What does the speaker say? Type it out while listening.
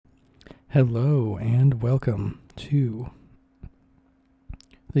Hello and welcome to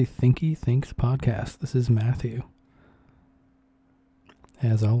the Thinky Thinks podcast. This is Matthew,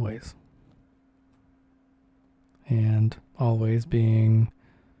 as always. And always being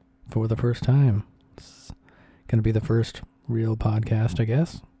for the first time. It's going to be the first real podcast, I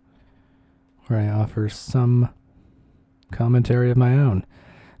guess, where I offer some commentary of my own.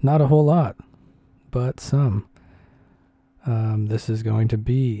 Not a whole lot, but some. This is going to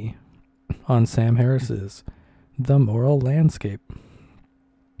be on Sam Harris's The Moral Landscape.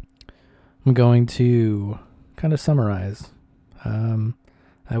 I'm going to kind of summarize. I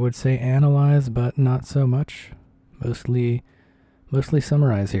would say analyze, but not so much. Mostly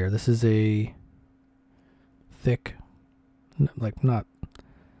summarize here. This is a thick, not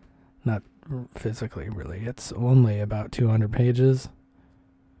physically really. It's only about 200 pages,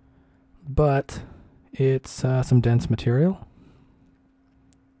 but it's some dense material.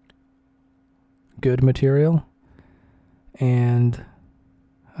 Good material and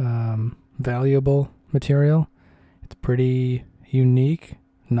valuable material. It's pretty unique,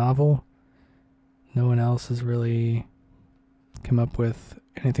 novel. No one else has really come up with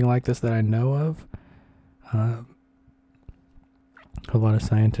anything like this that I know of. A lot of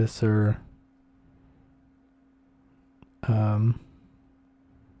scientists are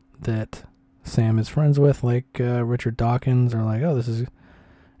that Sam is friends with, like Richard Dawkins, are like, oh, this is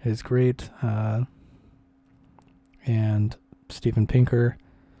great, and Steven Pinker,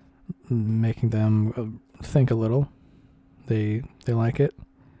 making them think a little. They like it.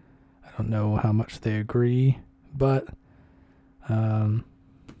 I don't know how much they agree, but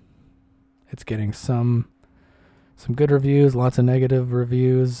it's getting some good reviews, lots of negative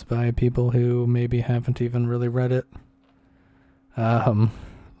reviews by people who maybe haven't even really read it.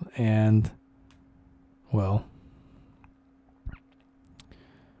 And well,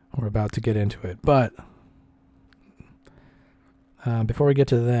 we're about to get into it, but before we get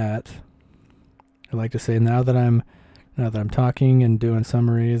to that, I'd like to say now that I'm talking and doing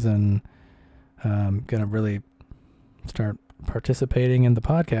summaries and gonna really start participating in the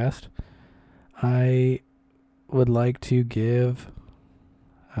podcast, I would like to give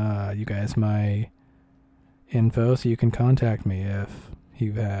you guys my info so you can contact me if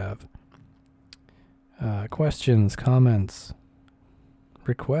you have questions, comments,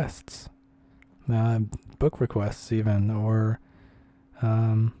 requests, book requests even, or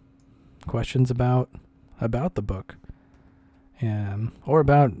questions about the book, or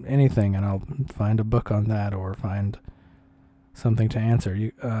about anything, and I'll find a book on that or find something to answer.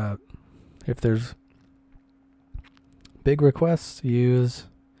 You, if there's big requests, use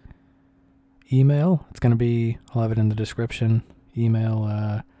email. It's going to be, I'll have it in the description.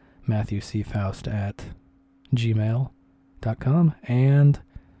 Email matthewcfaust@gmail.com, and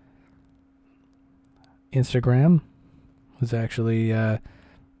Instagram is actually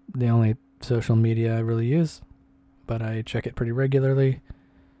the only social media I really use, but I check it pretty regularly,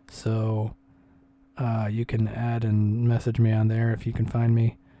 so you can add and message me on there if you can find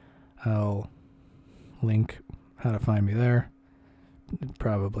me. I'll link how to find me there.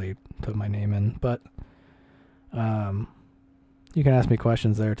 Probably put my name in, but you can ask me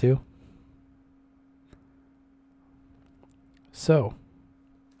questions there too. So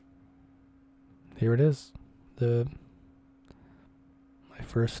here it is, my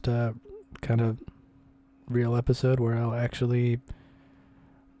first kind of real episode where I'll actually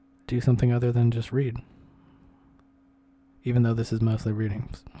do something other than just read, even though this is mostly reading.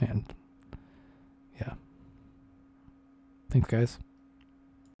 And yeah, thanks guys.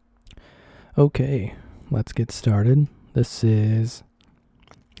 Okay, let's get started. This is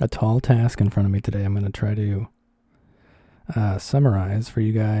a tall task in front of me today. I'm going to try to summarize for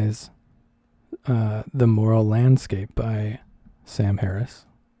you guys The Moral Landscape by Sam Harris.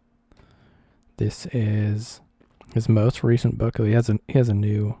 This is his most recent book. He has a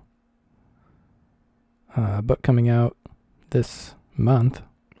new book coming out this month,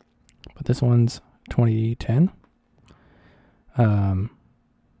 but this one's 2010. I'm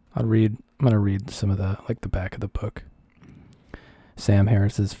gonna read some of the back of the book. Sam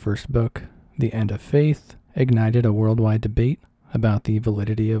Harris's first book, The End of Faith, ignited a worldwide debate about the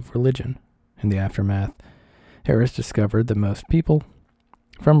validity of religion. In the aftermath, Harris discovered that most people,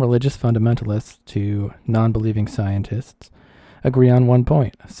 from religious fundamentalists to non-believing scientists, agree on one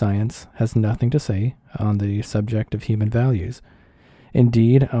point: science has nothing to say on the subject of human values.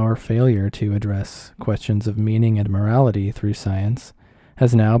 Indeed, our failure to address questions of meaning and morality through science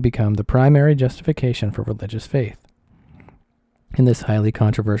has now become the primary justification for religious faith. In this highly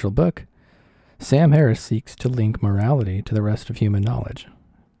controversial book, Sam Harris seeks to link morality to the rest of human knowledge.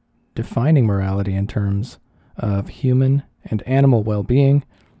 defining morality in terms of human and animal well-being,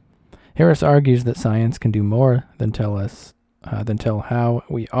 Harris argues that science can do more than tell how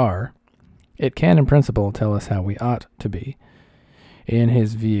we are. It can, in principle, tell us how we ought to be. In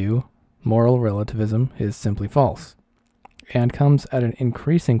his view, moral relativism is simply false, and comes at an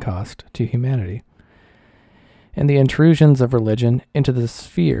increasing cost to humanity. And the intrusions of religion into the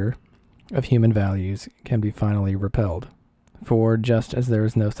sphere of human values can be finally repelled. For just as there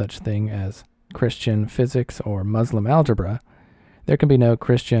is no such thing as Christian physics or Muslim algebra, there can be no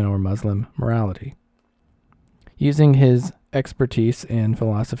Christian or Muslim morality. Using his expertise in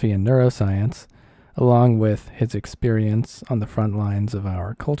philosophy and neuroscience, along with his experience on the front lines of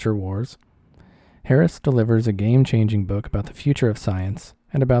our culture wars, Harris delivers a game-changing book about the future of science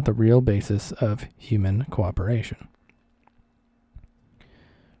and about the real basis of human cooperation.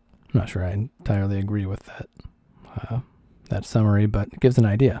 I'm not sure I entirely agree with that summary, but it gives an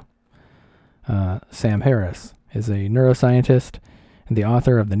idea. Sam Harris is a neuroscientist and the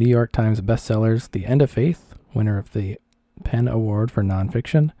author of the New York Times bestsellers The End of Faith, winner of the PEN Award for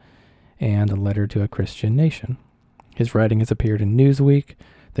Nonfiction, and A Letter to a Christian Nation. His writing has appeared in Newsweek,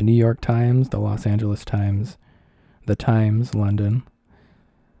 the New York Times, the Los Angeles Times, the Times, London,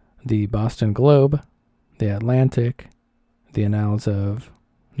 the Boston Globe, the Atlantic, the Annals of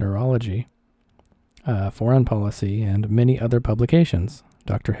Neurology, Foreign Policy, and many other publications.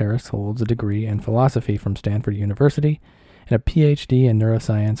 Dr. Harris holds a degree in philosophy from Stanford University and a PhD in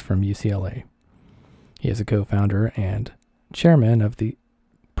neuroscience from UCLA. He is a co-founder and chairman of the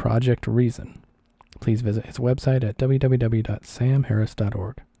Project Reason. Please visit his website at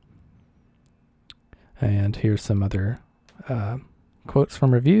www.samharris.org. And here's some other quotes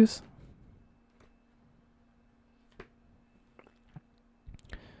from reviews.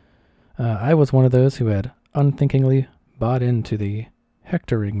 I was one of those who had unthinkingly bought into the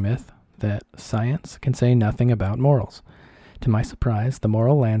hectoring myth that science can say nothing about morals. To my surprise, the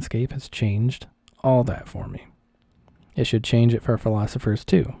moral landscape has changed all that for me. It should change it for philosophers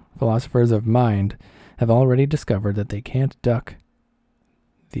too. Philosophers of mind have already discovered that they can't duck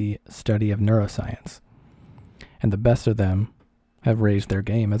the study of neuroscience, and the best of them have raised their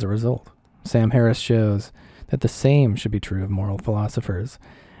game as a result. Sam Harris shows that the same should be true of moral philosophers,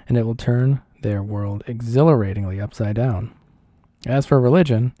 and it will turn their world exhilaratingly upside down. As for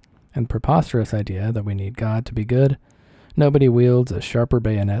religion, and the preposterous idea that we need God to be good, nobody wields a sharper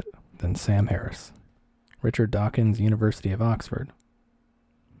bayonet than Sam Harris. Richard Dawkins, University of Oxford.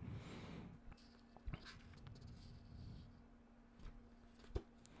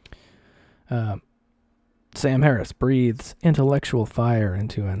 Sam Harris breathes intellectual fire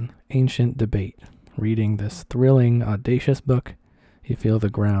into an ancient debate. Reading this thrilling, audacious book, you feel the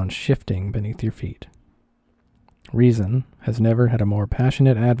ground shifting beneath your feet. Reason has never had a more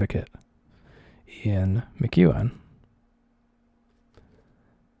passionate advocate. Ian McEwan.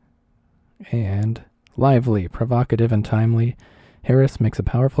 And lively, provocative, and timely, Harris makes a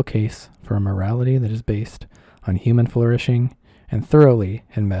powerful case for a morality that is based on human flourishing and thoroughly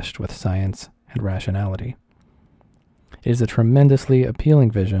enmeshed with science and rationality. It is a tremendously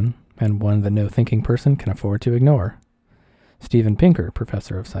appealing vision, and one that no thinking person can afford to ignore. Steven Pinker,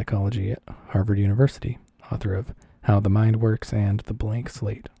 professor of psychology at Harvard University, author of How the Mind Works and The Blank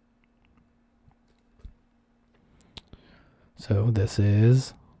Slate. So this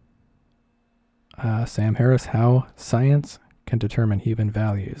is Sam Harris, How Science Can Determine Human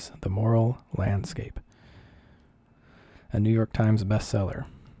Values, The Moral Landscape. A New York Times bestseller.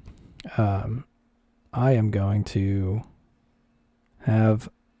 I am going to have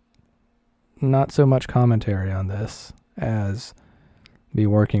not so much commentary on this as be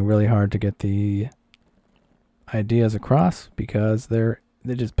working really hard to get the ideas across, because they're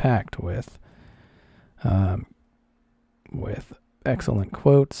just packed with excellent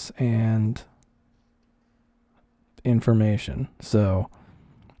quotes and information. So,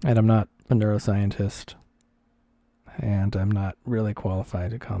 and I'm not a neuroscientist, and I'm not really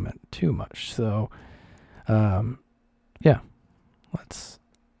qualified to comment too much. So, yeah, let's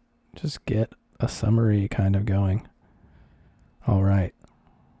just get a summary kind of going. All right.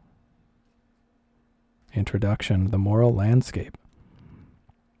 Introduction, the moral landscape.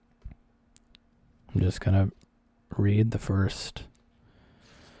 I'm just going to read the first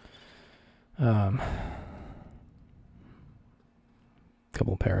couple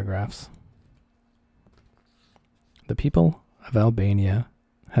paragraphs. The people of Albania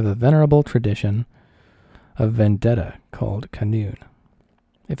have a venerable tradition of vendetta called kanun.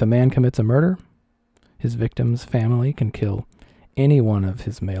 If a man commits a murder, his victim's family can kill any one of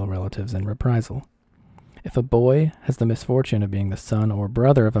his male relatives in reprisal. If a boy has the misfortune of being the son or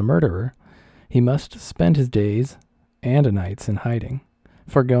brother of a murderer, he must spend his days and nights in hiding,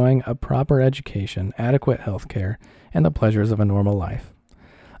 foregoing a proper education, adequate health care, and the pleasures of a normal life.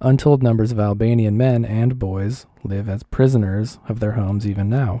 Untold numbers of Albanian men and boys live as prisoners of their homes even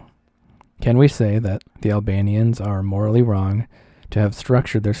now. Can we say that the Albanians are morally wrong to have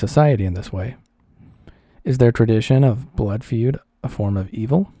structured their society in this way? Is their tradition of blood feud a form of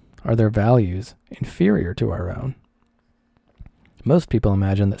evil? Are their values inferior to our own? Most people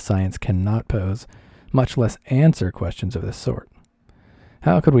imagine that science cannot pose, much less answer, questions of this sort.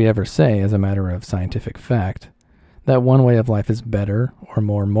 How could we ever say, as a matter of scientific fact, that one way of life is better or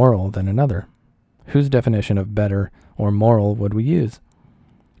more moral than another? Whose definition of better or moral would we use?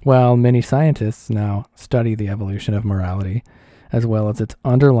 While many scientists now study the evolution of morality, as well as its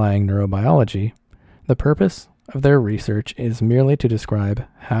underlying neurobiology, the purpose of their research is merely to describe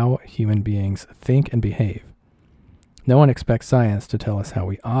how human beings think and behave. No one expects science to tell us how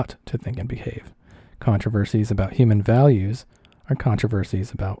we ought to think and behave. Controversies about human values are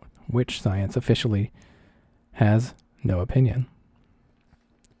controversies about which science officially has no opinion.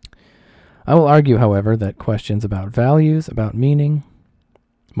 I will argue, however, that questions about values, about meaning,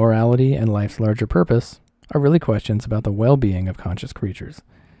 morality, and life's larger purpose are really questions about the well-being of conscious creatures.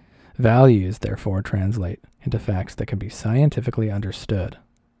 Values, therefore, translate into facts that can be scientifically understood.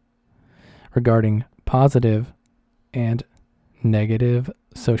 Regarding positive and negative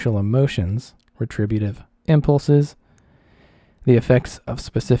social emotions, retributive impulses, the effects of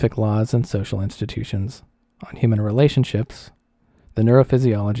specific laws and social institutions on human relationships, the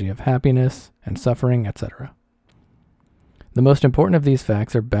neurophysiology of happiness and suffering, etc. The most important of these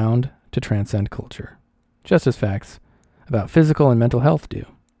facts are bound to transcend culture, just as facts about physical and mental health do.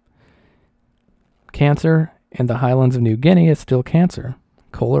 Cancer in the highlands of New Guinea is still cancer.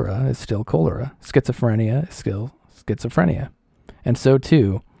 Cholera is still cholera. Schizophrenia is still schizophrenia. And so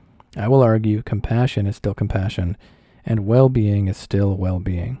too, I will argue, compassion is still compassion, and well-being is still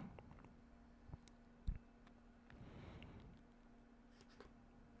well-being.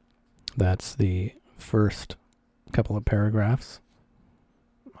 That's the first couple of paragraphs.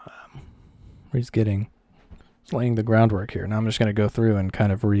 He's laying the groundwork here. Now I'm just going to go through and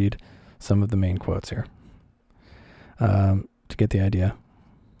kind of read some of the main quotes here to get the idea.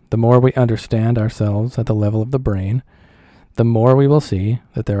 The more we understand ourselves at the level of the brain, the more we will see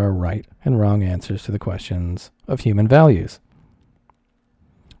that there are right and wrong answers to the questions of human values.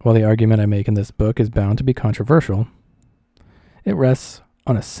 While the argument I make in this book is bound to be controversial, it rests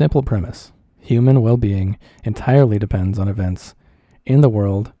on a simple premise. Human well-being entirely depends on events in the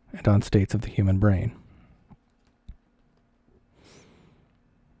world and on states of the human brain.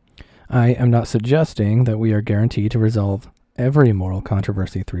 I am not suggesting that we are guaranteed to resolve every moral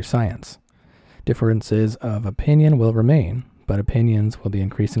controversy through science. Differences of opinion will remain, but opinions will be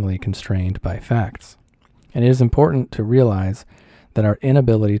increasingly constrained by facts. And it is important to realize that our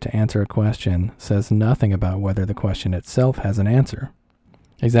inability to answer a question says nothing about whether the question itself has an answer.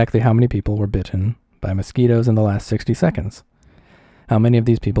 Exactly how many people were bitten by mosquitoes in the last 60 seconds? How many of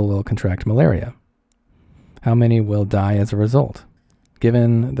these people will contract malaria? How many will die as a result?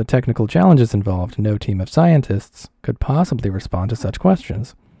 Given the technical challenges involved, no team of scientists could possibly respond to such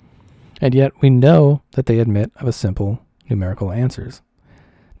questions. And yet we know that they admit of a simple numerical answers.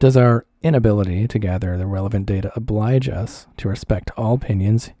 Does our inability to gather the relevant data oblige us to respect all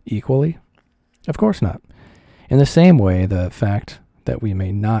opinions equally? Of course not. In the same way, the fact that we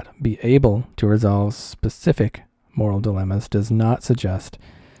may not be able to resolve specific moral dilemmas does not suggest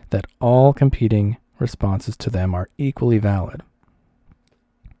that all competing responses to them are equally valid.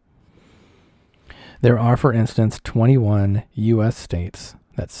 There are, for instance, 21 U.S. states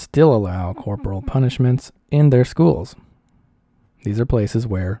that still allow corporal punishments in their schools. These are places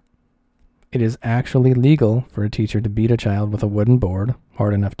where it is actually legal for a teacher to beat a child with a wooden board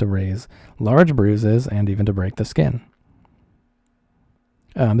hard enough to raise large bruises and even to break the skin.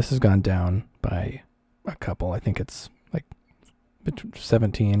 This has gone down by a couple. I think it's like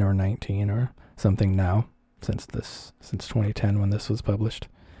 17 or 19 or something now since 2010 when this was published.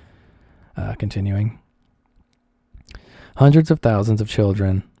 Continuing. Hundreds of thousands of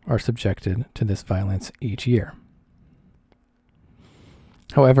children are subjected to this violence each year.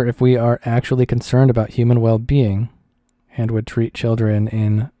 However, if we are actually concerned about human well-being and would treat children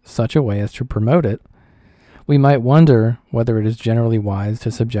in such a way as to promote it, we might wonder whether it is generally wise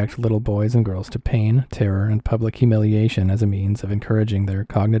to subject little boys and girls to pain, terror, and public humiliation as a means of encouraging their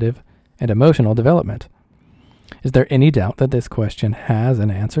cognitive and emotional development. Is there any doubt that this question has an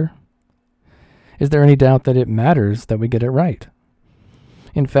answer? Is there any doubt that it matters that we get it right?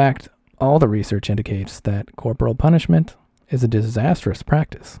 In fact, all the research indicates that corporal punishment is a disastrous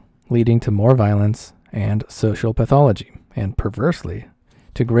practice, leading to more violence and social pathology, and perversely,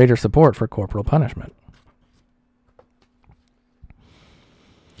 to greater support for corporal punishment.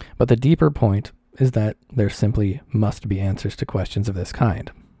 But the deeper point is that there simply must be answers to questions of this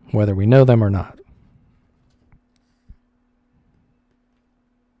kind, whether we know them or not.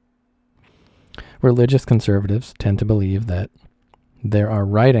 Religious conservatives tend to believe that there are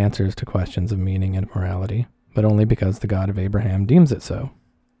right answers to questions of meaning and morality, but only because the God of Abraham deems it so.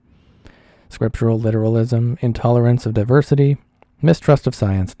 Scriptural literalism, intolerance of diversity, mistrust of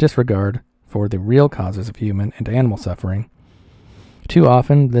science, disregard for the real causes of human and animal suffering. Too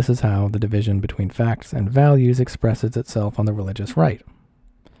often, this is how the division between facts and values expresses itself on the religious right.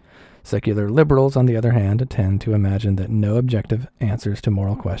 Secular liberals, on the other hand, tend to imagine that no objective answers to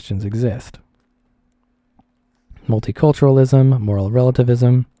moral questions exist. Multiculturalism, moral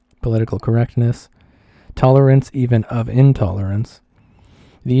relativism, political correctness, tolerance even of intolerance.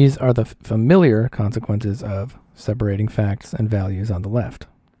 These are the familiar consequences of separating facts and values on the left.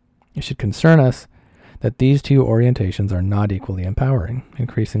 It should concern us that these two orientations are not equally empowering.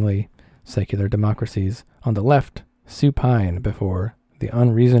 Increasingly, secular democracies on the left supine before the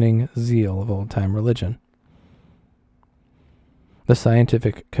unreasoning zeal of old-time religion. The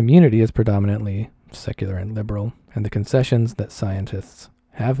scientific community is predominantly secular and liberal, and the concessions that scientists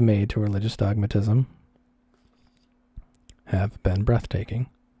have made to religious dogmatism have been breathtaking.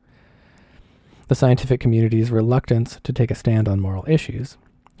 The scientific community's reluctance to take a stand on moral issues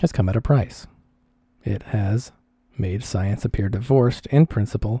has come at a price. It has made science appear divorced in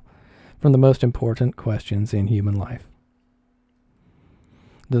principle from the most important questions in human life.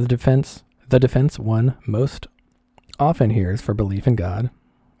 The defense one most often hears for belief in God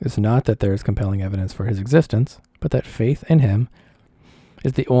is not that there is compelling evidence for his existence, but that faith in him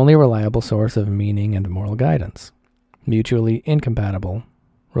is the only reliable source of meaning and moral guidance. Mutually incompatible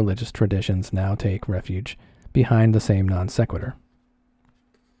religious traditions now take refuge behind the same non sequitur.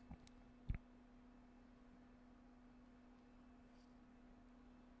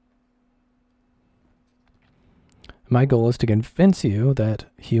 My goal is to convince you that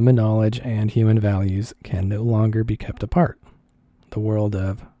human knowledge and human values can no longer be kept apart. The world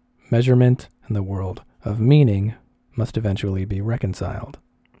of measurement and the world of meaning must eventually be reconciled.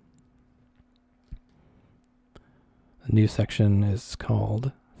 The new section is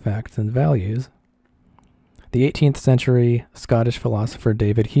called Facts and Values. The 18th century Scottish philosopher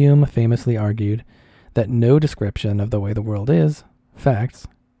David Hume famously argued that no description of the way the world is, facts,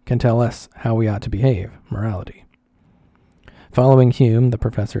 can tell us how we ought to behave, morality. Following Hume, the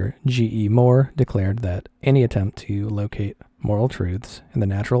Professor G.E. Moore declared that any attempt to locate moral truths in the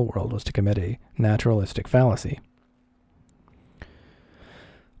natural world was to commit a naturalistic fallacy.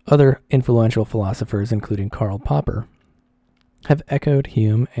 Other influential philosophers, including Karl Popper, have echoed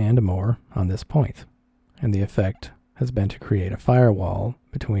Hume and Moore on this point, and the effect has been to create a firewall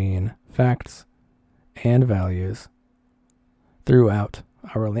between facts and values throughout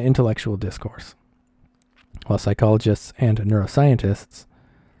our intellectual discourse. While psychologists and neuroscientists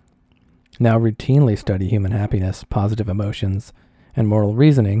now routinely study human happiness, positive emotions, and moral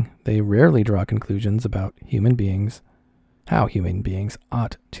reasoning, they rarely draw conclusions about how human beings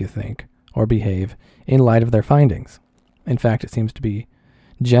ought to think or behave in light of their findings. In fact, it seems to be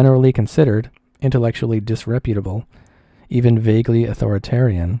generally considered intellectually disreputable, even vaguely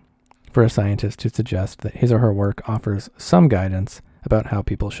authoritarian, for a scientist to suggest that his or her work offers some guidance about how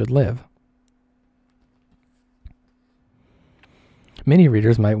people should live. Many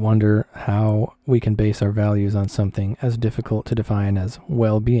readers might wonder how we can base our values on something as difficult to define as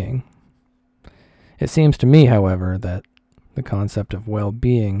well-being. It seems to me, however, that the concept of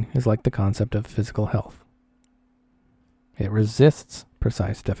well-being is like the concept of physical health. It resists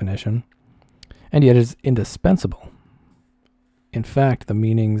precise definition, and yet is indispensable. In fact, the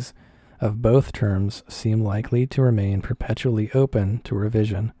meanings of both terms seem likely to remain perpetually open to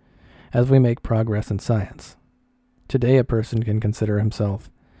revision as we make progress in science. Today, a person can consider himself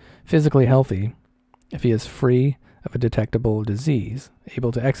physically healthy if he is free of a detectable disease,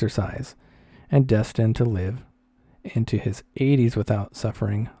 able to exercise, and destined to live into his 80s without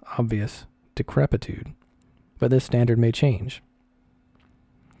suffering obvious decrepitude. But this standard may change.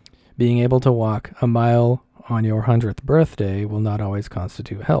 Being able to walk a mile on your 100th birthday will not always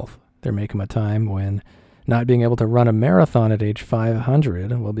constitute health. There may come a time when not being able to run a marathon at age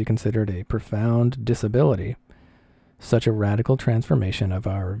 500 will be considered a profound disability. Such a radical transformation of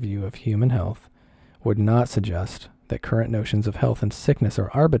our view of human health would not suggest that current notions of health and sickness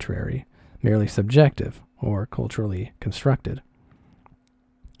are arbitrary, merely subjective, or culturally constructed.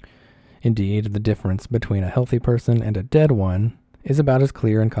 Indeed, the difference between a healthy person and a dead one is about as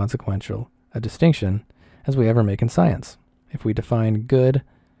clear and consequential a distinction as we ever make in science. If we define good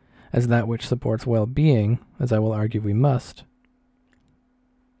as that which supports well-being, as I will argue we must,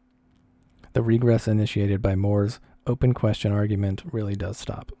 the regress initiated by More's open question argument really does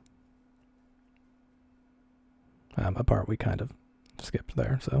stop. A part we kind of skipped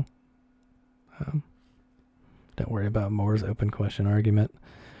there, so don't worry about More's open question argument.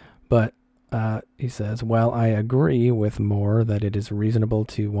 But he says, while I agree with More that it is reasonable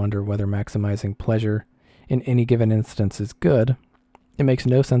to wonder whether maximizing pleasure in any given instance is good, it makes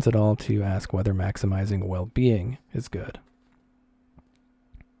no sense at all to ask whether maximizing well-being is good.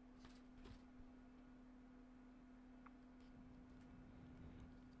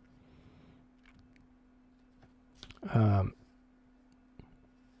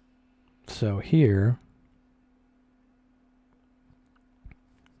 So here,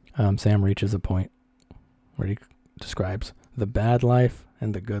 Sam reaches a point where he describes the bad life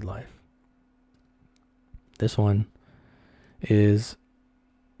and the good life. This one is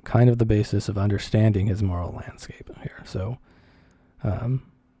kind of the basis of understanding his moral landscape here. So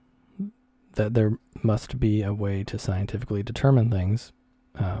that there must be a way to scientifically determine things,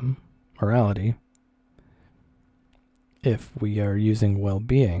 morality, if we are using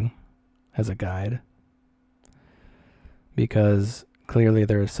well-being as a guide, because clearly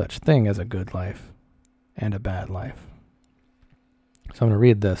there is such thing as a good life and a bad life. So I'm going to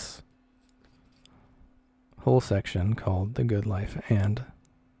read this whole section called The Good Life and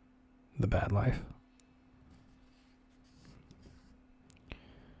the Bad Life.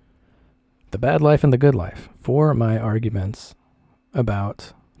 The Bad Life and the Good Life. For my arguments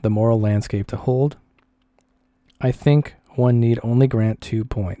about the moral landscape to hold, I think one need only grant 2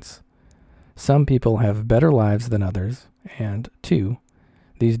 points. Some people have better lives than others, and 2,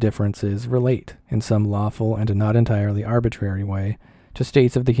 these differences relate in some lawful and not entirely arbitrary way to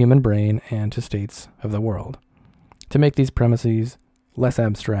states of the human brain and to states of the world. To make these premises less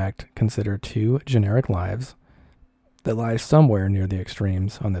abstract, consider 2 generic lives that lie somewhere near the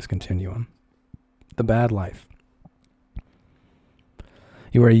extremes on this continuum. The bad life.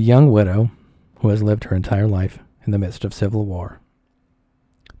 You are a young widow who has lived her entire life in the midst of civil war.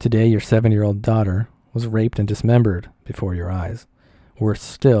 Today, your 7-year-old daughter was raped and dismembered before your eyes. Worse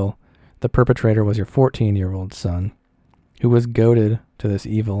still, the perpetrator was your 14-year-old son, who was goaded to this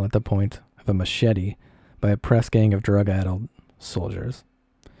evil at the point of a machete by a press gang of drug-addled soldiers.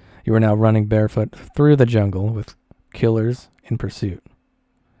 You are now running barefoot through the jungle with killers in pursuit.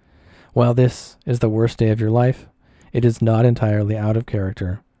 While this is the worst day of your life, it is not entirely out of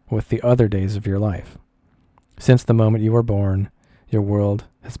character with the other days of your life. Since the moment you were born, your world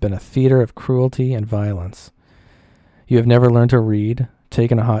has been a theater of cruelty and violence. You have never learned to read,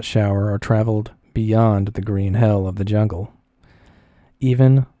 taken a hot shower, or traveled beyond the green hell of the jungle.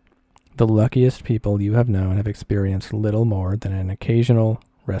 Even the luckiest people you have known have experienced little more than an occasional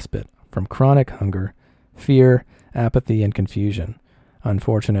respite from chronic hunger, fear, apathy, and confusion.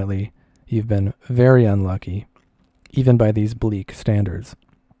 Unfortunately, you've been very unlucky, even by these bleak standards.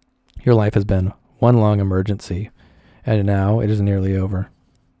 Your life has been one long emergency, and now it is nearly over.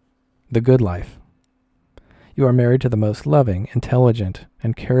 The good life. You are married to the most loving, intelligent,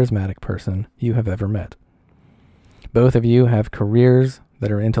 and charismatic person you have ever met. Both of you have careers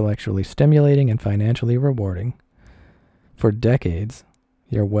that are intellectually stimulating and financially rewarding. For decades,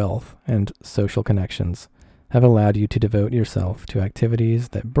 your wealth and social connections have allowed you to devote yourself to activities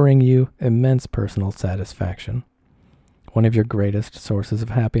that bring you immense personal satisfaction. One of your greatest sources of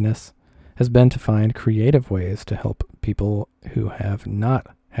happiness has been to find creative ways to help people who have not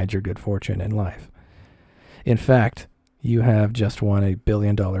had your good fortune in life. In fact, you have just won a $1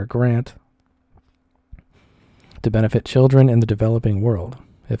 billion grant to benefit children in the developing world.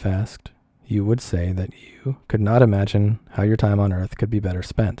 If asked, you would say that you could not imagine how your time on Earth could be better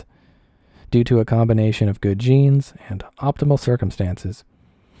spent. Due to a combination of good genes and optimal circumstances,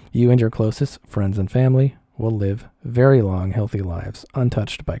 you and your closest friends and family will live very long, healthy lives,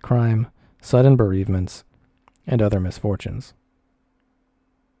 untouched by crime, sudden bereavements, and other misfortunes.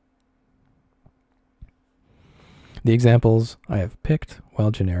 The examples I have picked,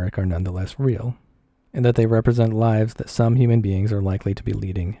 while generic, are nonetheless real, in that they represent lives that some human beings are likely to be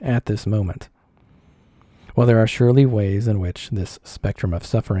leading at this moment. While there are surely ways in which this spectrum of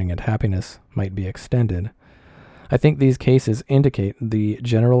suffering and happiness might be extended, I think these cases indicate the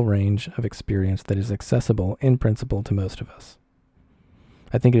general range of experience that is accessible in principle to most of us.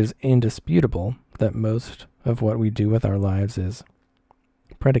 I think it is indisputable that most of what we do with our lives is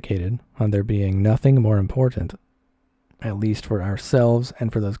predicated on there being nothing more important, at least for ourselves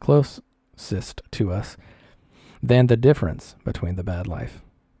and for those close closest to us than the difference between the bad life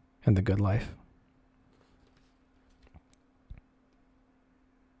and the good life.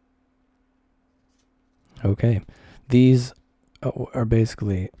 Okay, these are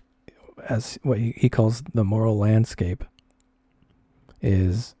basically, as what he calls the moral landscape,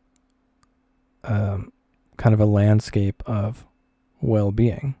 is kind of a landscape of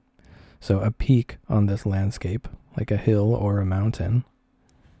well-being. So a peak on this landscape, like a hill or a mountain,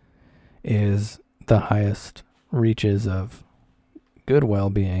 is the highest reaches of good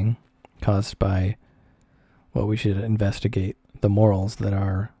well-being caused by what we should investigate, the morals that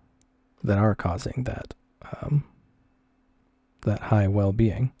are causing that that high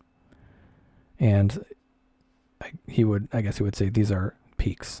well-being. And I guess he would say these are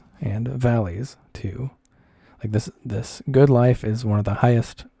peaks and valleys too. Like this good life is one of the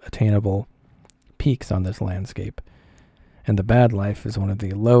highest attainable peaks on this landscape, and the bad life is one of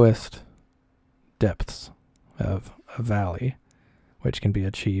the lowest depths of a valley, which can be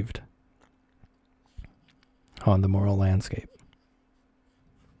achieved on the moral landscape.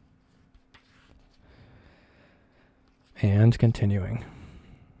 And continuing.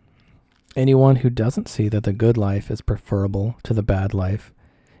 Anyone who doesn't see that the good life is preferable to the bad life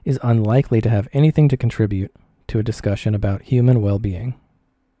is unlikely to have anything to contribute to a discussion about human well-being.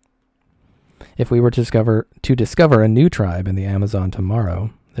 If we were to discover a new tribe in the Amazon tomorrow,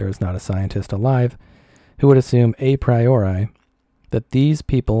 there is not a scientist alive who would assume a priori that these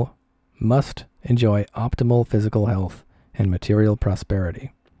people must enjoy optimal physical health and material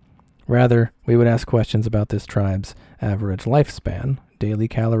prosperity. Rather, we would ask questions about this tribe's average lifespan, daily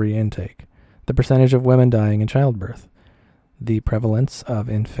calorie intake, the percentage of women dying in childbirth, the prevalence of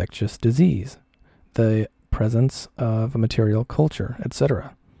infectious disease, the presence of material culture,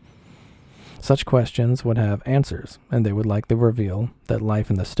 etc. Such questions would have answers, and they would likely reveal that life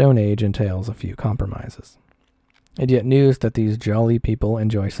in the Stone Age entails a few compromises. And yet news that these jolly people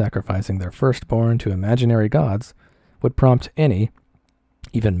enjoy sacrificing their firstborn to imaginary gods would prompt any,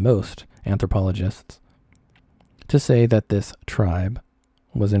 even most, anthropologists to say that this tribe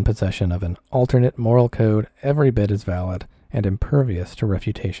was in possession of an alternate moral code every bit as valid and impervious to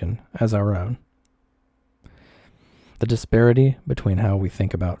refutation as our own. The disparity between how we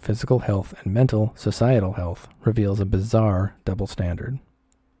think about physical health and mental, societal health reveals a bizarre double standard.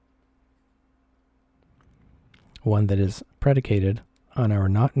 One that is predicated on our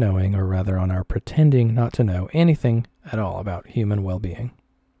not knowing, or rather on our pretending not to know anything at all about human well-being.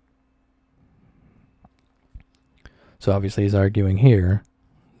 So obviously he's arguing here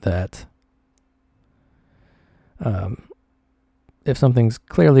that if something's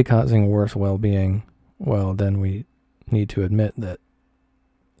clearly causing worse well-being, well, then we need to admit that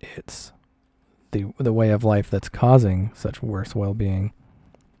it's the way of life that's causing such worse well-being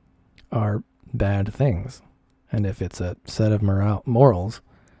are bad things. And if it's a set of morals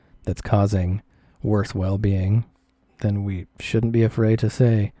that's causing worse well-being, then we shouldn't be afraid to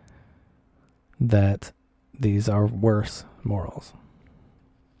say that these are worse morals.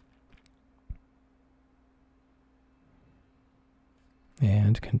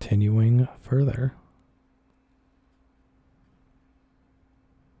 And continuing further.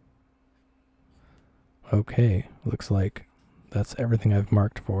 Okay, looks like that's everything I've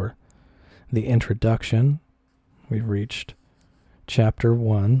marked for the introduction. We've reached Chapter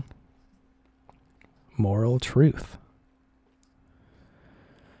 1, Moral Truth.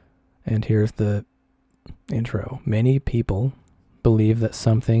 And here's the intro. Many people believe that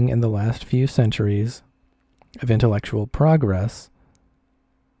something in the last few centuries of intellectual progress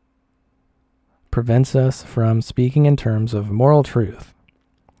prevents us from speaking in terms of moral truth,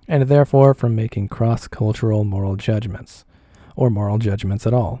 and therefore from making cross-cultural moral judgments, or moral judgments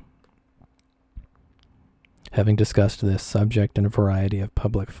at all. Having discussed this subject in a variety of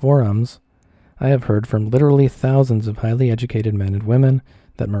public forums, I have heard from literally thousands of highly educated men and women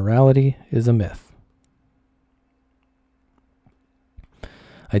that morality is a myth.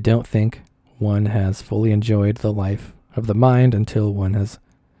 I don't think one has fully enjoyed the life of the mind until one has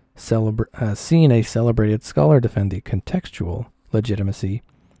seen a celebrated scholar defend the contextual legitimacy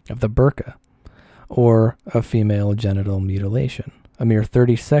of the burqa, or of female genital mutilation, a mere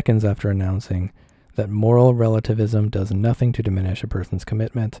 30 seconds after announcing that moral relativism does nothing to diminish a person's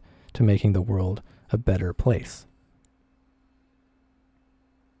commitment to making the world a better place.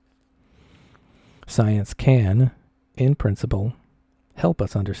 Science can, in principle, help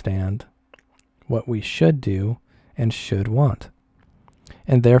us understand what we should do and should want,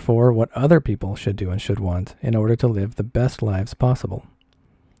 and therefore what other people should do and should want in order to live the best lives possible.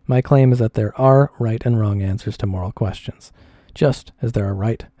 My claim is that there are right and wrong answers to moral questions, just as there are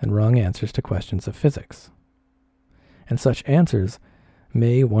right and wrong answers to questions of physics. And such answers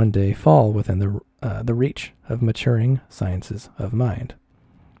may one day fall within the reach of maturing sciences of mind.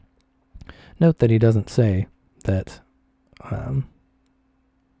 Note that he doesn't say that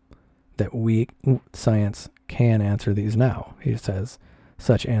science can answer these now. He says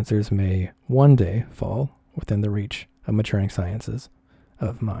such answers may one day fall within the reach of maturing sciences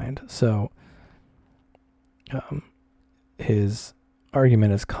of mind. So his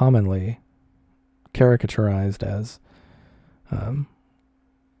argument is commonly caricaturized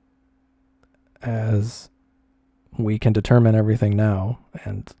as we can determine everything now,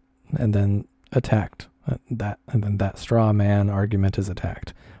 and then attacked. And then that straw man argument is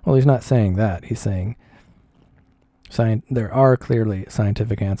attacked. Well, he's not saying that. He's saying there are clearly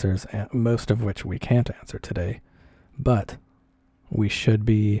scientific answers, most of which we can't answer today, but we should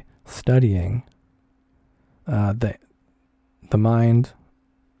be studying the mind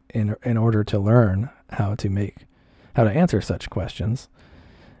in order to learn how to answer such questions,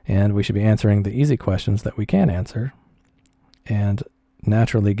 and we should be answering the easy questions that we can answer, and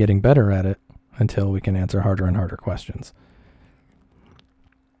naturally getting better at it until we can answer harder and harder questions.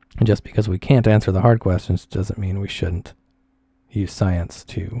 And just because we can't answer the hard questions doesn't mean we shouldn't use science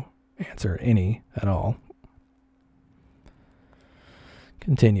to answer any at all.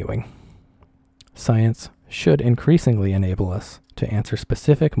 Continuing. Science should increasingly enable us to answer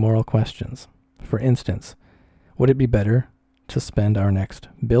specific moral questions. For instance, would it be better to spend our next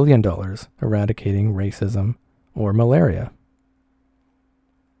 $1 billion eradicating racism or malaria?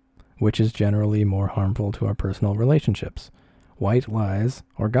 Which is generally more harmful to our personal relationships, white lies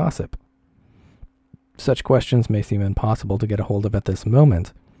or gossip? Such questions may seem impossible to get a hold of at this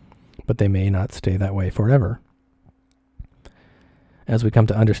moment, but they may not stay that way forever. As we come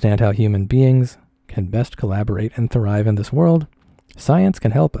to understand how human beings can best collaborate and thrive in this world, science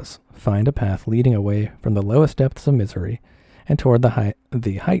can help us find a path leading away from the lowest depths of misery and toward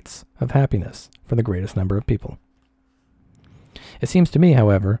the heights of happiness for the greatest number of people. It seems to me,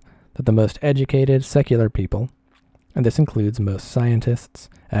 however, that the most educated secular people, and this includes most scientists,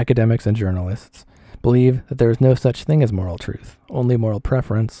 academics, and journalists, believe that there is no such thing as moral truth, only moral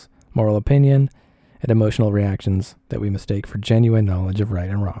preference, moral opinion, and emotional reactions that we mistake for genuine knowledge of right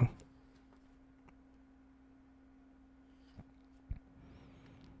and wrong.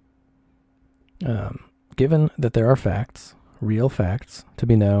 Given that there are facts, real facts, to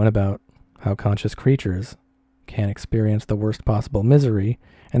be known about how conscious creatures can experience the worst possible misery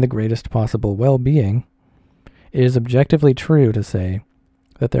and the greatest possible well-being, it is objectively true to say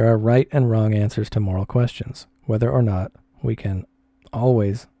that there are right and wrong answers to moral questions, whether or not we can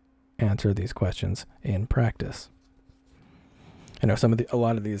always answer these questions in practice. I know a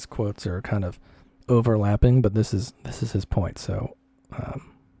lot of these quotes are kind of overlapping, but this is his point. So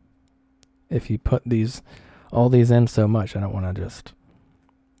if you put all these in so much, I don't want to just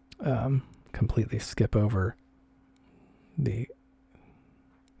completely skip over the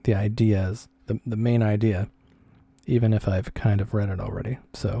ideas, the main idea, even if I've kind of read it already.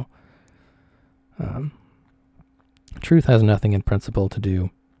 So truth has nothing in principle to do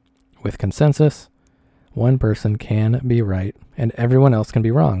with consensus. One person can be right and everyone else can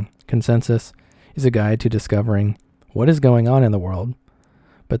be wrong. Consensus is a guide to discovering what is going on in the world,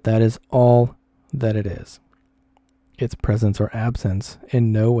 but that is all that it is. Its presence or absence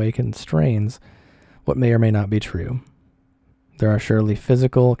in no way constrains what may or may not be true. There are surely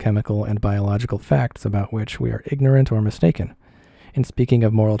physical, chemical, and biological facts about which we are ignorant or mistaken. In speaking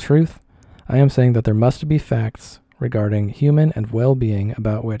of moral truth, I am saying that there must be facts regarding human and well-being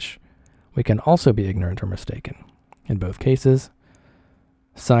about which we can also be ignorant or mistaken. In both cases,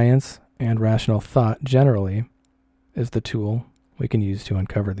 science and rational thought generally is the tool we can use to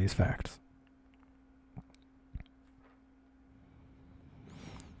uncover these facts.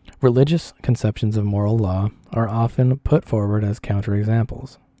 Religious conceptions of moral law are often put forward as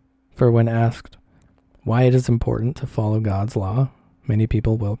counterexamples. For when asked why it is important to follow God's law, many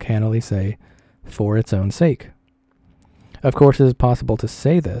people will cannily say, for its own sake. Of course, it is possible to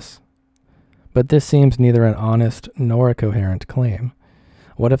say this, but this seems neither an honest nor a coherent claim.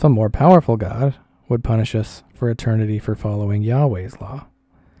 What if a more powerful God would punish us for eternity for following Yahweh's law?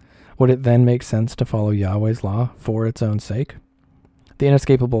 Would it then make sense to follow Yahweh's law for its own sake? The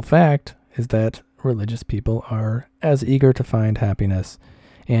inescapable fact is that religious people are as eager to find happiness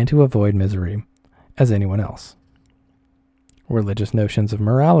and to avoid misery as anyone else. Religious notions of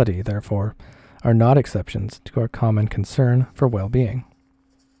morality, therefore, are not exceptions to our common concern for well-being.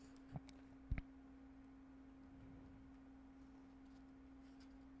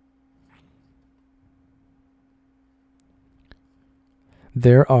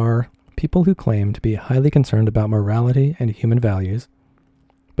 There are people who claim to be highly concerned about morality and human values,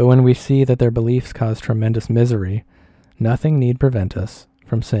 but when we see that their beliefs cause tremendous misery, nothing need prevent us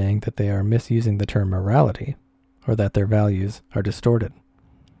from saying that they are misusing the term morality or that their values are distorted.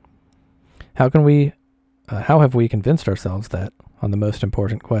 How have we convinced ourselves that, on the most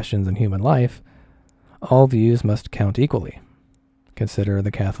important questions in human life, all views must count equally? Consider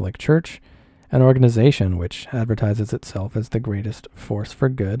the Catholic Church, an organization which advertises itself as the greatest force for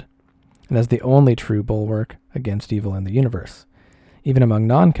good and as the only true bulwark against evil in the universe. Even among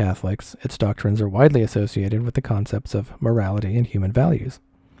non-Catholics, its doctrines are widely associated with the concepts of morality and human values.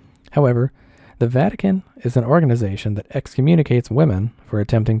 However, the Vatican is an organization that excommunicates women for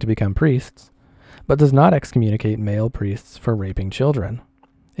attempting to become priests, but does not excommunicate male priests for raping children.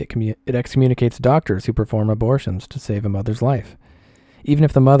 It excommunicates doctors who perform abortions to save a mother's life, even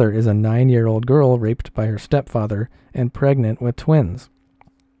if the mother is a 9-year-old girl raped by her stepfather and pregnant with twins.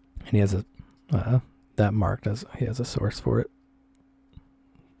 And he has that marked as he has a source for it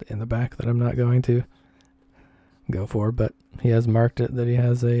in the back that I'm not going to go for, but he has marked it that he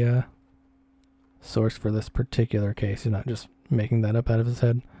has a source for this particular case. He's not just making that up out of his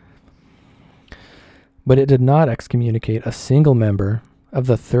head. But it did not excommunicate a single member of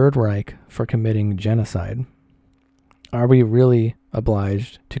the Third Reich for committing genocide. Are we really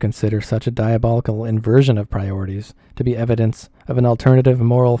obliged to consider such a diabolical inversion of priorities to be evidence of an alternative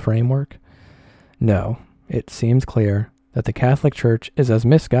moral framework? No, it seems clear that the Catholic Church is as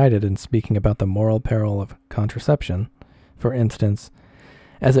misguided in speaking about the moral peril of contraception, for instance,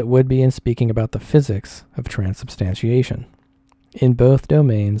 as it would be in speaking about the physics of transubstantiation. In both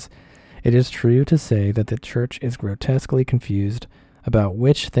domains, it is true to say that the Church is grotesquely confused about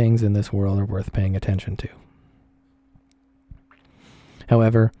which things in this world are worth paying attention to.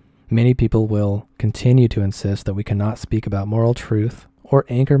 However, many people will continue to insist that we cannot speak about moral truth or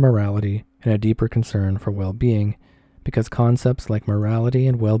anchor morality in a deeper concern for well-being, because concepts like morality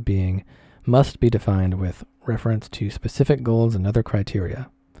and well-being must be defined with reference to specific goals and other criteria,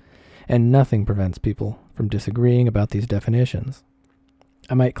 and nothing prevents people from disagreeing about these definitions.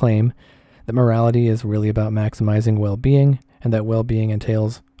 I might claim that morality is really about maximizing well-being, and that well-being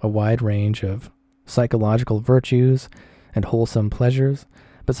entails a wide range of psychological virtues and wholesome pleasures,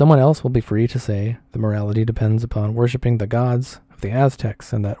 but someone else will be free to say that morality depends upon worshiping the gods of the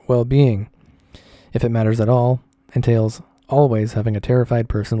Aztecs, and that well-being, if it matters at all, entails always having a terrified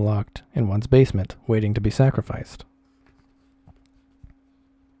person locked in one's basement, waiting to be sacrificed.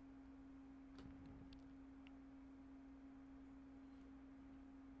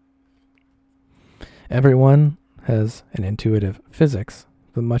 Everyone has an intuitive physics,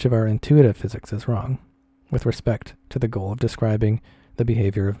 but much of our intuitive physics is wrong with respect to the goal of describing the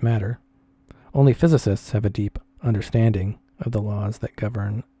behavior of matter. Only physicists have a deep understanding of the laws that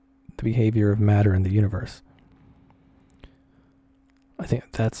govern the behavior of matter in the universe. I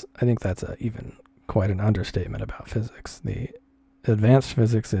think that's even quite an understatement about physics. The advanced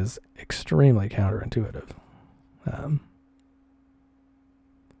physics is extremely counterintuitive.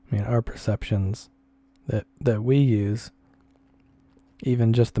 Our perceptions that we use,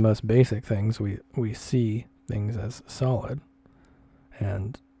 even just the most basic things, we see things as solid.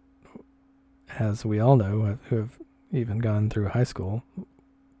 And as we all know, who have even gone through high school,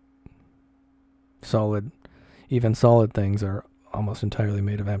 solid things are almost entirely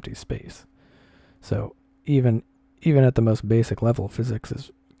made of empty space. So even at the most basic level,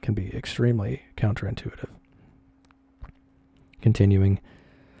 physics can be extremely counterintuitive. Continuing,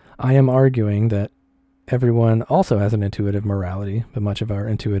 I am arguing that everyone also has an intuitive morality, but much of our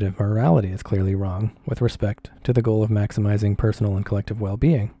intuitive morality is clearly wrong with respect to the goal of maximizing personal and collective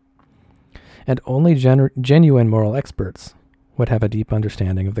well-being. And only genuine moral experts would have a deep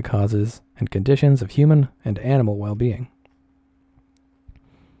understanding of the causes and conditions of human and animal well-being.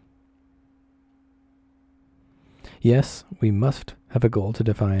 Yes, we must have a goal to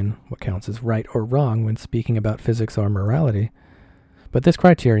define what counts as right or wrong when speaking about physics or morality, but this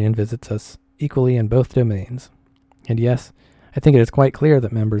criterion visits us equally in both domains. And yes, I think it is quite clear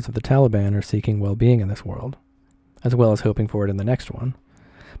that members of the Taliban are seeking well-being in this world, as well as hoping for it in the next one,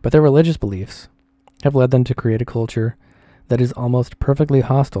 but their religious beliefs have led them to create a culture that is almost perfectly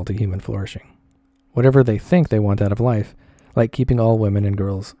hostile to human flourishing. Whatever they think they want out of life, like keeping all women and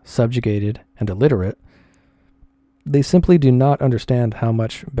girls subjugated and illiterate, they simply do not understand how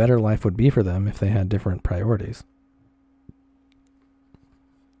much better life would be for them if they had different priorities.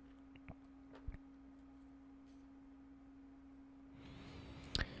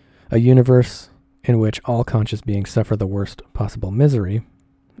 A universe in which all conscious beings suffer the worst possible misery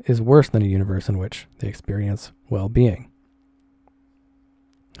is worse than a universe in which they experience well-being.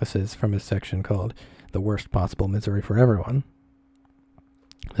 This is from his section called The Worst Possible Misery for Everyone.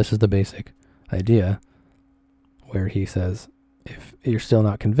 This is the basic idea where he says, if you're still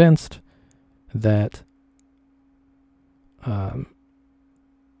not convinced that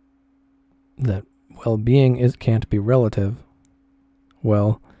that well-being can't be relative,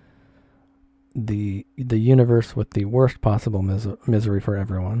 well, the universe with the worst possible misery for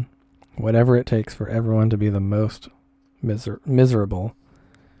everyone, whatever it takes for everyone to be the most miserable,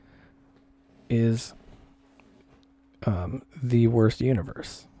 is the worst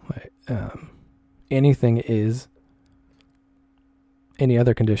universe. Anything is, any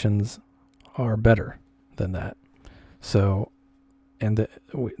other conditions are better than that. So, and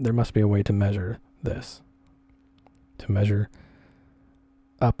there must be a way to measure this, to measure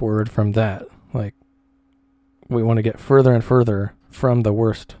upward from that. Like, we want to get further and further from the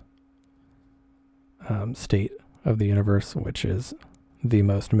worst state of the universe, which is the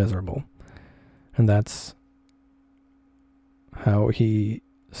most miserable. And that's how he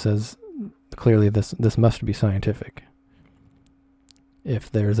says clearly this must be scientific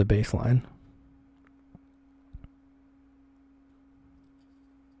if there's a baseline.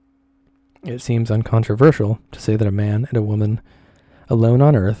 It seems uncontroversial to say that a man and a woman alone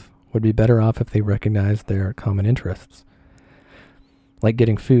on Earth would be better off if they recognized their common interests, like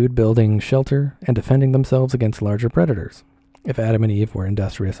getting food, building shelter, and defending themselves against larger predators. If Adam and Eve were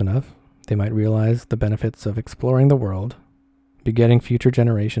industrious enough, they might realize the benefits of exploring the world, begetting future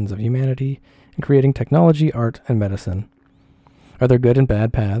generations of humanity, and creating technology, art, and medicine. Are there good and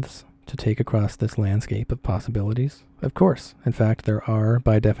bad paths to take across this landscape of possibilities? Of course. In fact, there are,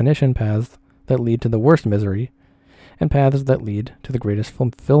 by definition, paths that lead to the worst misery, and paths that lead to the greatest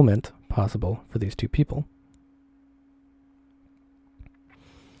fulfillment possible for these two people.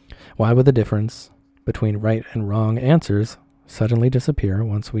 Why would the difference between right and wrong answers suddenly disappear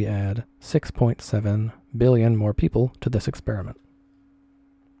once we add 6.7 billion more people to this experiment?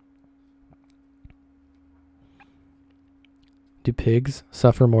 Do pigs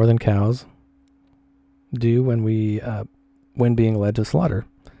suffer more than cows do when being led to slaughter?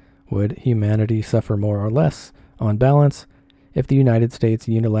 Would humanity suffer more or less, on balance, if the United States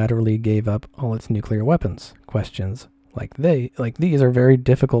unilaterally gave up all its nuclear weapons? Questions like these are very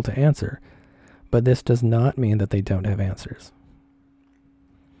difficult to answer, but this does not mean that they don't have answers.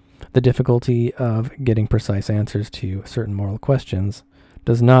 The difficulty of getting precise answers to certain moral questions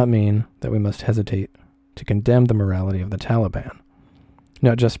does not mean that we must hesitate to condemn the morality of the Taliban,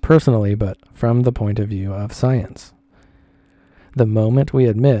 not just personally, but from the point of view of science. The moment we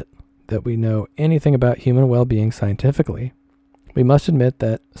admit that we know anything about human well-being scientifically, we must admit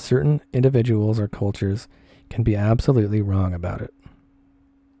that certain individuals or cultures can be absolutely wrong about it.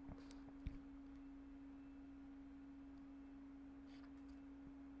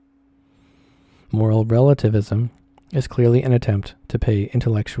 Moral relativism is clearly an attempt to pay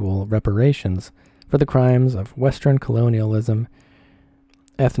intellectual reparations for the crimes of Western colonialism,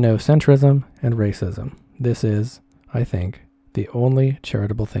 ethnocentrism, and racism. This is, I think, the only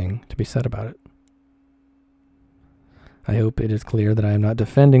charitable thing to be said about it. I hope it is clear that I am not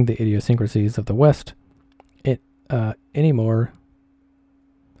defending the idiosyncrasies of the West any more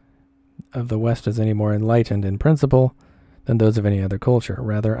enlightened in principle than those of any other culture.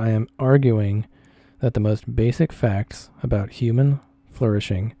 Rather, I am arguing that the most basic facts about human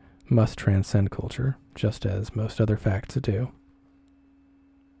flourishing must transcend culture, just as most other facts do.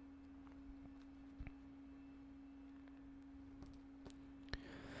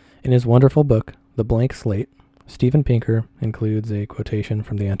 In his wonderful book, The Blank Slate, Steven Pinker includes a quotation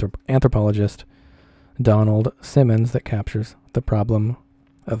from the anthropologist Donald Simmons that captures the problem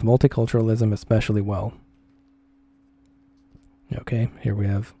of multiculturalism especially well. Okay, here we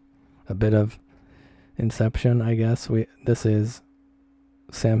have a bit of Inception, I guess. This is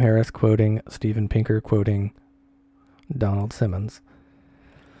Sam Harris quoting Steven Pinker quoting Donald Simmons.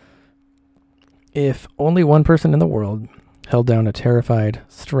 If only one person in the world held down a terrified,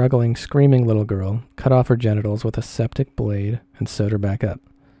 struggling, screaming little girl, cut off her genitals with a septic blade, and sewed her back up,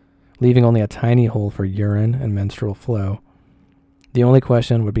 leaving only a tiny hole for urine and menstrual flow, the only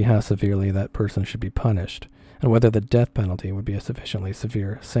question would be how severely that person should be punished, and whether the death penalty would be a sufficiently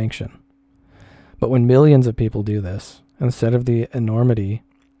severe sanction. But when millions of people do this, instead of the enormity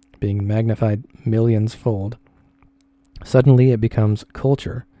being magnified millions-fold, suddenly it becomes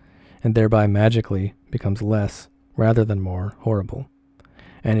culture, and thereby magically becomes less rather than more horrible,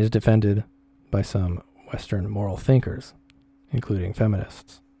 and is defended by some Western moral thinkers, including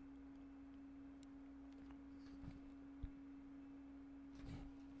feminists.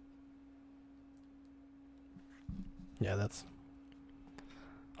 Yeah, that's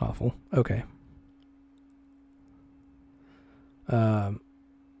Awful. Okay.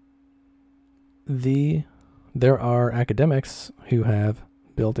 There are academics who have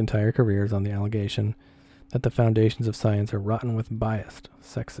built entire careers on the allegation that the foundations of science are rotten with biased,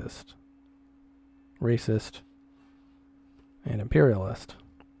 sexist, racist, and imperialist,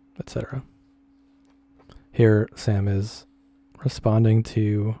 etc. Here, Sam is responding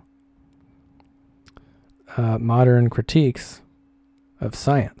to modern critiques of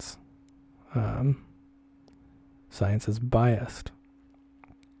science. Science is biased.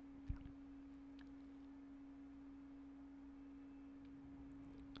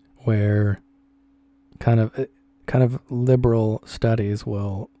 Where kind of liberal studies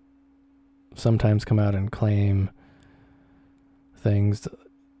will sometimes come out and claim things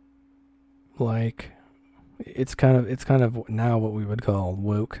like it's kind of now what we would call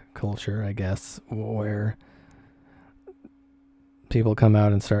woke culture, I guess, where people come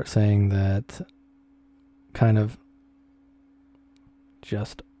out and start saying that kind of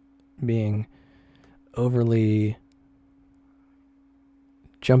just being overly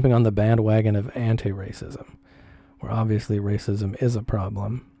jumping on the bandwagon of anti-racism, where obviously racism is a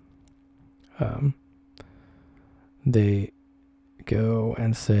problem. They go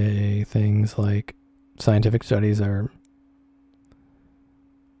and say things like scientific studies are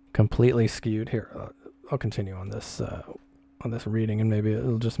completely skewed. Here, I'll continue on this reading, and maybe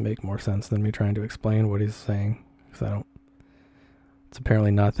it'll just make more sense than me trying to explain what he's saying, because it's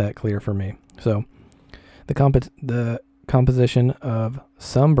apparently not that clear for me. So, the composition of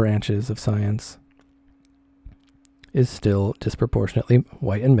some branches of science is still disproportionately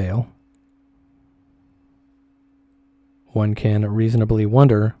white and male. One can reasonably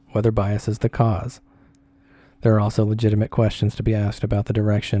wonder whether bias is the cause. There are also legitimate questions to be asked about the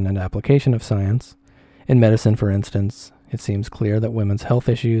direction and application of science. In medicine, for instance, it seems clear that women's health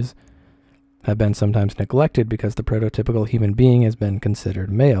issues have been sometimes neglected because the prototypical human being has been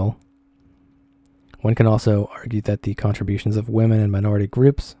considered male. One can also argue that the contributions of women and minority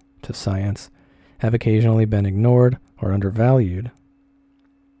groups to science have occasionally been ignored or undervalued.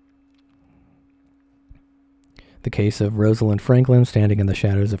 The case of Rosalind Franklin standing in the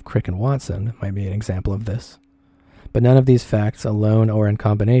shadows of Crick and Watson might be an example of this. But none of these facts, alone or in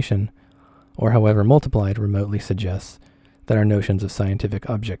combination, or however multiplied, remotely suggests that our notions of scientific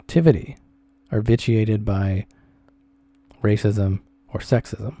objectivity are vitiated by racism or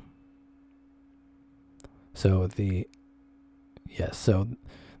sexism. So the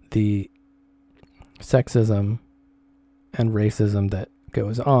sexism and racism that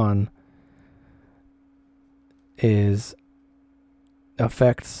goes on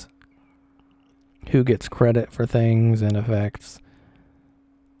affects who gets credit for things and affects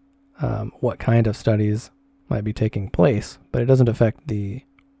what kind of studies might be taking place, but it doesn't affect the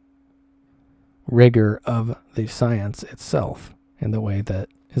rigor of the science itself in the way that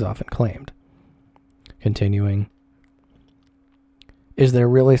is often claimed. Continuing, is there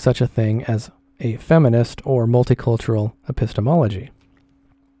really such a thing as a feminist or multicultural epistemology?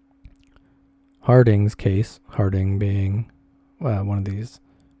 Harding's case, Harding being one of these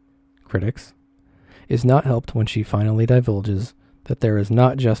critics, is not helped when she finally divulges that there is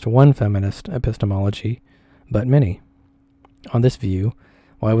not just one feminist epistemology, but many. On this view,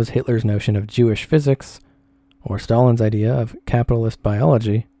 why was Hitler's notion of Jewish physics, or Stalin's idea of capitalist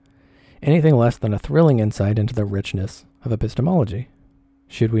biology, anything less than a thrilling insight into the richness of epistemology?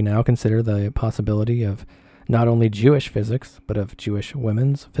 Should we now consider the possibility of not only Jewish physics, but of Jewish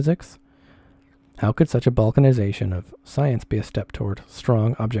women's physics? How could such a balkanization of science be a step toward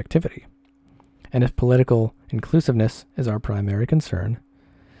strong objectivity? And if political inclusiveness is our primary concern,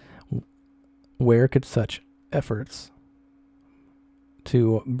 where could such efforts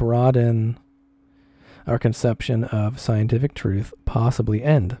to broaden our conception of scientific truth possibly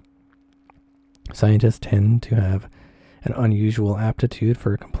end? Scientists tend to have an unusual aptitude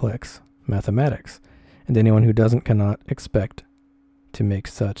for complex mathematics, and anyone who doesn't cannot expect to make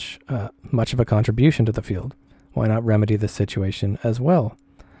such much of a contribution to the field. Why not remedy this situation as well?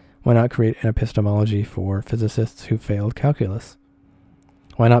 Why not create an epistemology for physicists who failed calculus?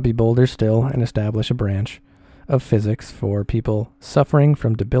 Why not be bolder still and establish a branch of physics for people suffering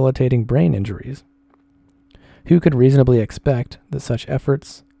from debilitating brain injuries? Who could reasonably expect that such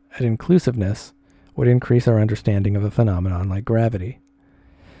efforts at inclusiveness would increase our understanding of a phenomenon like gravity?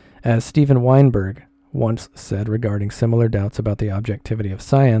 As Steven Weinberg once said regarding similar doubts about the objectivity of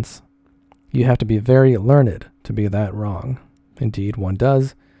science, you have to be very learned to be that wrong. Indeed, one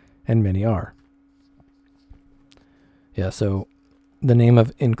does, and many are. Yeah, so the name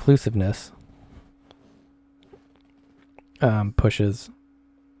of inclusiveness pushes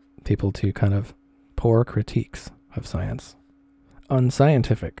people to kind of poor critiques of science.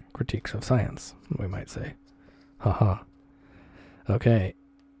 Unscientific critiques of science, we might say. Haha. Okay.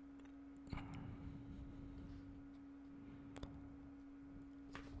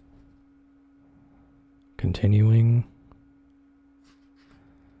 Continuing.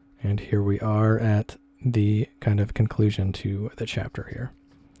 And here we are at the kind of conclusion to the chapter here.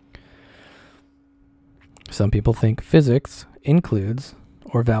 Some people think physics includes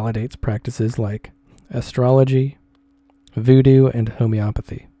or validates practices like astrology, voodoo, and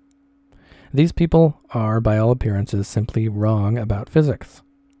homeopathy. These people are, by all appearances, simply wrong about physics.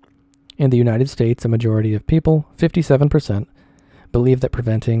 In the United States, a majority of people, 57%, believe that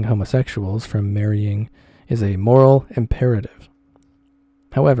preventing homosexuals from marrying is a moral imperative.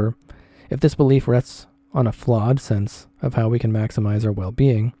 However, if this belief rests on a flawed sense of how we can maximize our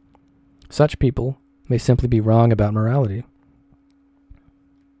well-being, such people may simply be wrong about morality.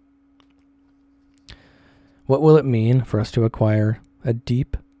 What will it mean for us to acquire a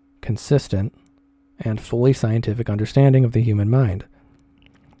deep, consistent, and fully scientific understanding of the human mind?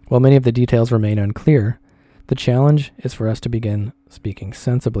 While many of the details remain unclear, the challenge is for us to begin speaking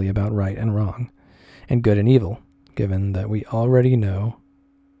sensibly about right and wrong, and good and evil, given that we already know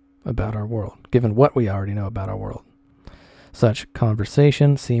about our world, given what we already know about our world. Such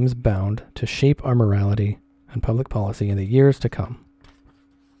conversation seems bound to shape our morality and public policy in the years to come.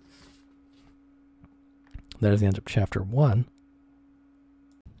 That is the end of chapter 1.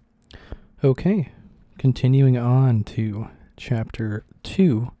 Okay, continuing on to chapter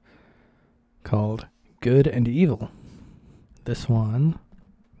 2, called Good and Evil. This one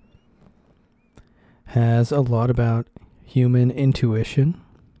has a lot about human intuition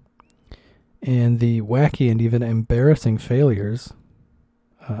and the wacky and even embarrassing failures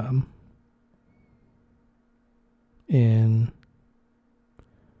in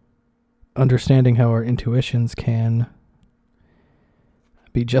understanding how our intuitions can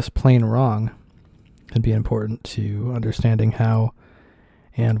be just plain wrong, can be important to understanding how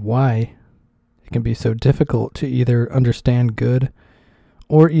and why it can be so difficult to either understand good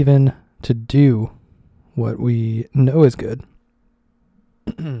or even to do what we know is good.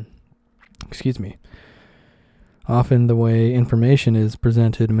 Excuse me. Often the way information is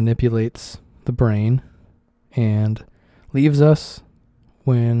presented manipulates the brain and leaves us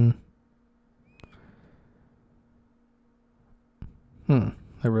when...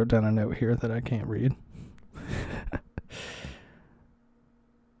 I wrote down a note here that I can't read.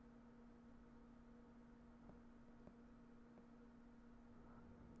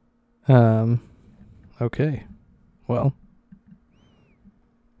 Okay. Well,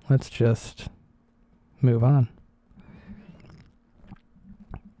 let's just move on.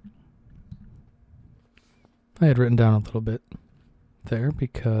 I had written down a little bit there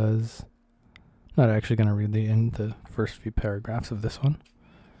because I'm not actually going to read the first few paragraphs of this one.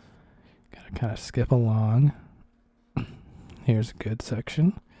 Gotta kind of skip along. Here's a good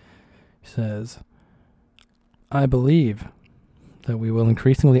section. It says, I believe that we will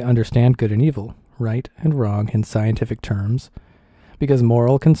increasingly understand good and evil, right and wrong in scientific terms, because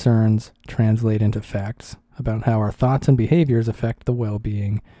moral concerns translate into facts about how our thoughts and behaviors affect the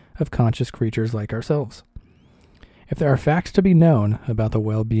well-being of conscious creatures like ourselves. If there are facts to be known about the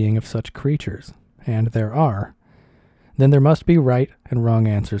well-being of such creatures, and there are, then there must be right and wrong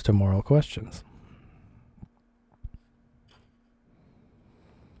answers to moral questions.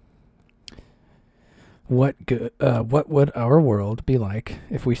 What would our world be like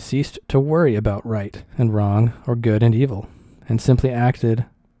if we ceased to worry about right and wrong or good and evil, and simply acted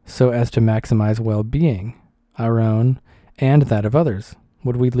so as to maximize well-being, our own and that of others?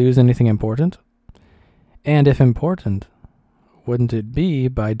 Would we lose anything important? And if important, wouldn't it be,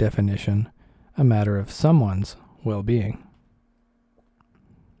 by definition, a matter of someone's well-being?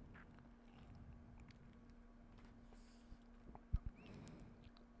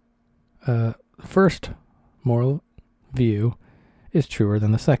 First moral view is truer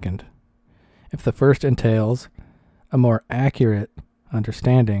than the second. If the first entails a more accurate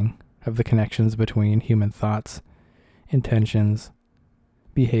understanding of the connections between human thoughts, intentions,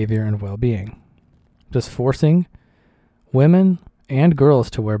 behavior, and well-being. Does forcing women and girls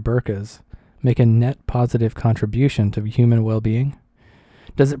to wear burqas make a net positive contribution to human well-being?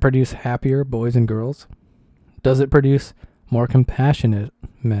 Does it produce happier boys and girls? Does it produce more compassionate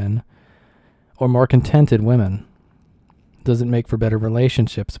men or more contented women? Does it make for better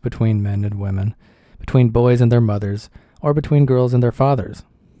relationships between men and women, between boys and their mothers, or between girls and their fathers?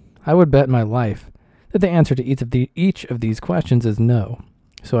 I would bet my life that the answer to each of these questions is no.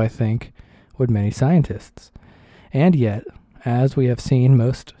 So I think would many scientists. And yet, as we have seen,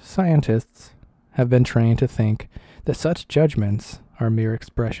 most scientists have been trained to think that such judgments are mere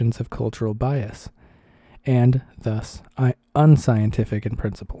expressions of cultural bias, and thus unscientific in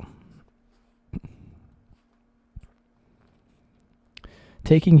principle.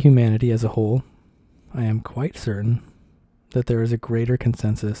 Taking humanity as a whole, I am quite certain that there is a greater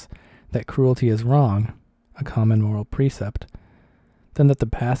consensus that cruelty is wrong, a common moral precept, than that the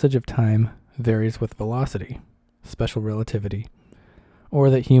passage of time varies with velocity, special relativity, or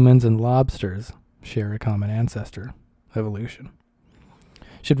that humans and lobsters share a common ancestor, evolution.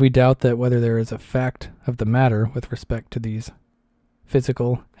 Should we doubt that whether there is a fact of the matter with respect to these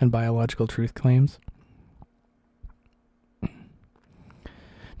physical and biological truth claims?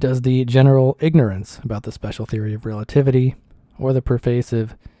 Does the general ignorance about the special theory of relativity, or the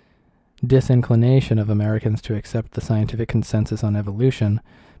pervasive disinclination of Americans to accept the scientific consensus on evolution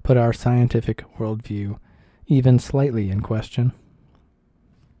put our scientific worldview even slightly in question?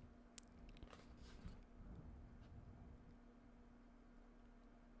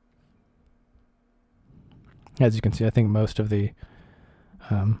 As you can see, I think most of the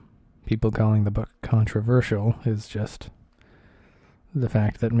people calling the book controversial is just the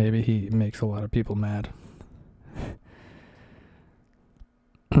fact that maybe he makes a lot of people mad.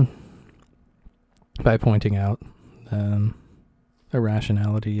 By pointing out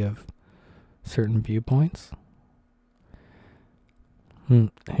irrationality of certain viewpoints.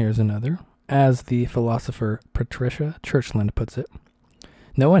 Here's another. As the philosopher Patricia Churchland puts it,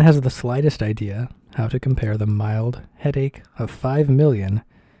 no one has the slightest idea how to compare the mild headache of 5 million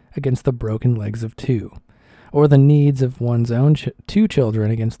against the broken legs of 2, or the needs of one's own 2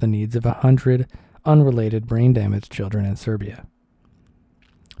 children against the needs of 100 unrelated brain-damaged children in Serbia.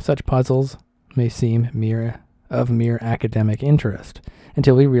 Such puzzles may seem mere academic interest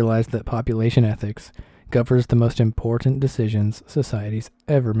until we realize that population ethics governs the most important decisions societies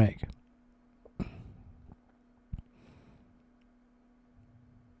ever make.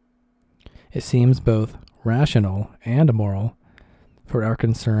 It seems both rational and moral for our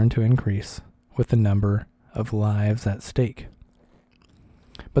concern to increase with the number of lives at stake.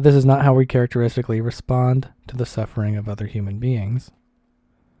 But this is not how we characteristically respond to the suffering of other human beings.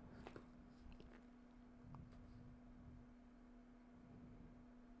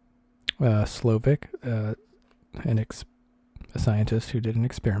 Slovic, a scientist who did an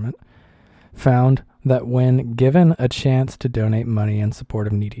experiment, found that when given a chance to donate money in support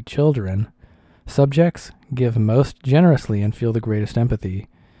of needy children, subjects give most generously and feel the greatest empathy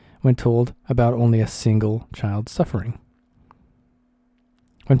when told about only a single child's suffering.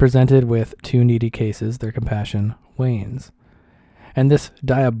 When presented with 2 needy cases, their compassion wanes. And this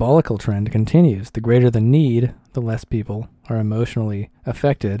diabolical trend continues. The greater the need, the less people are emotionally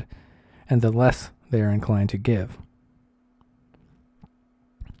affected, and the less they are inclined to give.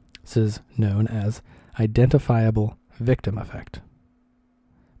 This is known as identifiable victim effect.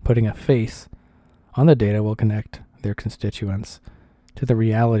 Putting a face on the data will connect their constituents to the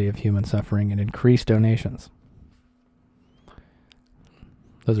reality of human suffering and increase donations.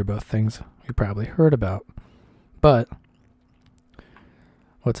 Those are both things you probably heard about. But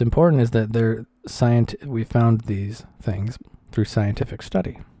what's important is that we found these things through scientific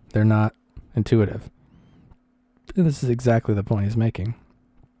study. They're not intuitive. And this is exactly the point he's making.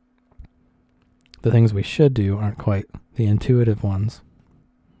 The things we should do aren't quite the intuitive ones.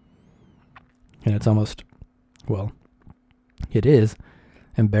 And it's almost, well, it is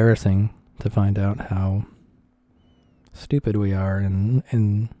embarrassing to find out how stupid we are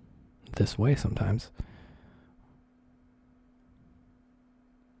in this way sometimes.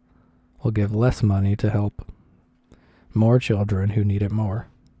 We'll give less money to help more children who need it more.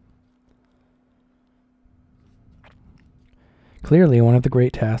 Clearly, one of the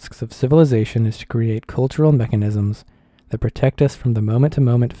great tasks of civilization is to create cultural mechanisms that protect us from the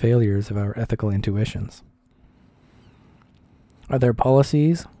moment-to-moment failures of our ethical intuitions. Are there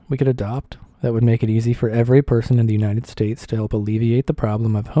policies we could adopt that would make it easy for every person in the United States to help alleviate the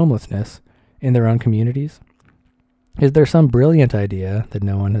problem of homelessness in their own communities? Is there some brilliant idea that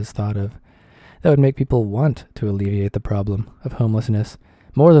no one has thought of that would make people want to alleviate the problem of homelessness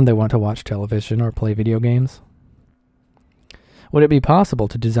more than they want to watch television or play video games? Would it be possible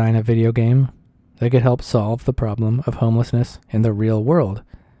to design a video game that could help solve the problem of homelessness in the real world?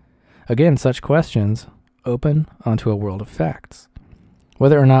 Again, such questions open onto a world of facts,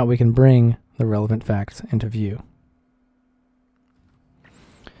 whether or not we can bring the relevant facts into view.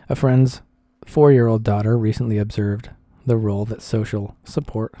 A friend's 4-year-old daughter recently observed the role that social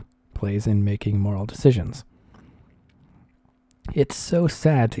support plays in making moral decisions. It's so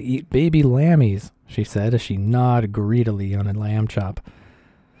sad to eat baby lammies, she said as she gnawed greedily on a lamb chop.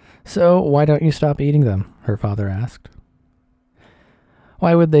 So why don't you stop eating them? Her father asked.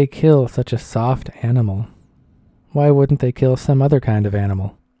 Why would they kill such a soft animal? Why wouldn't they kill some other kind of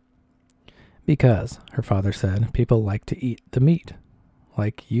animal? Because, her father said, people like to eat the meat,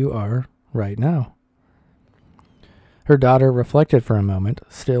 like you are right now. Her daughter reflected for a moment,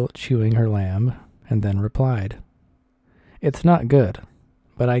 still chewing her lamb, and then replied, It's not good,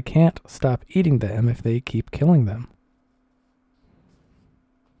 but I can't stop eating them if they keep killing them.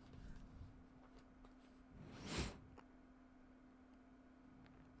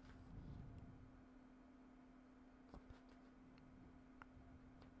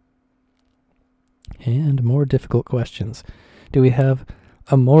 And more difficult questions. Do we have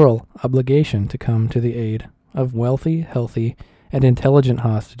a moral obligation to come to the aid of wealthy, healthy, and intelligent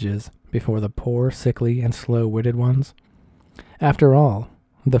hostages before the poor, sickly, and slow-witted ones? After all,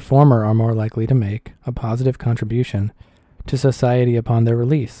 the former are more likely to make a positive contribution to society upon their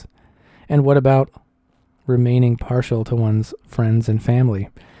release. And what about remaining partial to one's friends and family?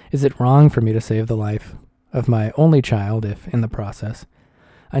 Is it wrong for me to save the life of my only child if, in the process,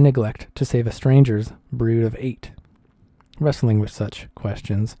 I neglect to save a stranger's brood of 8? Wrestling with such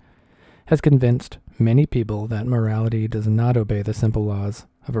questions has convinced many people that morality does not obey the simple laws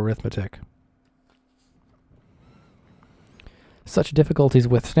of arithmetic. Such difficulties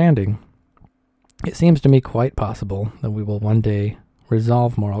withstanding, it seems to me quite possible that we will one day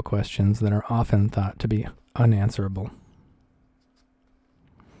resolve moral questions that are often thought to be unanswerable.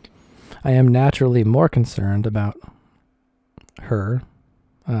 I am naturally more concerned about her,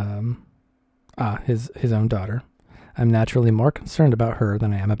 his own daughter. I'm naturally more concerned about her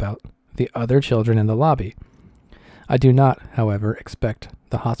than I am about the other children in the lobby. I do not, however, expect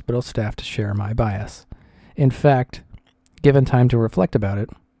the hospital staff to share my bias. In fact, given time to reflect about it,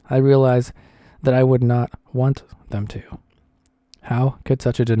 I realize that I would not want them to. How could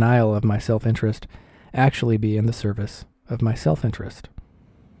such a denial of my self-interest actually be in the service of my self-interest?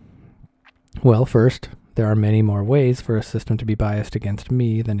 Well, first, there are many more ways for a system to be biased against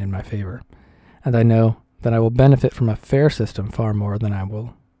me than in my favor, and I know that I will benefit from a fair system far more than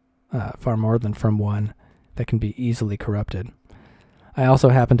from one that can be easily corrupted. I also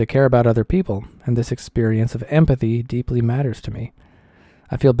happen to care about other people, and this experience of empathy deeply matters to me.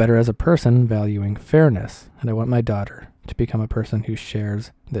 I feel better as a person valuing fairness, and I want my daughter to become a person who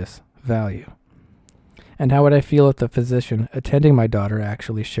shares this value. And how would I feel if the physician attending my daughter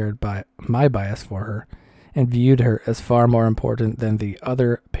actually shared my bias for her and viewed her as far more important than the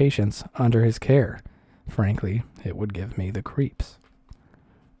other patients under his care? Frankly, it would give me the creeps.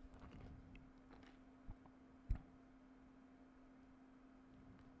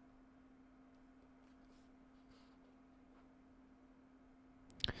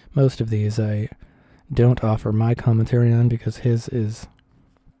 Most of these I don't offer my commentary on because his is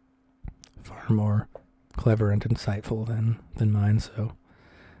far more clever and insightful than mine, so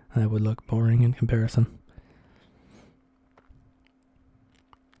I would look boring in comparison.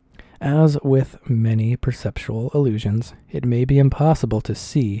 As with many perceptual illusions, it may be impossible to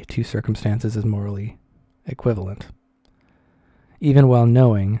see two circumstances as morally equivalent, even while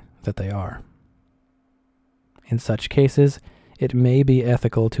knowing that they are. In such cases, it may be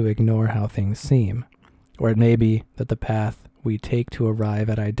ethical to ignore how things seem, or it may be that the path we take to arrive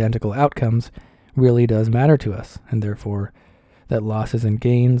at identical outcomes really does matter to us, and therefore that losses and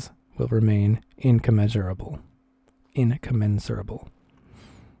gains will remain incommensurable.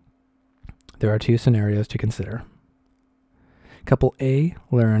 There are two scenarios to consider. Couple A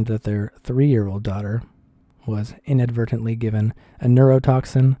learned that their 3-year-old daughter was inadvertently given a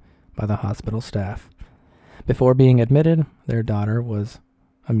neurotoxin by the hospital staff. Before being admitted, their daughter was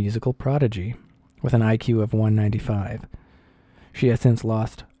a musical prodigy with an IQ of 195. She has since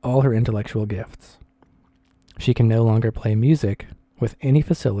lost all her intellectual gifts. She can no longer play music with any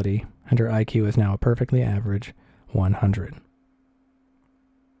facility, and her IQ is now a perfectly average 100.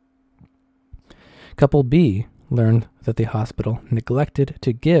 Couple B learned that the hospital neglected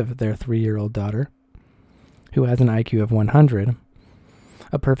to give their 3-year-old daughter, who has an IQ of 100,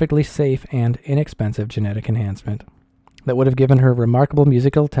 a perfectly safe and inexpensive genetic enhancement that would have given her remarkable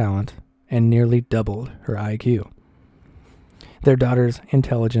musical talent and nearly doubled her IQ. Their daughter's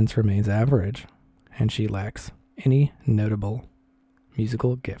intelligence remains average, and she lacks any notable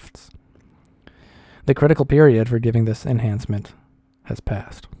musical gifts. The critical period for giving this enhancement has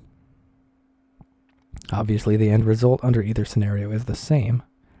passed. Obviously, the end result under either scenario is the same,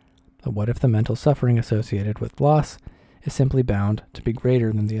 but what if the mental suffering associated with loss is simply bound to be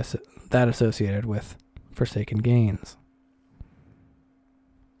greater than that associated with forsaken gains?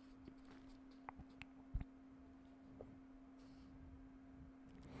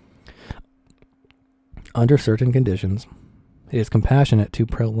 Under certain conditions, it is compassionate to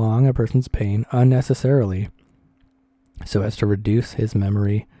prolong a person's pain unnecessarily so as to reduce his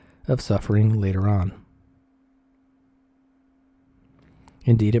memory of suffering later on.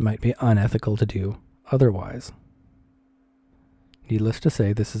 Indeed, it might be unethical to do otherwise. Needless to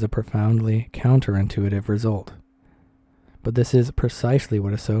say, this is a profoundly counterintuitive result. But this is precisely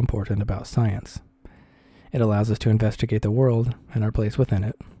what is so important about science. It allows us to investigate the world and our place within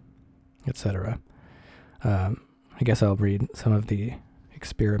it, etc. I guess I'll read some of the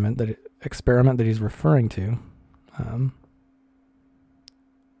experiment that he's referring to,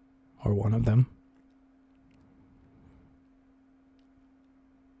 or one of them.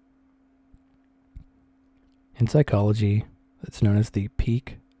 In psychology, it's known as the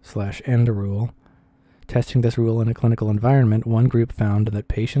peak/end rule. Testing this rule in a clinical environment, one group found that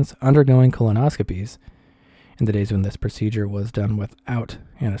patients undergoing colonoscopies, in the days when this procedure was done without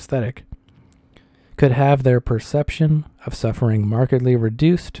anesthetic, could have their perception of suffering markedly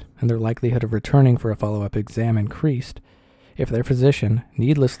reduced and their likelihood of returning for a follow-up exam increased if their physician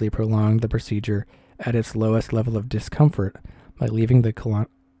needlessly prolonged the procedure at its lowest level of discomfort by leaving the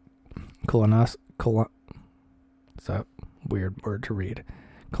it's a weird word to read,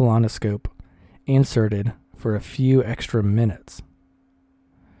 colonoscope inserted for a few extra minutes.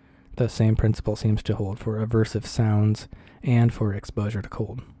 The same principle seems to hold for aversive sounds and for exposure to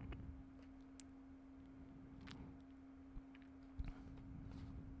cold.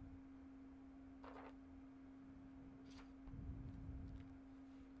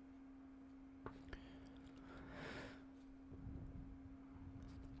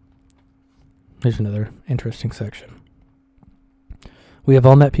 Here's another interesting section. We have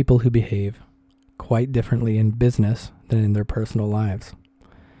all met people who behave quite differently in business than in their personal lives.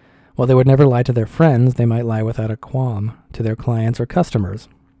 While they would never lie to their friends, they might lie without a qualm to their clients or customers.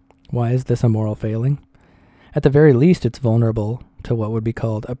 Why is this a moral failing? At the very least, it's vulnerable to what would be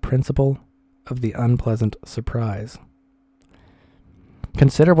called a principle of the unpleasant surprise.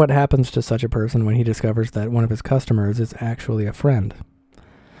 Consider what happens to such a person when he discovers that one of his customers is actually a friend.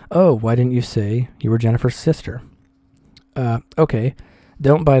 Oh, why didn't you say you were Jennifer's sister? Okay,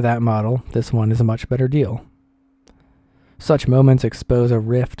 don't buy that model. This one is a much better deal. Such moments expose a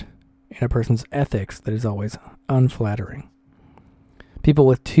rift in a person's ethics that is always unflattering. People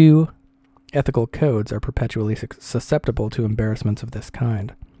with two ethical codes are perpetually susceptible to embarrassments of this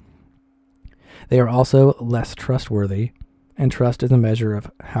kind. They are also less trustworthy, and trust is a measure of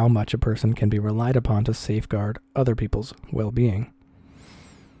how much a person can be relied upon to safeguard other people's well-being.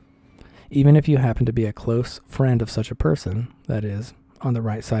 Even if you happen to be a close friend of such a person, that is, on the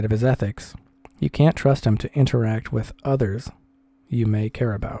right side of his ethics, you can't trust him to interact with others you may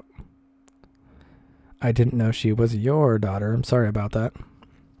care about. I didn't know she was your daughter. I'm sorry about that.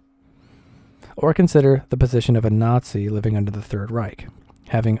 Or consider the position of a Nazi living under the Third Reich,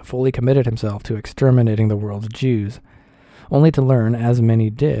 having fully committed himself to exterminating the world's Jews, only to learn, as many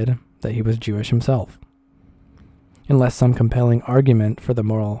did, that he was Jewish himself. Unless some compelling argument for the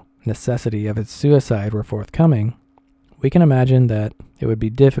moral necessity of his suicide were forthcoming, we can imagine that it would be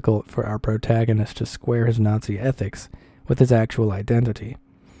difficult for our protagonist to square his Nazi ethics with his actual identity.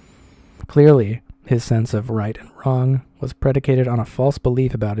 Clearly, his sense of right and wrong was predicated on a false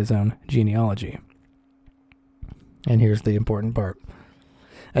belief about his own genealogy. And here's the important part.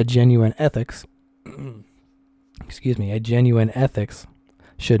 A genuine ethics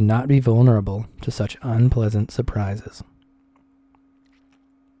should not be vulnerable to such unpleasant surprises.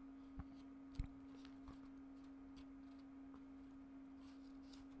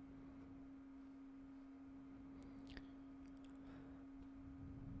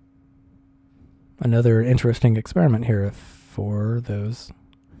 Another interesting experiment here for those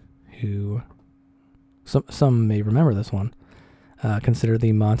who, some may remember this one. Consider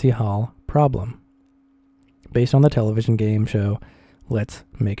the Monty Hall problem. Based on the television game show, Let's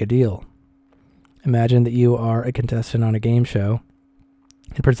Make a Deal. Imagine that you are a contestant on a game show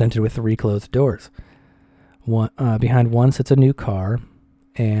and presented with 3 closed doors. Behind one sits a new car,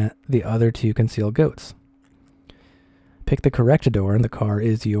 and the other 2 conceal goats. Pick the correct door and the car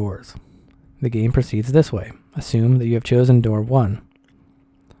is yours. The game proceeds this way. Assume that you have chosen door 1.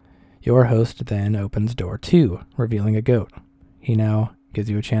 Your host then opens door 2, revealing a goat. He now gives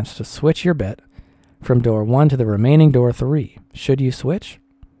you a chance to switch your bet from door 1 to the remaining door 3. Should you switch?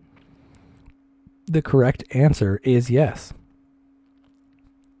 The correct answer is yes.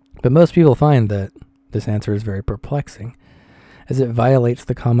 But most people find that this answer is very perplexing, as it violates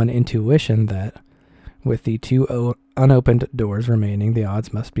the common intuition that with the 2 unopened doors remaining, the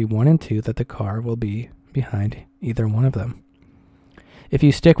odds must be 1 in 2 that the car will be behind either one of them. If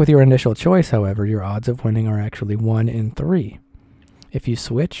you stick with your initial choice, however, your odds of winning are actually 1 in 3. If you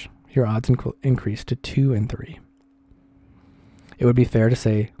switch, your odds increase to 2 in 3. It would be fair to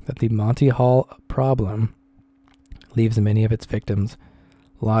say that the Monty Hall problem leaves many of its victims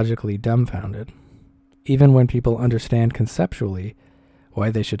logically dumbfounded. Even when people understand conceptually why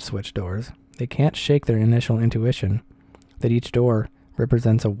they should switch doors, they can't shake their initial intuition that each door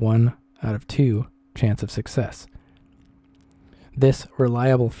represents a 1 out of 2 chance of success. This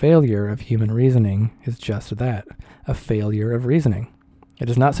reliable failure of human reasoning is just that, a failure of reasoning. It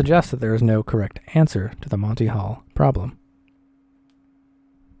does not suggest that there is no correct answer to the Monty Hall problem.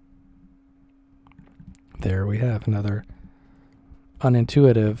 There we have another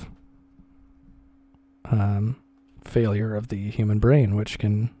unintuitive failure of the human brain, which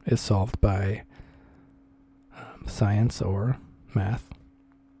is solved by science or math.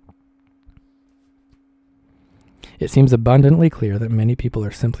 It seems abundantly clear that many people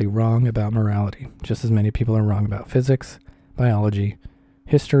are simply wrong about morality, just as many people are wrong about physics, biology,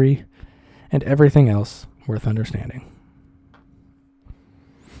 history, and everything else worth understanding.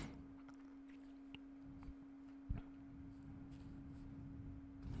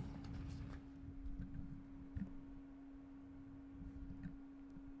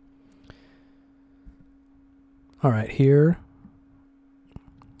 All right, here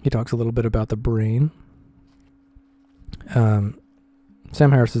he talks a little bit about the brain.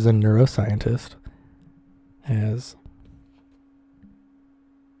 Sam Harris is a neuroscientist, as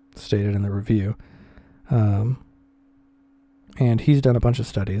stated in the review. And he's done a bunch of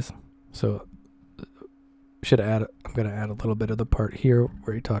studies. So I'm going to add a little bit of the part here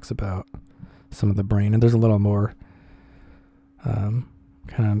where he talks about some of the brain. And there's a little more kind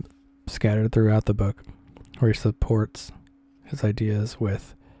of scattered throughout the book where he supports his ideas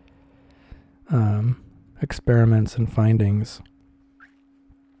with experiments and findings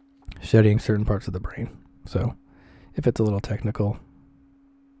studying certain parts of the brain. So if it's a little technical,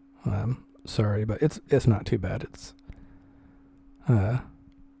 sorry, but it's not too bad. It's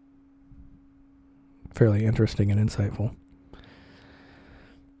fairly interesting and insightful.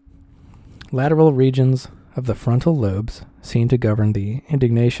 Lateral regions of the frontal lobes seem to govern the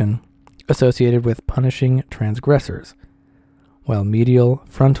indignation associated with punishing transgressors, while medial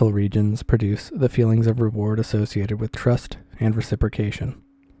frontal regions produce the feelings of reward associated with trust and reciprocation.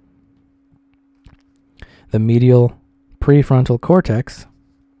 The medial prefrontal cortex,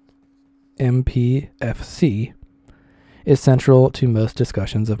 MPFC, is central to most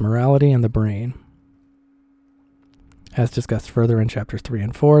discussions of morality and the brain. As discussed further in chapters 3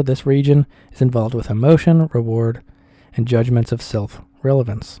 and 4, this region is involved with emotion, reward, and judgments of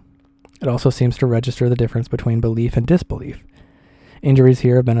self-relevance. It also seems to register the difference between belief and disbelief. Injuries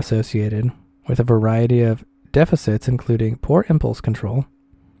here have been associated with a variety of deficits, including poor impulse control,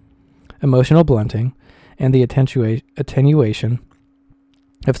 emotional blunting, and the attenuation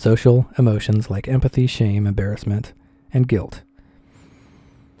of social emotions like empathy, shame, embarrassment, and guilt.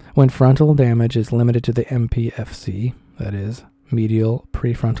 When frontal damage is limited to the MPFC, that is, medial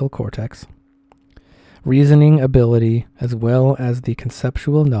prefrontal cortex, reasoning ability as well as the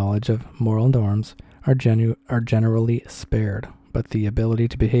conceptual knowledge of moral norms are generally spared, but the ability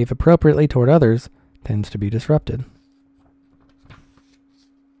to behave appropriately toward others tends to be disrupted.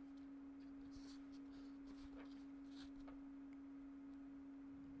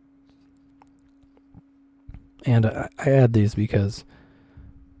 And I add these because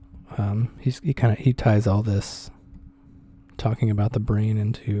he ties all this talking about the brain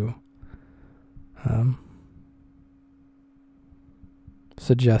into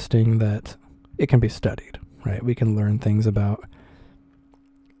suggesting that it can be studied, right? We can learn things about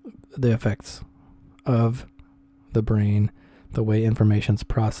the effects of the brain, the way information's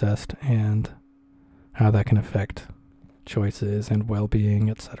processed, and how that can affect choices and well-being,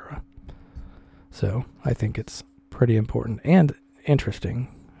 etc. So I think it's pretty important and interesting.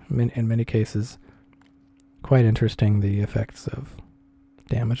 In many cases, quite interesting the effects of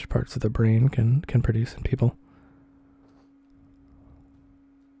damaged parts of the brain can produce in people.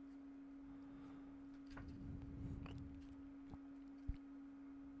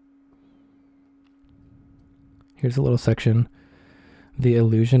 Here's a little section, The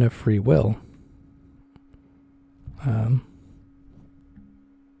Illusion of Free Will. Sam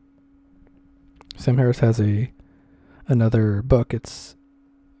Harris has another book. It's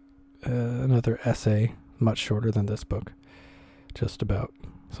another essay, much shorter than this book, just about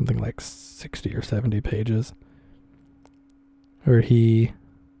something like 60 or 70 pages, where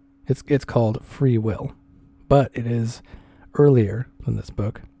it's called Free Will, but it is earlier than this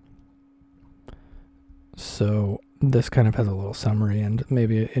book. So this kind of has a little summary and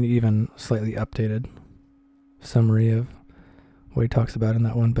maybe an even slightly updated summary of what he talks about in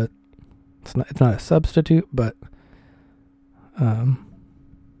that one, but it's not a substitute, but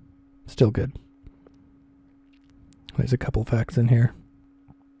still good. There's a couple facts in here.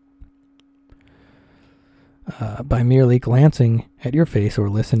 By merely glancing at your face or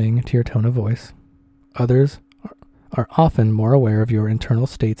listening to your tone of voice, others are often more aware of your internal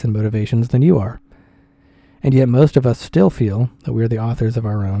states and motivations than you are. And yet most of us still feel that we are the authors of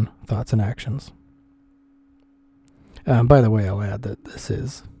our own thoughts and actions. By the way, I'll add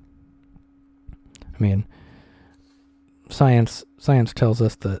that science tells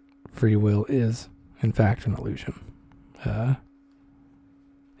us that free will is, in fact, an illusion.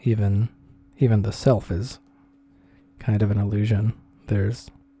 Even the self is kind of an illusion.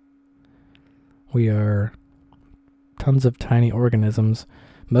 We are tons of tiny organisms,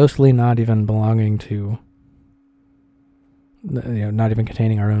 mostly not even belonging to, not even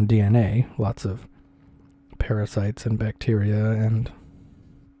containing our own DNA. Lots of parasites and bacteria and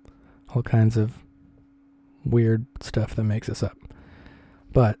all kinds of weird stuff that makes us up.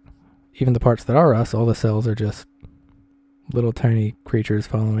 But even the parts that are us, all the cells are just little tiny creatures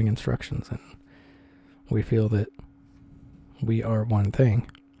following instructions, and we feel that we are one thing.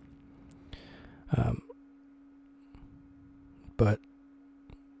 But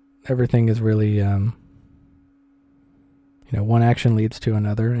everything is really, one action leads to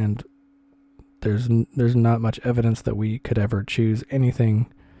another, and there's not much evidence that we could ever choose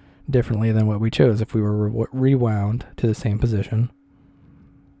anything differently than what we chose if we were rewound to the same position.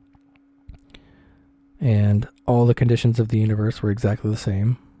 And all the conditions of the universe were exactly the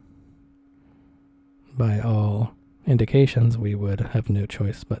same. By all indications, we would have no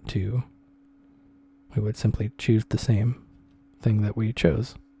choice but we would simply choose the same thing that we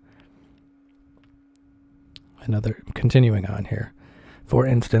chose. Continuing on here. For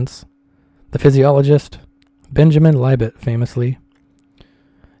instance, the physiologist Benjamin Libet famously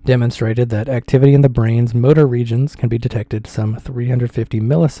demonstrated that activity in the brain's motor regions can be detected some 350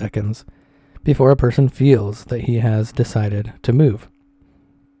 milliseconds before a person feels that he has decided to move.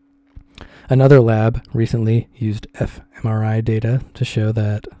 Another lab recently used fMRI data to show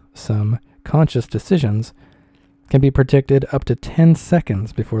that some conscious decisions can be predicted up to 10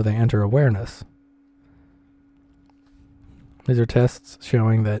 seconds before they enter awareness. These are tests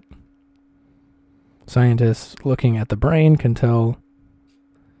showing that scientists looking at the brain can tell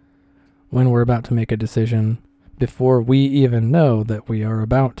when we're about to make a decision before we even know that we are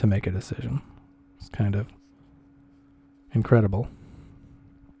about to make a decision. It's kind of incredible.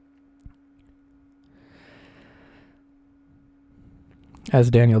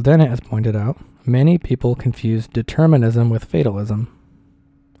 As Daniel Dennett has pointed out, many people confuse determinism with fatalism.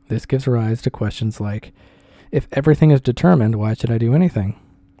 This gives rise to questions like, if everything is determined, why should I do anything?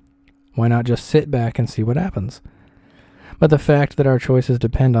 Why not just sit back and see what happens? But the fact that our choices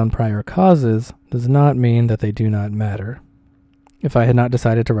depend on prior causes does not mean that they do not matter. If I had not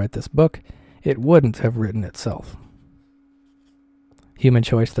decided to write this book, it wouldn't have written itself. Human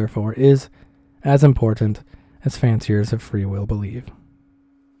choice, therefore, is as important as fanciers of free will believe.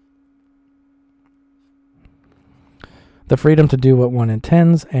 The freedom to do what one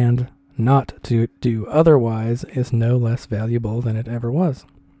intends and not to do otherwise is no less valuable than it ever was.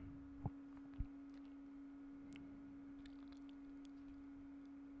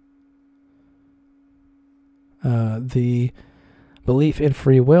 The belief in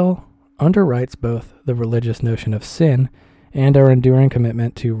free will underwrites both the religious notion of sin and our enduring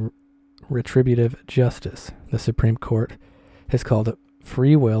commitment to retributive justice. The Supreme Court has called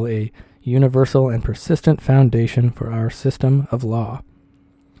free will a universal and persistent foundation for our system of law,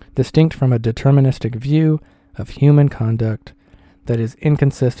 distinct from a deterministic view of human conduct that is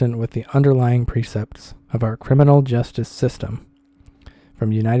inconsistent with the underlying precepts of our criminal justice system.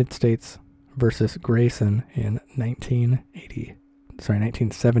 From United States versus Grayson in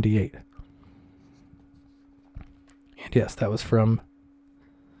 1978. And yes, that was from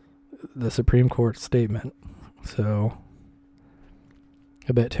the Supreme Court statement. So,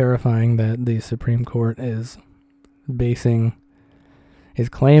 a bit terrifying that the Supreme Court is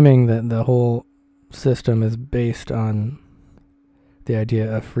claiming that the whole system is based on the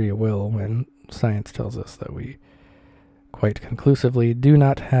idea of free will when science tells us that we quite conclusively do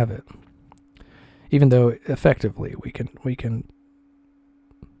not have it. Even though effectively we can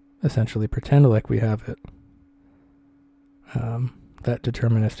essentially pretend like we have it. That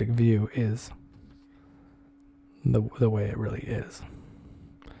deterministic view is the way it really is.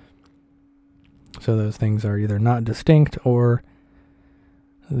 So those things are either not distinct or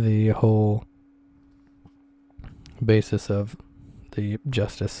the whole basis of the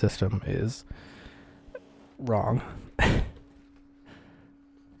justice system is wrong.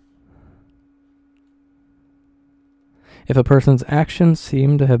 If a person's actions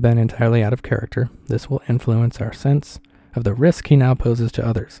seem to have been entirely out of character, this will influence our sense of the risk he now poses to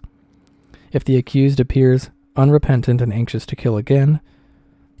others. If the accused appears unrepentant and anxious to kill again,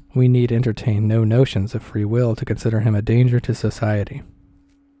 we need entertain no notions of free will to consider him a danger to society.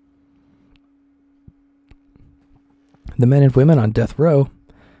 The men and women on death row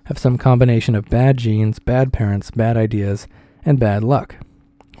have some combination of bad genes, bad parents, bad ideas, and bad luck.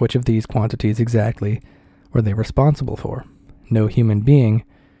 Which of these quantities exactly were they responsible for? No human being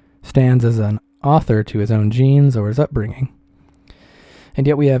stands as an author to his own genes or his upbringing. And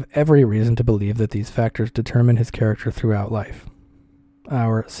yet we have every reason to believe that these factors determine his character throughout life.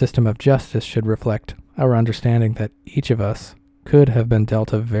 Our system of justice should reflect our understanding that each of us could have been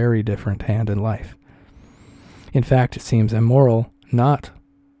dealt a very different hand in life. In fact, it seems immoral not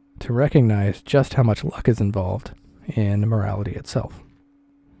to recognize just how much luck is involved in morality itself.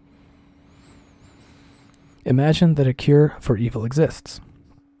 Imagine that a cure for evil exists.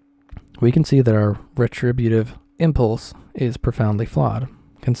 We can see that our retributive impulse is profoundly flawed.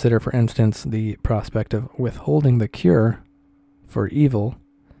 Consider, for instance, the prospect of withholding the cure for evil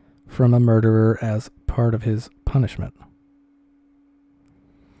from a murderer as part of his punishment.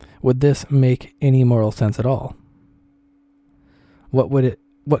 Would this make any moral sense at all?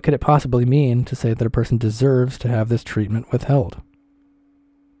 What could it possibly mean to say that a person deserves to have this treatment withheld?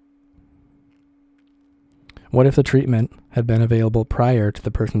 What if the treatment had been available prior to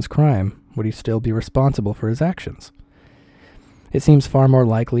the person's crime? Would he still be responsible for his actions? It seems far more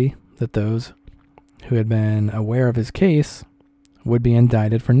likely that those who had been aware of his case would be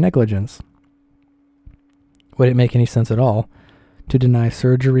indicted for negligence. Would it make any sense at all to deny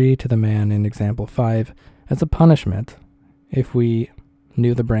surgery to the man in example 5 as a punishment if we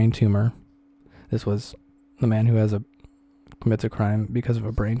knew the brain tumor? This was the man who commits a crime because of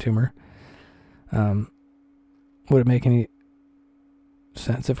a brain tumor. Would it make any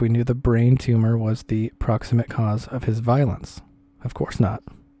sense if we knew the brain tumor was the proximate cause of his violence? Of course not.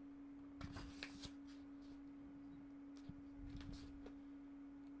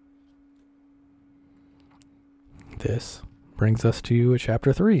 This brings us to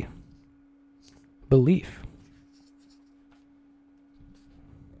chapter 3, belief.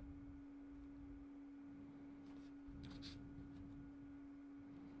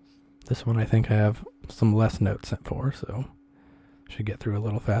 This one I think I have some less notes for, so should get through a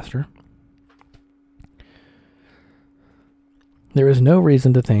little faster. There is no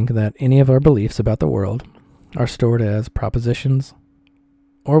reason to think that any of our beliefs about the world are stored as propositions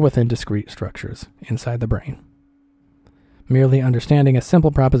or within discrete structures inside the brain. Merely understanding a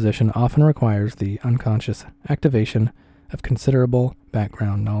simple proposition often requires the unconscious activation of considerable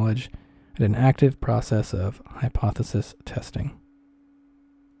background knowledge and an active process of hypothesis testing.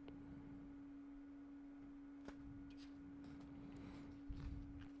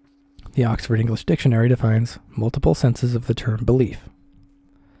 The Oxford English Dictionary defines multiple senses of the term belief.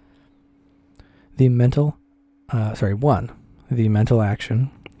 The mental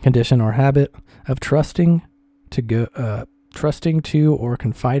action, condition, or habit of trusting to or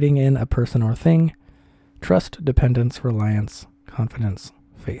confiding in a person or thing. Trust, dependence, reliance, confidence,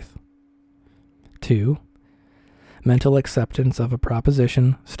 faith. 2. Mental acceptance of a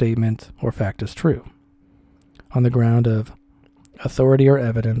proposition, statement, or fact as true, on the ground of authority or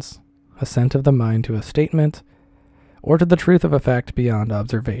evidence, assent of the mind to a statement, or to the truth of a fact beyond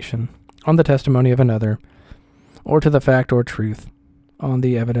observation, on the testimony of another, or to the fact or truth on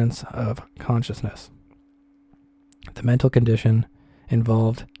the evidence of consciousness. The mental condition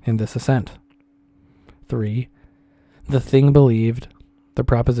involved in this assent. 3. The thing believed, the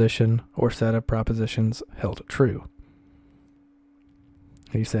proposition or set of propositions held true.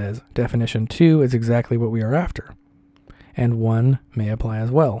 He says, definition 2 is exactly what we are after, and 1 may apply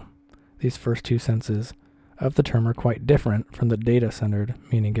as well. These first two senses of the term are quite different from the data-centered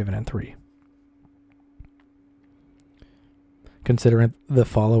meaning given in 3. Consider the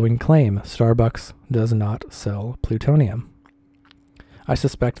following claim: Starbucks does not sell plutonium. I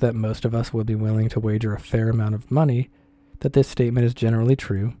suspect that most of us would be willing to wager a fair amount of money that this statement is generally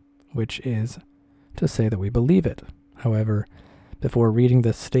true, which is to say that we believe it. However, before reading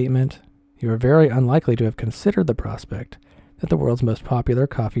this statement, you are very unlikely to have considered the prospect that the world's most popular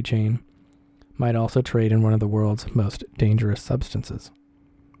coffee chain might also trade in one of the world's most dangerous substances.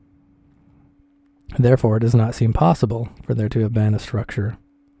 Therefore, it does not seem possible for there to have been a structure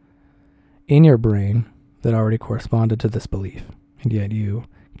in your brain that already corresponded to this belief, and yet you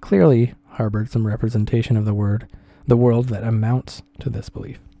clearly harbored some representation of the word the world that amounts to this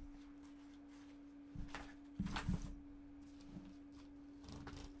belief.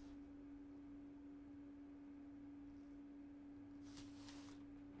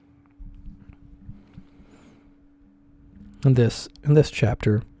 In this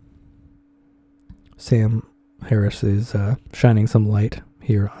chapter, Sam Harris is shining some light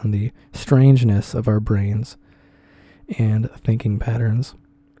here on the strangeness of our brains and thinking patterns.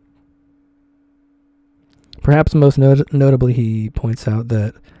 Perhaps most notably, he points out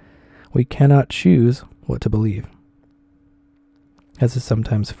that we cannot choose what to believe, as is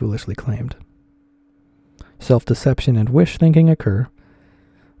sometimes foolishly claimed. Self-deception and wish thinking occur,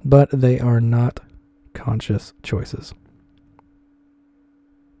 but they are not conscious choices.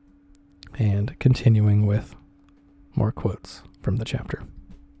 And continuing with more quotes from the chapter.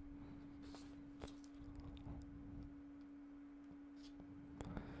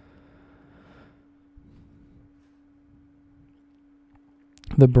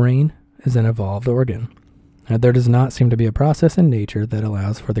 The brain is an evolved organ, and there does not seem to be a process in nature that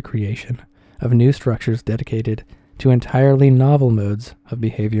allows for the creation of new structures dedicated to entirely novel modes of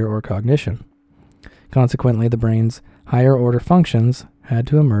behavior or cognition. Consequently, the brain's higher-order functions had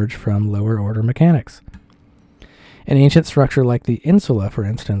to emerge from lower-order mechanics. An ancient structure like the insula, for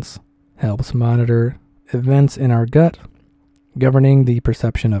instance, helps monitor events in our gut, governing the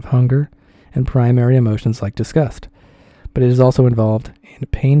perception of hunger and primary emotions like disgust. But it is also involved in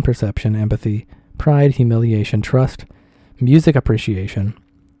pain perception, empathy, pride, humiliation, trust, music appreciation,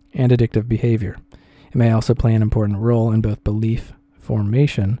 and addictive behavior. It may also play an important role in both belief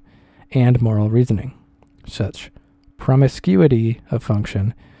formation and moral reasoning. Such promiscuity of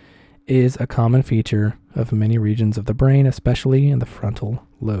function is a common feature of many regions of the brain, especially in the frontal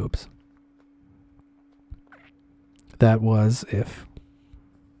lobes. That was, if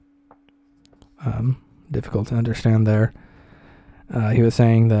difficult to understand there, he was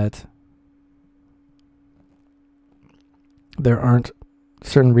saying that there aren't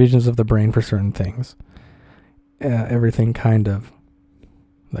certain regions of the brain for certain things. Everything kind of,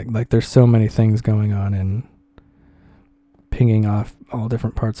 like there's so many things going on and pinging off all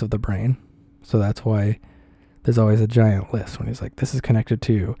different parts of the brain. So that's why there's always a giant list when he's like, this is connected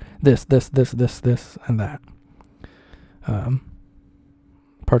to this, and that.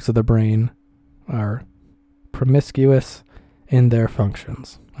 Parts of the brain are promiscuous in their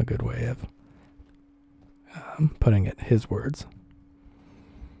functions. A good way of putting it, his words.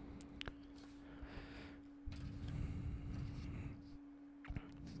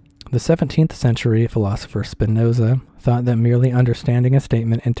 The 17th century philosopher Spinoza thought that merely understanding a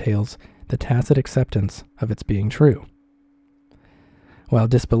statement entails the tacit acceptance of its being true, while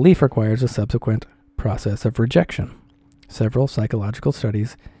disbelief requires a subsequent process of rejection. Several psychological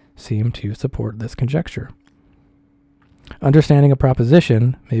studies seem to support this conjecture. Understanding a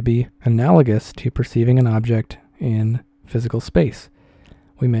proposition may be analogous to perceiving an object in physical space.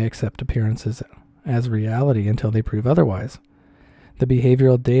 We may accept appearances as reality until they prove otherwise. The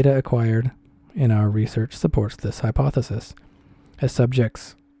behavioral data acquired in our research supports this hypothesis, as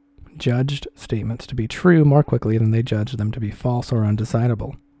subjects judged statements to be true more quickly than they judged them to be false or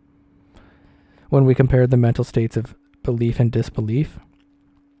undecidable. When we compared the mental states of belief and disbelief,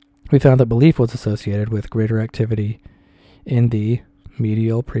 we found that belief was associated with greater activity in the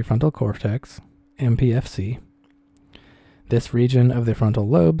medial prefrontal cortex, MPFC. This region of the frontal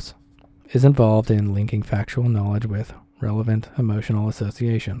lobes is involved in linking factual knowledge with relevant emotional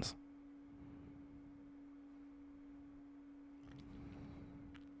associations.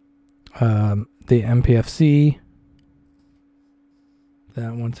 The MPFC,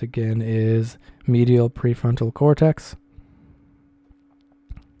 that once again is medial prefrontal cortex,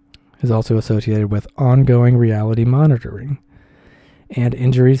 is also associated with ongoing reality monitoring. And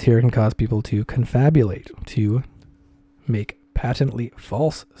injuries here can cause people to confabulate, to make patently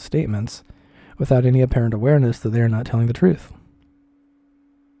false statements without any apparent awareness that they are not telling the truth.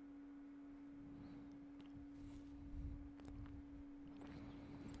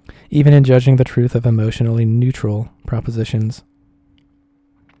 Even in judging the truth of emotionally neutral propositions,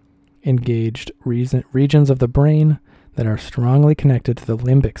 engaged regions of the brain that are strongly connected to the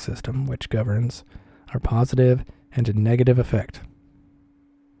limbic system, which governs our positive and negative effect.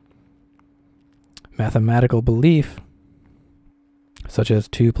 Mathematical belief, such as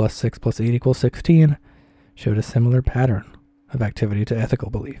 2 plus 6 plus 8 equals 16, showed a similar pattern of activity to ethical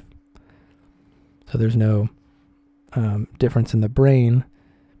belief. So there's no difference in the brain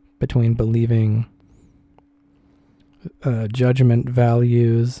between believing judgment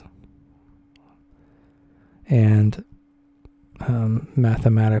values and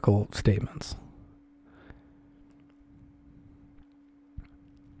mathematical statements.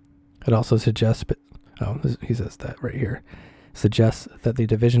 It also suggests, he says that right here, suggests that the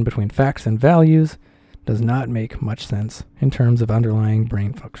division between facts and values does not make much sense in terms of underlying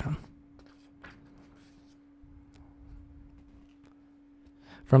brain function.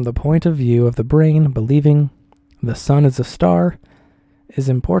 From the point of view of the brain, believing the sun is a star is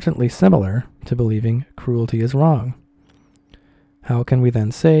importantly similar to believing cruelty is wrong. How can we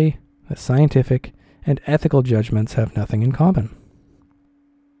then say that scientific and ethical judgments have nothing in common?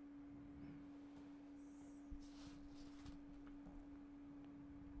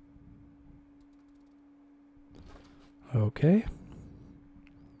 Okay.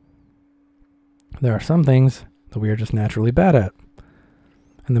 There are some things that we are just naturally bad at,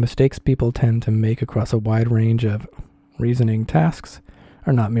 and the mistakes people tend to make across a wide range of reasoning tasks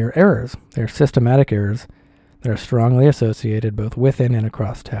are not mere errors. They are systematic errors that are strongly associated both within and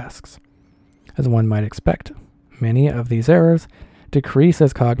across tasks. As one might expect, many of these errors decrease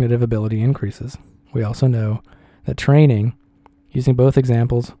as cognitive ability increases. We also know that training, using both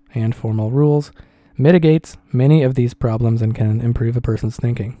examples and formal rules, mitigates many of these problems and can improve a person's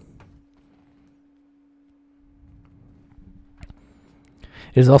thinking.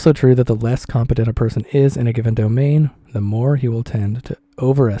 It is also true that the less competent a person is in a given domain, the more he will tend to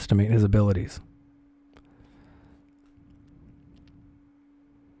overestimate his abilities.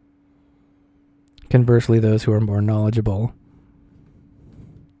 Conversely, those who are more knowledgeable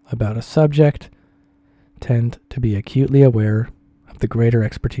about a subject tend to be acutely aware of the greater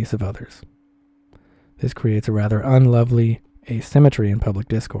expertise of others. This creates a rather unlovely asymmetry in public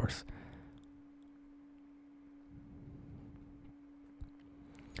discourse.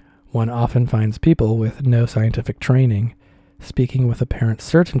 One often finds people with no scientific training speaking with apparent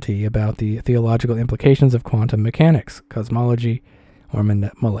certainty about the theological implications of quantum mechanics, cosmology, or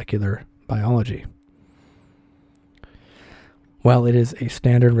molecular biology. While it is a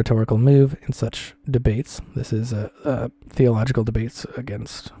standard rhetorical move in such debates, this is theological debates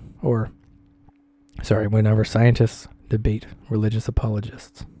whenever scientists debate religious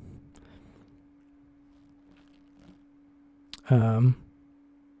apologists.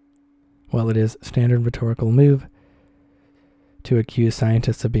 While it is standard rhetorical move to accuse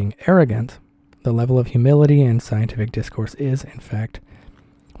scientists of being arrogant, the level of humility in scientific discourse is, in fact,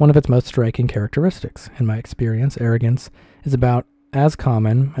 one of its most striking characteristics. In my experience, arrogance is about as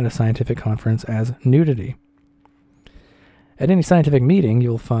common at a scientific conference as nudity. At any scientific meeting,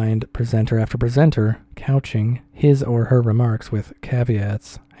 you'll find presenter after presenter couching his or her remarks with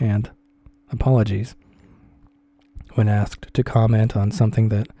caveats and apologies when asked to comment on something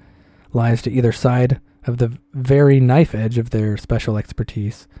that lies to either side of the very knife edge of their special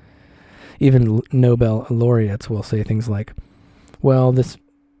expertise. Even Nobel laureates will say things like, well, this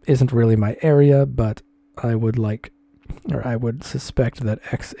isn't really my area, but I would suspect that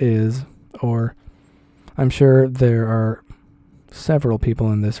X is, or I'm sure there are several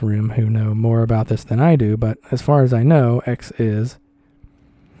people in this room who know more about this than I do, but as far as I know, X is.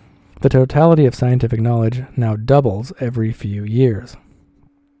 The totality of scientific knowledge now doubles every few years.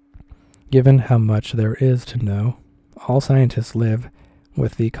 Given how much there is to know, all scientists live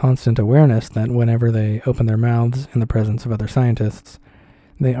with the constant awareness that whenever they open their mouths in the presence of other scientists,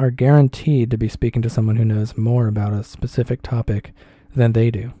 they are guaranteed to be speaking to someone who knows more about a specific topic than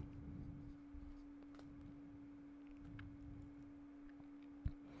they do.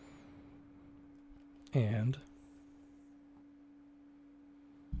 And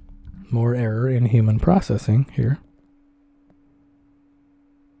more error in human processing here.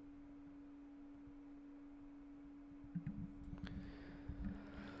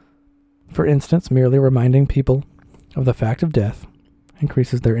 For instance, merely reminding people of the fact of death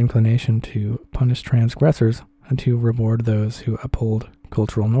increases their inclination to punish transgressors and to reward those who uphold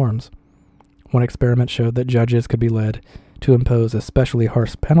cultural norms. One experiment showed that judges could be led to impose especially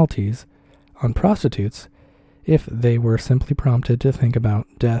harsh penalties on prostitutes if they were simply prompted to think about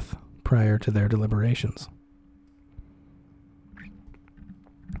death prior to their deliberations.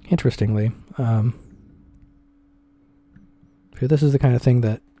 Interestingly, this is the kind of thing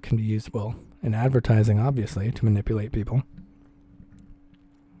that can be used, in advertising, obviously, to manipulate people.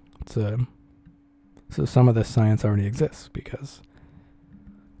 So some of this science already exists because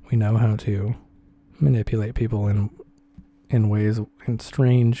we know how to manipulate people in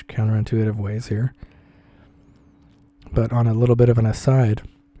strange, counterintuitive ways here. But on a little bit of an aside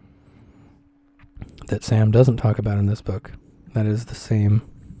that Sam doesn't talk about in this book, that is the same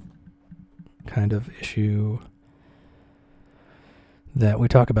kind of issue that we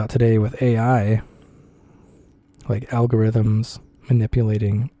talk about today with AI, like algorithms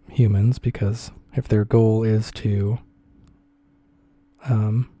manipulating humans, because if their goal is to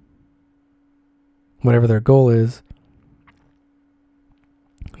whatever their goal is,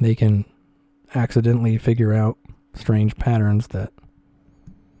 they can accidentally figure out strange patterns that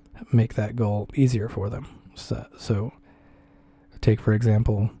make that goal easier for them. So take, for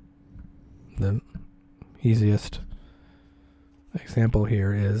example, the easiest example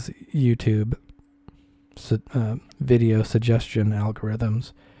here is YouTube video suggestion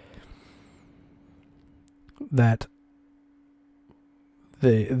algorithms that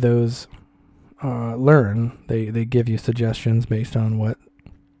they give you suggestions based on what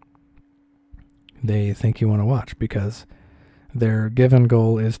they think you want to watch, because their given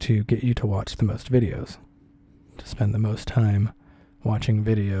goal is to get you to watch the most videos, to spend the most time watching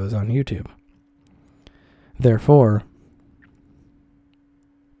videos on YouTube. Therefore,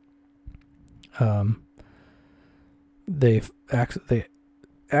 they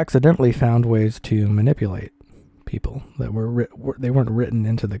accidentally found ways to manipulate people that they weren't written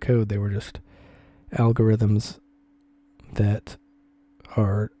into the code. They were just algorithms that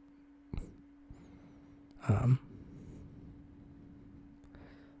are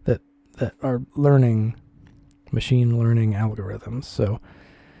that are machine learning algorithms. So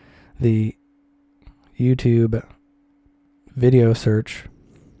the YouTube video search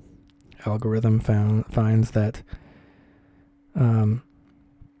algorithm finds that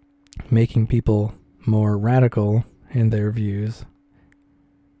making people more radical in their views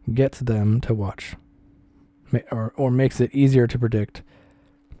gets them to watch, or makes it easier to predict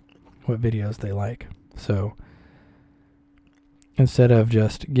what videos they like. So instead of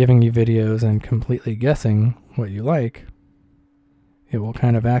just giving you videos and completely guessing what you like, it will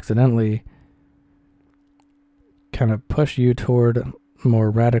kind of accidentally kind of push you toward more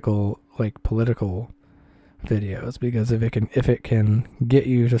radical, like, political videos, because if it can get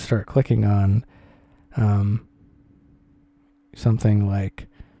you to start clicking on something like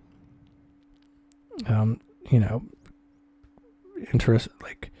interest,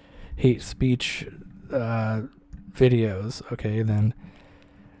 like hate speech videos, okay, then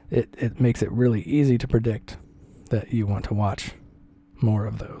it makes it really easy to predict that you want to watch more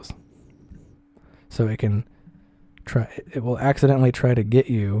of those. So it will accidentally try to get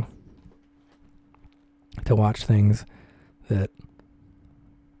you to watch things that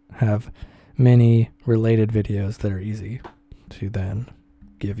have many related videos that are easy to then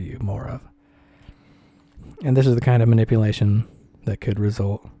give you more of. And this is the kind of manipulation that could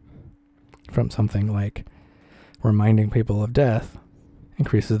result from something like reminding people of death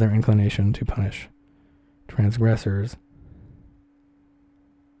increases their inclination to punish transgressors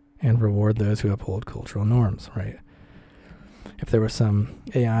and reward those who uphold cultural norms, right? If there was some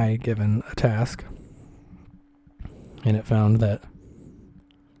AI given a task and it found that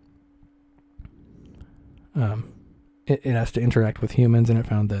it has to interact with humans, and it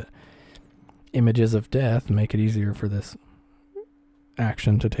found that images of death make it easier for this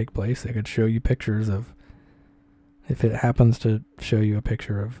action to take place, it could show you pictures of, if it happens to show you a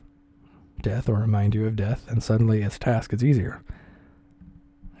picture of death or remind you of death, and suddenly its task is easier.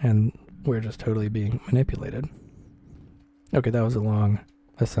 And we're just totally being manipulated. Okay, that was a long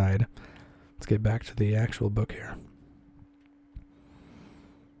aside. Let's get back to the actual book here.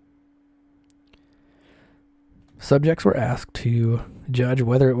 Subjects were asked to judge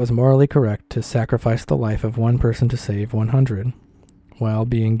whether it was morally correct to sacrifice the life of one person to save 100, while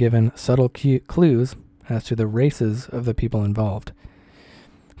being given subtle clues as to the races of the people involved.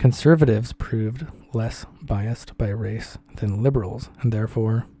 Conservatives proved less biased by race than liberals, and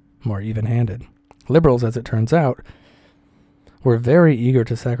therefore more even-handed. Liberals, as it turns out, were very eager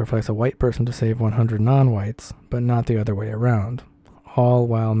to sacrifice a white person to save 100 non-whites, but not the other way around, all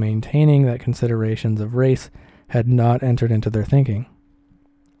while maintaining that considerations of race had not entered into their thinking.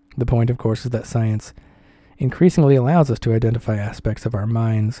 The point, of course, is that science increasingly allows us to identify aspects of our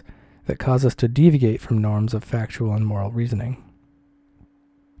minds that cause us to deviate from norms of factual and moral reasoning.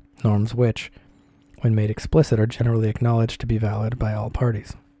 Norms which, when made explicit, are generally acknowledged to be valid by all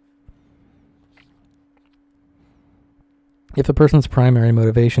parties. If a person's primary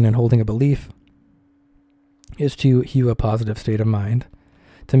motivation in holding a belief is to hew a positive state of mind,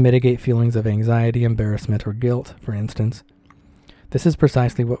 to mitigate feelings of anxiety, embarrassment, or guilt, for instance, this is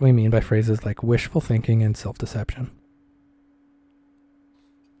precisely what we mean by phrases like wishful thinking and self-deception.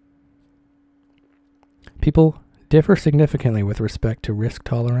 People differ significantly with respect to risk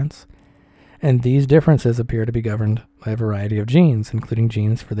tolerance, and these differences appear to be governed by a variety of genes, including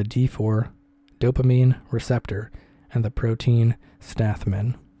genes for the D4 dopamine receptor and the protein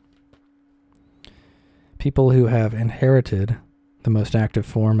stathmin. People who have inherited the most active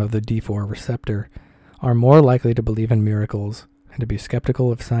form of the D4 receptor are more likely to believe in miracles and to be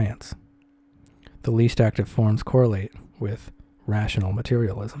skeptical of science. the least active forms correlate with rational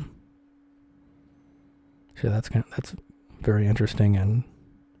materialism. So that's very interesting, and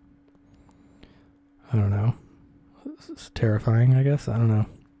I don't know, it's terrifying, I guess. I don't know.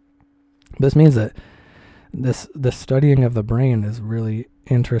 This means that the studying of the brain is really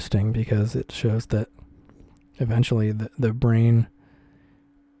interesting because it shows that eventually the brain,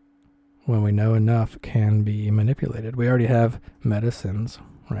 when we know enough, can be manipulated. We already have medicines,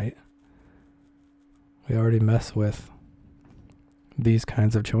 right? We already mess with these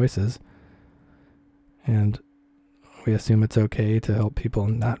kinds of choices, and we assume it's okay to help people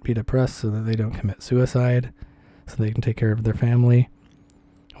not be depressed so that they don't commit suicide, so they can take care of their family.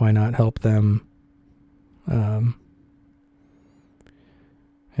 Why not help them,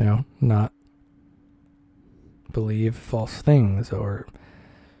 not believe false things, or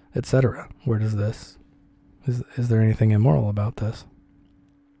etc.? Where does this, is there anything immoral about this?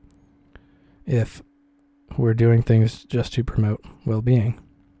 If we're doing things just to promote well-being.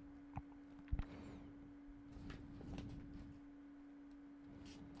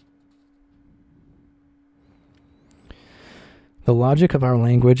 The logic of our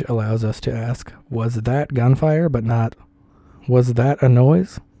language allows us to ask, was that gunfire, but not, was that a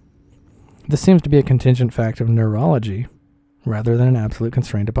noise? This seems to be a contingent fact of neurology, rather than an absolute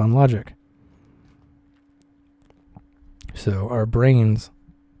constraint upon logic. So our brains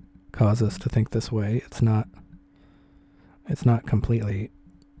cause us to think this way. It's not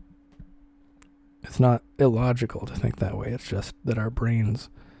illogical to think that way. It's just that our brains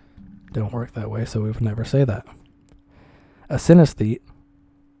don't work that way, so we would never say that. A synesthete,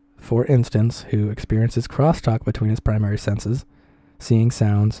 for instance, who experiences crosstalk between his primary senses, seeing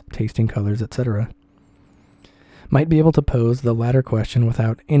sounds, tasting colors, etc., might be able to pose the latter question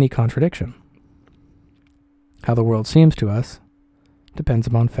without any contradiction. How the world seems to us depends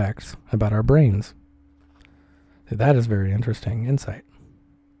upon facts about our brains. That is very interesting insight.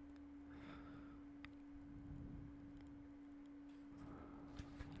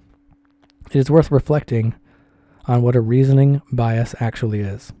 It is worth reflecting on what a reasoning bias actually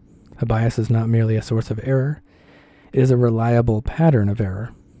is. A bias is not merely a source of error, it is a reliable pattern of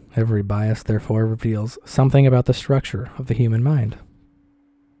error. Every bias, therefore, reveals something about the structure of the human mind.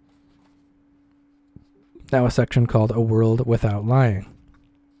 Now a section called A World Without Lying.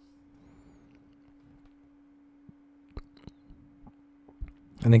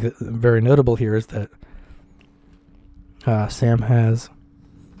 I think that very notable here is that Sam has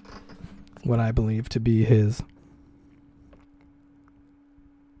what I believe to be his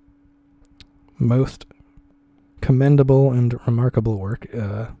most commendable and remarkable work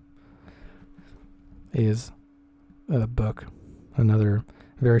is a book, another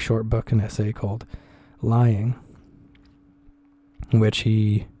very short book, an essay called Lying, in which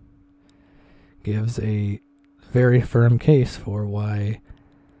he gives a very firm case for why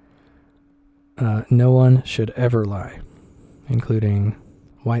no one should ever lie, including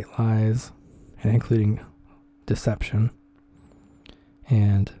white lies and including deception.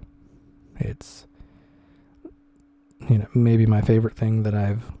 And it's, maybe my favorite thing that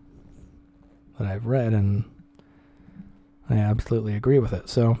I've read, and I absolutely agree with it.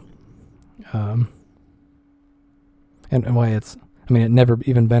 So, and why it never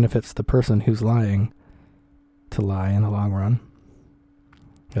even benefits the person who's lying to lie in the long run.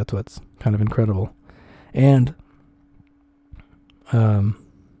 That's what's kind of incredible. And I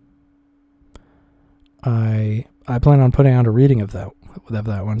plan on putting out a reading of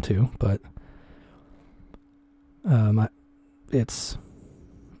that one too, but it's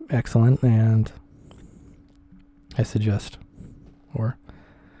excellent, and I suggest, or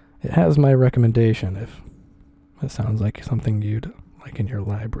it has my recommendation if it sounds like something you'd like in your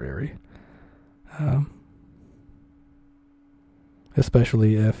library.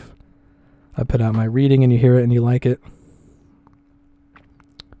 Especially if I put out my reading and you hear it and you like it,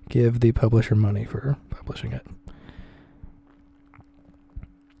 give the publisher money for publishing it.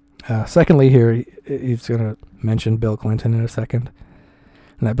 Secondly, here, he's going to mention Bill Clinton in a second,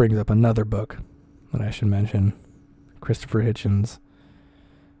 and that brings up another book that I should mention, Christopher Hitchens'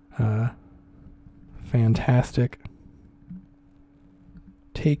 fantastic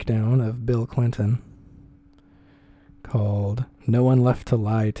takedown of Bill Clinton called No One Left to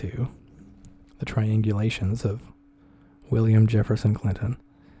Lie To, The Triangulations of William Jefferson Clinton.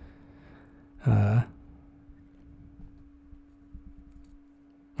 And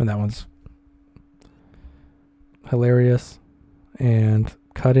that one's hilarious and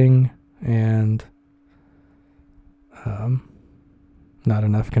cutting, and not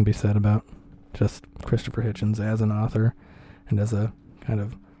enough can be said about just Christopher Hitchens as an author and as a kind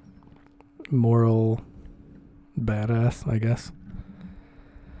of moral badass, I guess.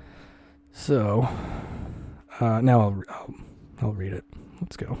 So, now I'll read it.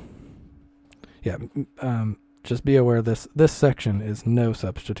 Let's go. Yeah, just be aware this section is no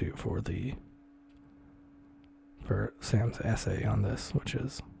substitute for Sam's essay on this, which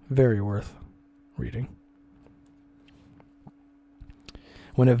is very worth reading.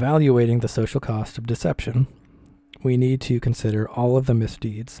 When evaluating the social cost of deception, we need to consider all of the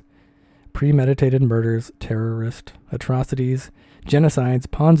misdeeds, premeditated murders, terrorist atrocities, genocides,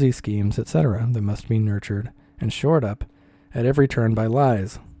 Ponzi schemes, etc., that must be nurtured and shored up at every turn by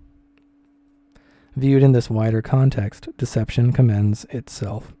lies. Viewed in this wider context, deception commends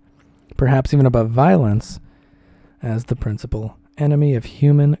itself, perhaps even above violence, as the principal enemy of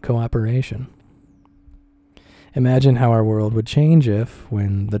human cooperation. Imagine how our world would change if,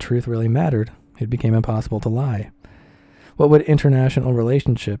 when the truth really mattered, it became impossible to lie. What would international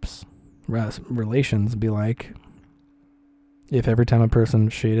relations be like if every time a person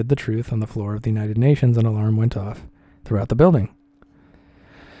shaded the truth on the floor of the United Nations, an alarm went off throughout the building?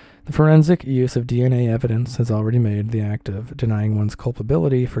 The forensic use of DNA evidence has already made the act of denying one's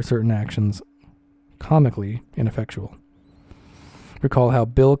culpability for certain actions comically ineffectual. Recall how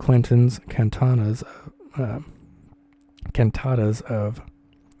Bill Clinton's cantatas of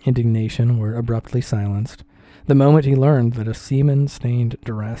indignation were abruptly silenced the moment he learned that a semen-stained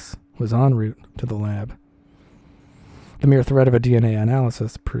dress was en route to the lab. The mere threat of a DNA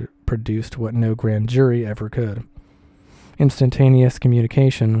analysis produced what no grand jury ever could: instantaneous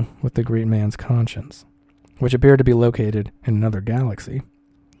communication with the great man's conscience, which appeared to be located in another galaxy.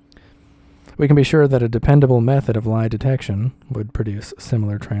 We can be sure that a dependable method of lie detection would produce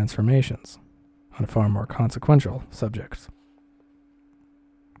similar transformations on far more consequential subjects.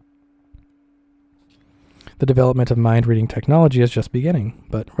 The development of mind-reading technology is just beginning,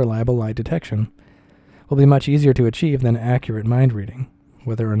 but reliable lie detection will be much easier to achieve than accurate mind reading,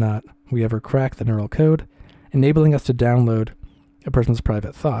 whether or not we ever crack the neural code, enabling us to download a person's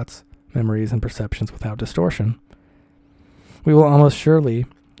private thoughts, memories, and perceptions without distortion. We will almost surely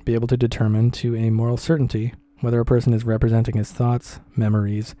be able to determine to a moral certainty whether a person is representing his thoughts,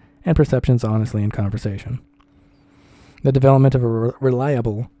 memories, and perceptions honestly in conversation. The development of a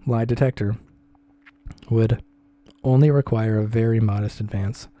reliable lie detector would only require a very modest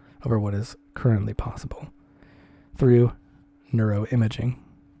advance over what is currently possible through neuroimaging.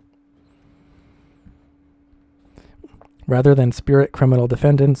 Rather than spirit criminal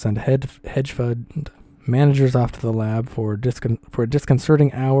defendants and hedge fund managers off to the lab for a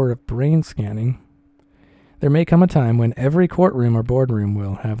disconcerting hour of brain scanning, there may come a time when every courtroom or boardroom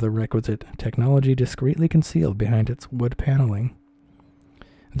will have the requisite technology discreetly concealed behind its wood paneling.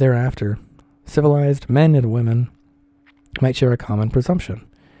 Thereafter, civilized men and women might share a common presumption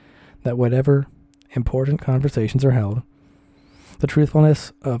that whatever important conversations are held, the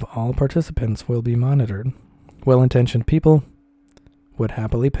truthfulness of all participants will be monitored. Well-intentioned people would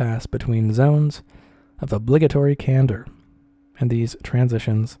happily pass between zones of obligatory candor, and these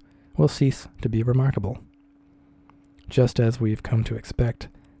transitions will cease to be remarkable. Just as we've come to expect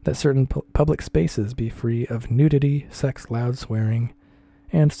that certain public spaces be free of nudity, sex, loud swearing,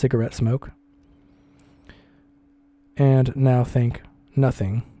 and cigarette smoke, and now think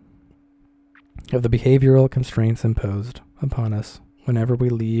nothing of the behavioral constraints imposed upon us whenever we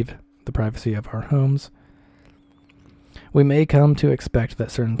leave the privacy of our homes, we may come to expect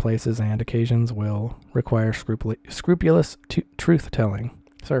that certain places and occasions will require scrupulous truth-telling.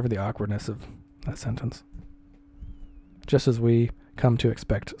 Sorry for the awkwardness of that sentence. Just as we come to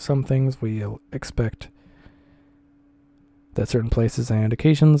expect some things, we'll expect that certain places and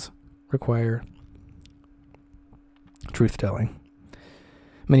occasions require truth-telling.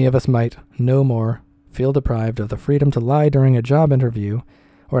 Many of us might no more feel deprived of the freedom to lie during a job interview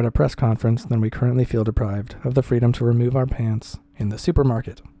or at a press conference than we currently feel deprived of the freedom to remove our pants in the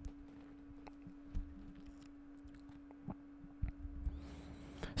supermarket.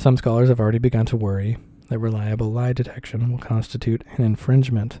 Some scholars have already begun to worry that reliable lie detection will constitute an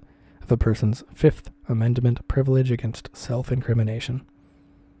infringement of a person's Fifth Amendment privilege against self-incrimination.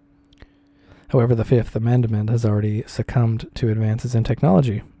 However, the Fifth Amendment has already succumbed to advances in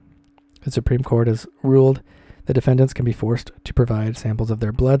technology. The Supreme Court has ruled that defendants can be forced to provide samples of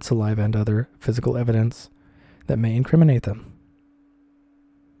their blood, saliva, and other physical evidence that may incriminate them.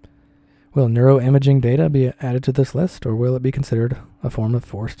 Will neuroimaging data be added to this list, or will it be considered a form of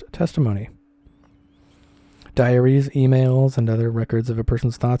forced testimony? Diaries, emails, and other records of a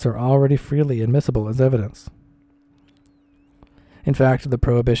person's thoughts are already freely admissible as evidence. In fact, the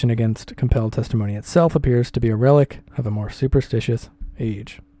prohibition against compelled testimony itself appears to be a relic of a more superstitious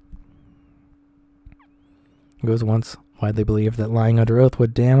age. It was once widely believed that lying under oath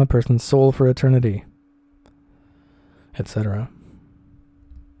would damn a person's soul for eternity, etc.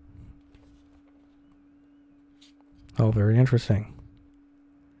 Oh, very interesting.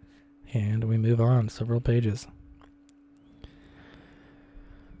 And we move on several pages.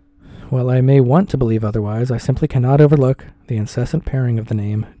 While I may want to believe otherwise, I simply cannot overlook the incessant pairing of the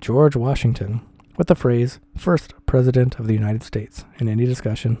name George Washington with the phrase first President of the United States in any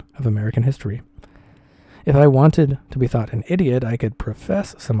discussion of American history. If I wanted to be thought an idiot, I could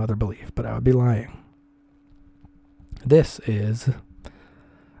profess some other belief, but I would be lying. This is,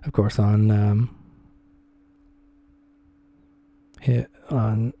 of course, on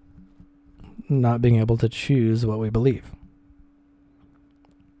not being able to choose what we believe.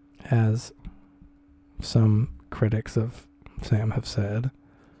 As some critics of Sam have said,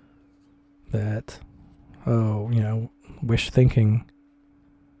 that, wish thinking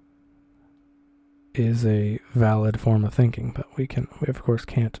is a valid form of thinking, but we of course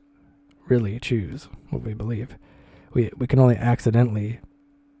can't really choose what we believe. We can only accidentally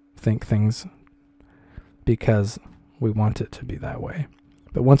think things because we want it to be that way.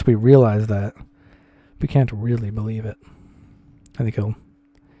 But once we realize that, we can't really believe it. I think he'll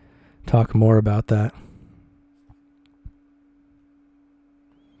talk more about that.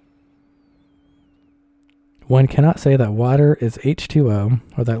 One cannot say that water is H2O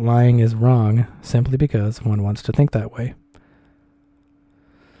or that lying is wrong simply because one wants to think that way.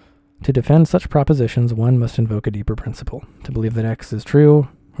 To defend such propositions, one must invoke a deeper principle. To believe that X is true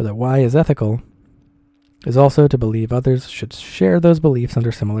or that Y is ethical is also to believe others should share those beliefs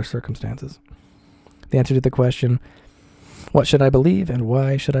under similar circumstances. The answer to the question, what should I believe and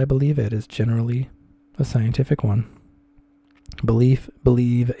why should I believe it, is generally a scientific one. Believe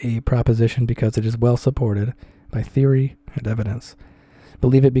a proposition because it is well supported by theory and evidence.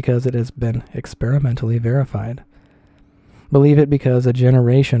 Believe it because it has been experimentally verified. Believe it because a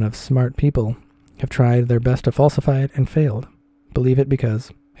generation of smart people have tried their best to falsify it and failed. Believe it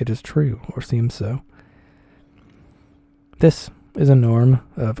because it is true or seems so. This is a norm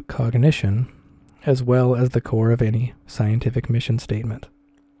of cognition as well as the core of any scientific mission statement.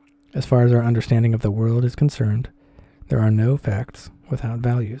 As far as our understanding of the world is concerned, there are no facts without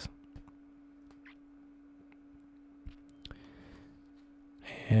values.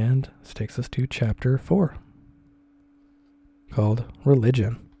 And this takes us to chapter 4, called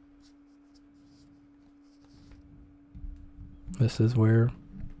Religion. This is where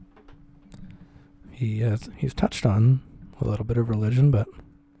he's touched on a little bit of religion, but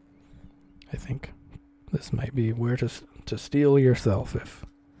I think this might be where to steel yourself if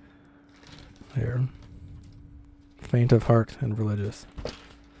you're faint of heart and religious,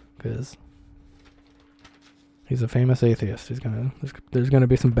 because he's a famous atheist. There's gonna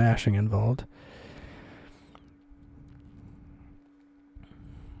be some bashing involved.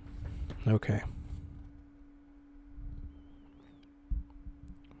 Okay.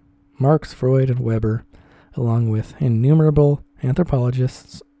 Marx, Freud, and Weber, along with innumerable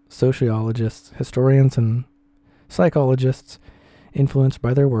anthropologists, sociologists, historians, and psychologists influenced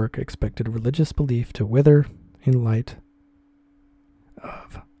by their work, expected religious belief to wither in light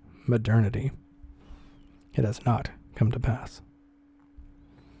of modernity. It has not come to pass.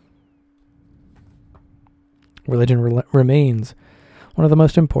 Religion remains one of the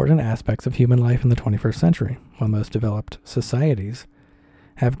most important aspects of human life in the 21st century, while most developed societies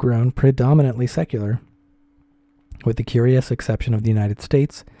have grown predominantly secular. With the curious exception of the United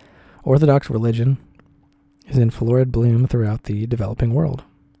States, Orthodox religion is in florid bloom throughout the developing world.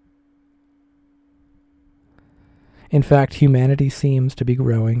 In fact, humanity seems to be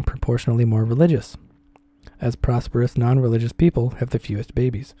growing proportionally more religious, as prosperous non-religious people have the fewest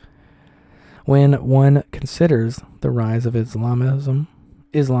babies. When one considers the rise of Islamism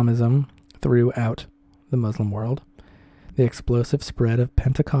throughout the Muslim world, the explosive spread of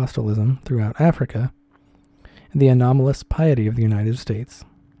Pentecostalism throughout Africa, and the anomalous piety of the United States,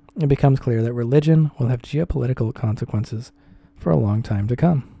 it becomes clear that religion will have geopolitical consequences for a long time to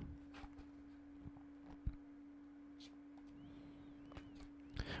come.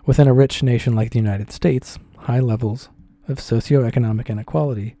 Within a rich nation like the United States, high levels of socioeconomic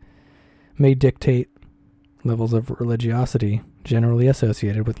inequality may dictate levels of religiosity generally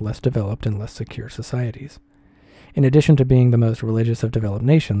associated with less developed and less secure societies. In addition to being the most religious of developed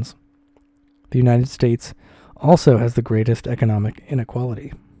nations, the United States also has the greatest economic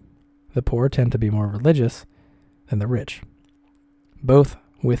inequality. The poor tend to be more religious than the rich, both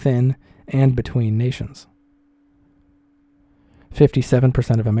within and between nations.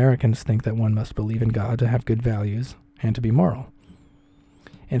 57% of Americans think that one must believe in God to have good values and to be moral,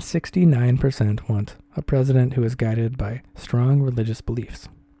 and 69% want a president who is guided by strong religious beliefs.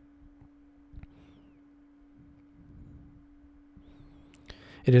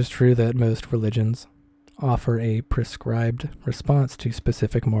 It is true that most religions offer a prescribed response to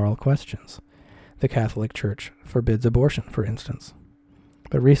specific moral questions. The Catholic Church forbids abortion, for instance.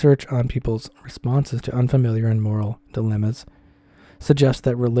 But research on people's responses to unfamiliar and moral dilemmas suggests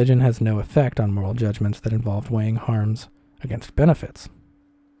that religion has no effect on moral judgments that involve weighing harms against benefits.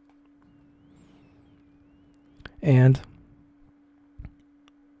 And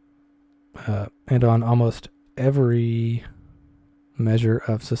on almost every measure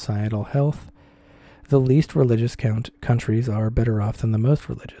of societal health, the least religious countries are better off than the most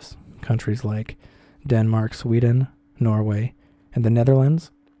religious. Countries like Denmark, Sweden, Norway, and the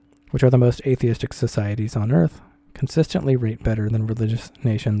Netherlands, which are the most atheistic societies on earth, consistently rate better than religious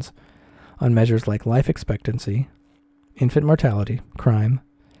nations on measures like life expectancy, infant mortality, crime,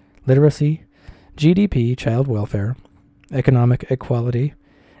 literacy, GDP, child welfare, economic equality,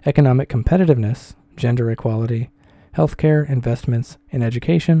 economic competitiveness, gender equality, healthcare, investments in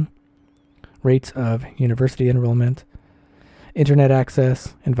education, rates of university enrollment, internet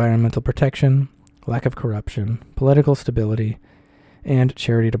access, environmental protection, lack of corruption, political stability, and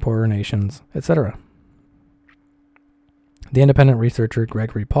charity to poorer nations, etc. The independent researcher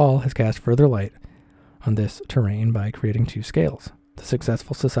Gregory Paul has cast further light on this terrain by creating two scales, the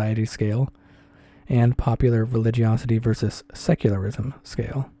Successful Society scale and Popular Religiosity versus Secularism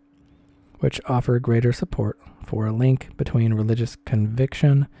scale, which offer greater support for a link between religious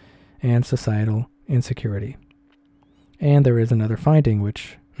conviction and societal insecurity. And there is another finding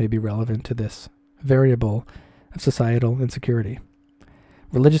which may be relevant to this variable of societal insecurity.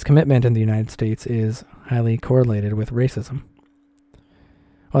 Religious commitment in the United States is highly correlated with racism.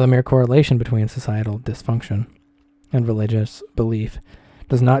 While the mere correlation between societal dysfunction and religious belief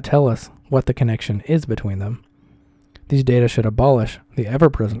does not tell us what the connection is between them, these data should abolish the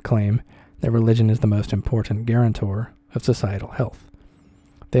ever-present claim that religion is the most important guarantor of societal health.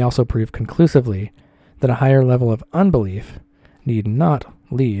 They also prove conclusively that a higher level of unbelief need not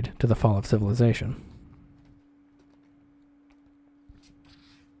lead to the fall of civilization.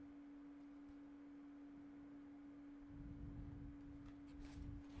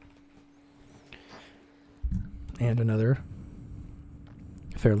 And another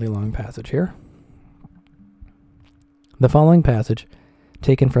fairly long passage here. The following passage,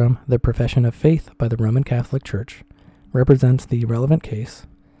 taken from The Profession of Faith by the Roman Catholic Church, represents the relevant case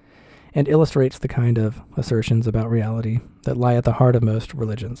and illustrates the kind of assertions about reality that lie at the heart of most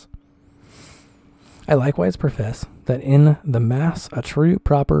religions. I likewise profess that in the Mass a true,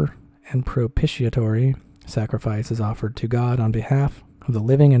 proper, and propitiatory sacrifice is offered to God on behalf of the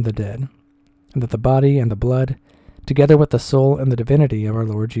living and the dead, and that the body and the blood, together with the soul and the divinity of our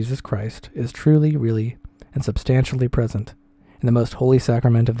Lord Jesus Christ, is truly, really, and substantially present in the most holy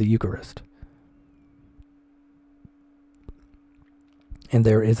sacrament of the Eucharist. And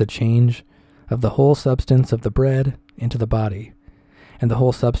there is a change of the whole substance of the bread into the body, and the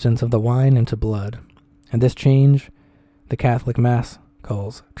whole substance of the wine into blood. And this change the Catholic Mass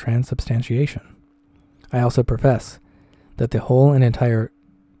calls transubstantiation. I also profess that the whole and entire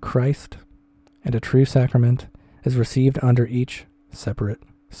Christ and a true sacrament is received under each separate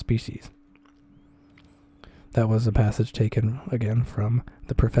species. That was a passage taken again from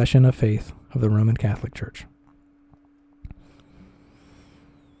the Profession of Faith of the Roman Catholic Church.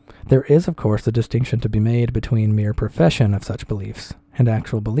 There is, of course, a distinction to be made between mere profession of such beliefs and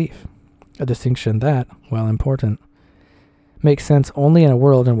actual belief, a distinction that, while important, makes sense only in a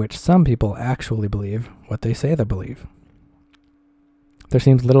world in which some people actually believe what they say they believe. There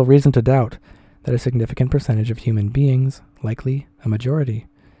seems little reason to doubt that a significant percentage of human beings, likely a majority,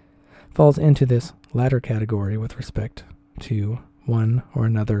 falls into this latter category with respect to one or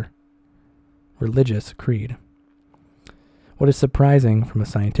another religious creed. What is surprising from a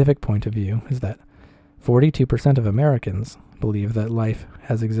scientific point of view is that 42% of Americans believe that life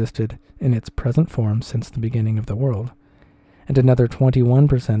has existed in its present form since the beginning of the world, and another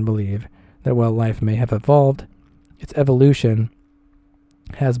 21% believe that while life may have evolved, its evolution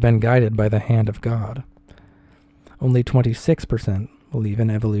has been guided by the hand of God. Only 26% believe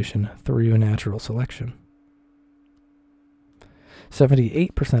in evolution through natural selection.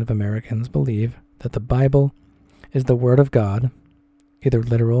 78% of Americans believe that the Bible is the Word of God, either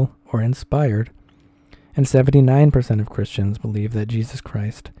literal or inspired, and 79% of Christians believe that Jesus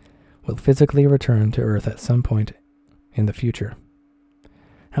Christ will physically return to earth at some point in the future.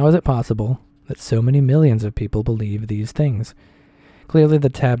 How is it possible that so many millions of people believe these things? Clearly, the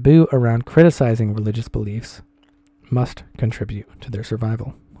taboo around criticizing religious beliefs must contribute to their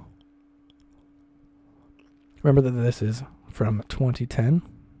survival. Remember that this is from 2010,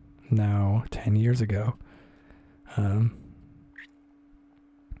 now 10 years ago. The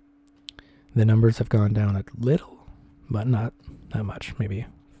numbers have gone down a little, but not that much, maybe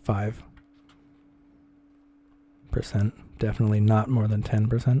 5%, definitely not more than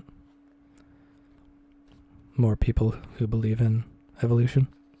 10%. More people who believe in evolution.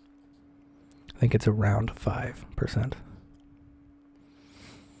 I think it's around 5%.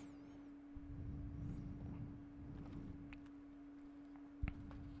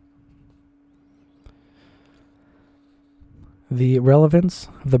 The relevance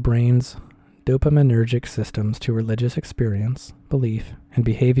of the brain's dopaminergic systems to religious experience, belief, and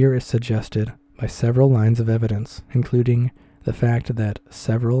behavior is suggested by several lines of evidence, including the fact that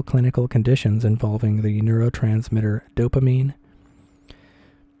several clinical conditions involving the neurotransmitter dopamine,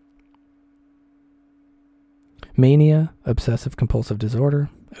 mania, obsessive-compulsive disorder,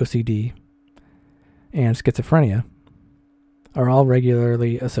 OCD, and schizophrenia are all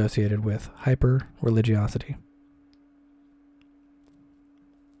regularly associated with hyper-religiosity.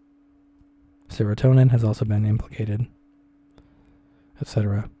 Serotonin has also been implicated,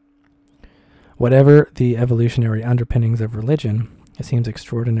 etc. Whatever the evolutionary underpinnings of religion, it seems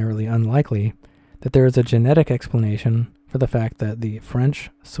extraordinarily unlikely that there is a genetic explanation for the fact that the French,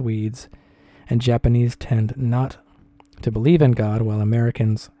 Swedes, and Japanese tend not to believe in God while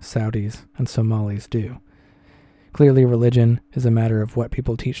Americans, Saudis, and Somalis do. Clearly, religion is a matter of what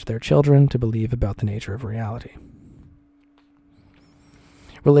people teach their children to believe about the nature of reality.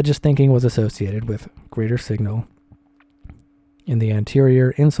 Religious thinking was associated with greater signal in the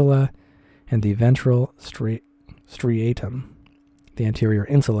anterior insula and the ventral striatum. The anterior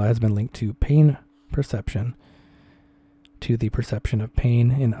insula has been linked to pain perception, to the perception of pain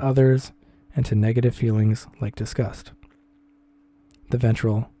in others, and to negative feelings like disgust. The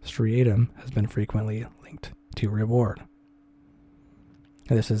ventral striatum has been frequently linked to reward.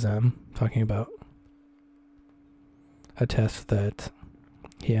 And this is talking about a test that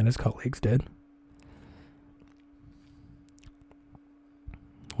he and his colleagues did,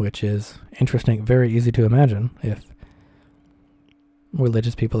 which is interesting, very easy to imagine if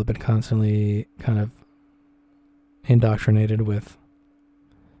religious people have been constantly kind of indoctrinated with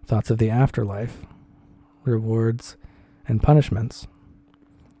thoughts of the afterlife, rewards and punishments,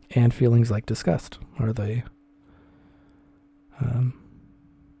 and feelings like disgust. Are they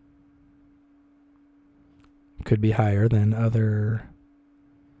could be higher than other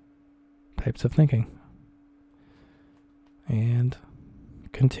types of thinking. And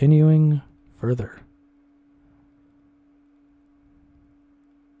continuing further.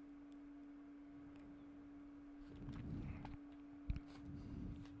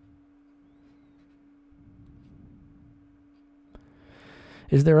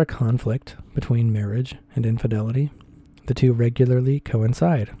 Is there a conflict between marriage and infidelity? The two regularly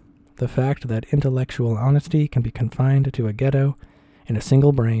coincide. The fact that intellectual honesty can be confined to a ghetto, in a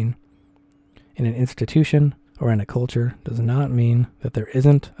single brain, in an institution, or in a culture does not mean that there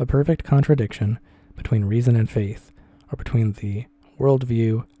isn't a perfect contradiction between reason and faith, or between the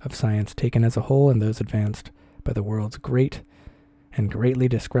worldview of science taken as a whole and those advanced by the world's great and greatly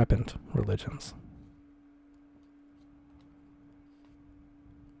discrepant religions.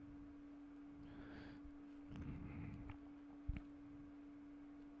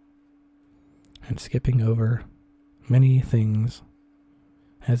 And skipping over many things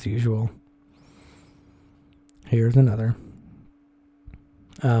as usual. Here's another.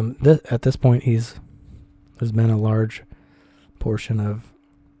 At this point, there's been a large portion of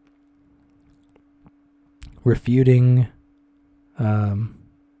refuting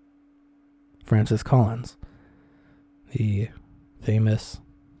Francis Collins, the famous,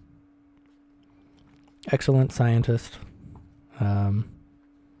 excellent scientist.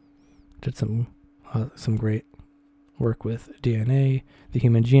 Did some great work with DNA, the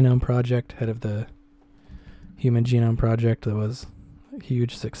Human Genome Project, head of the Human Genome Project that was a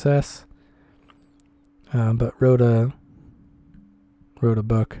huge success, but wrote a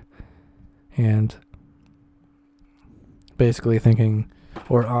book and basically thinking,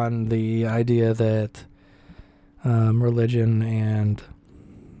 or on the idea that religion and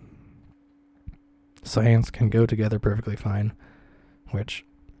science can go together perfectly fine, which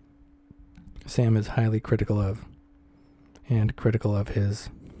Sam is highly critical of, and critical of his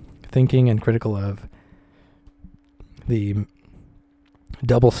thinking, and critical of the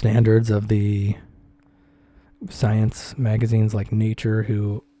double standards of the science magazines like Nature,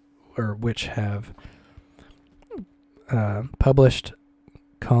 which have published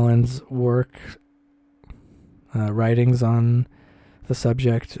Collins' work, writings on the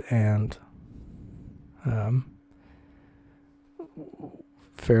subject, and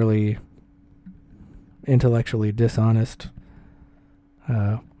fairly intellectually dishonest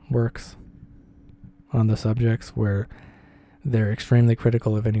works on the subjects where they're extremely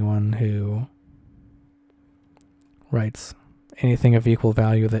critical of anyone who writes anything of equal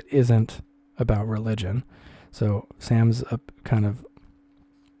value that isn't about religion. So Sam's kind of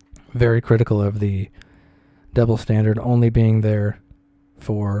very critical of the double standard only being there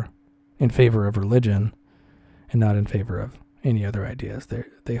in favor of religion and not in favor of any other ideas.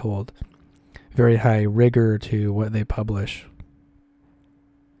 They hold very high rigor to what they publish,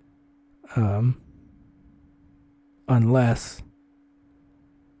 unless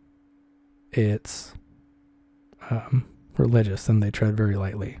it's religious, and they tread very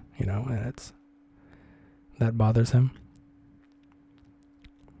lightly, and that bothers him.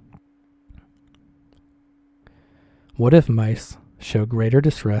 What if mice show greater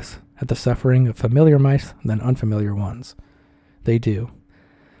distress at the suffering of familiar mice than unfamiliar ones? They do.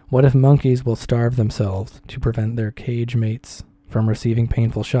 What if monkeys will starve themselves to prevent their cage mates from receiving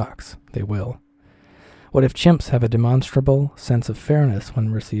painful shocks? They will. What if chimps have a demonstrable sense of fairness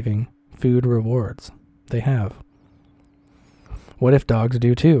when receiving food rewards? They have. What if dogs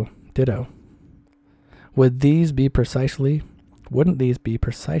do too? Ditto. Wouldn't these be precisely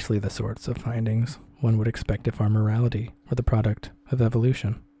the sorts of findings one would expect if our morality were the product of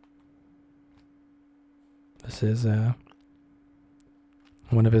evolution? This is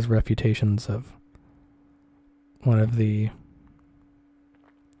one of his refutations of one of the,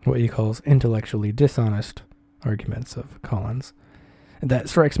 what he calls intellectually dishonest arguments of Collins. And that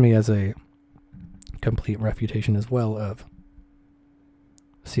strikes me as a complete refutation as well of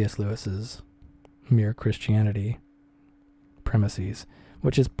C.S. Lewis's mere Christianity premises,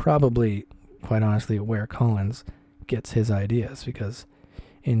 which is probably, quite honestly, where Collins gets his ideas, because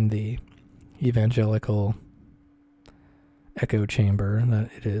in the evangelical echo chamber that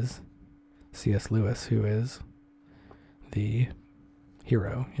it is C.S. Lewis who is the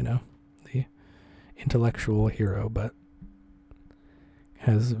hero, the intellectual hero, but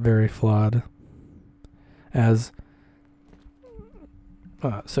has very flawed,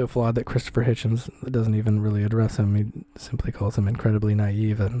 so flawed that Christopher Hitchens doesn't even really address him. He simply calls him incredibly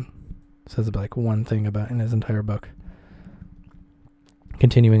naive and says like one thing about in his entire book.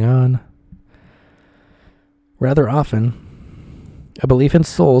 Continuing on. Rather often, a belief in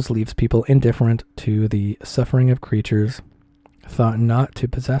souls leaves people indifferent to the suffering of creatures thought not to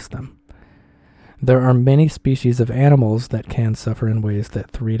possess them. There are many species of animals that can suffer in ways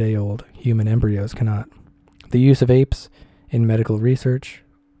that 3-day-old human embryos cannot. The use of apes in medical research,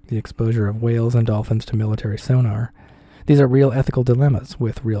 the exposure of whales and dolphins to military sonar, these are real ethical dilemmas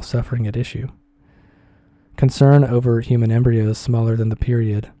with real suffering at issue. Concern over human embryos smaller than the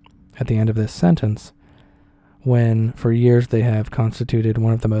period at the end of this sentence, when for years they have constituted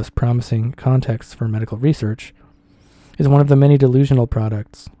one of the most promising contexts for medical research, is one of the many delusional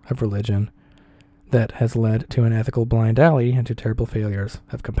products of religion that has led to an ethical blind alley and to terrible failures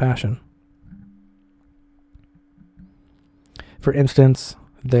of compassion. For instance,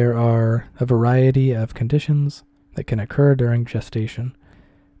 there are a variety of conditions that can occur during gestation,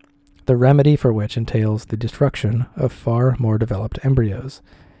 the remedy for which entails the destruction of far more developed embryos,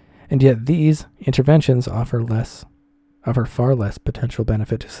 and yet these interventions offer far less potential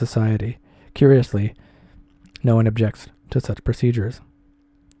benefit to society. Curiously, no one objects to such procedures.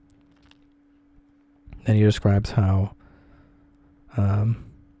 Then he describes how a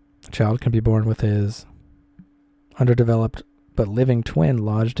child can be born with his underdeveloped but living twin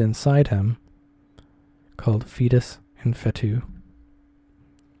lodged inside him, called fetus in fetu.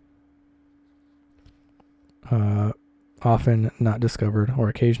 Often not discovered, or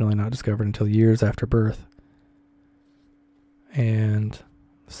occasionally not discovered until years after birth. And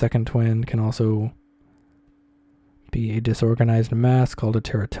the second twin can also be a disorganized mass called a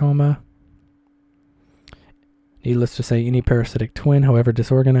teratoma. Needless to say, any parasitic twin, however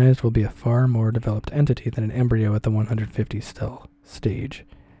disorganized, will be a far more developed entity than an embryo at the 150 cell stage.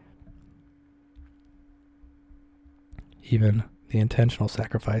 Even the intentional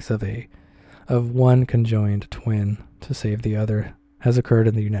sacrifice of one conjoined twin to save the other has occurred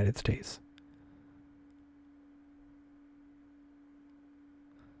in the United States.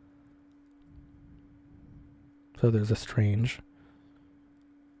 So there's a strange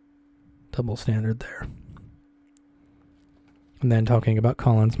double standard there. And then talking about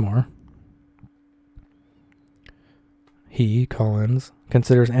Collins more. He, Collins,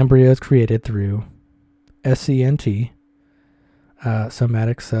 considers embryos created through SCNT,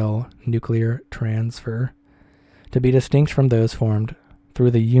 somatic cell nuclear transfer, to be distinct from those formed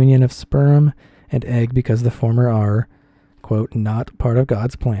through the union of sperm and egg because the former are, quote, not part of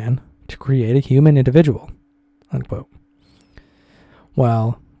God's plan to create a human individual, unquote.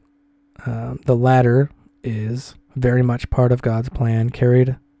 While the latter is very much part of God's plan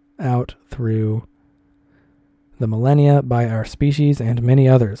carried out through the millennia by our species and many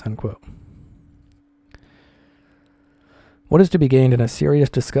others, unquote. What is to be gained in a serious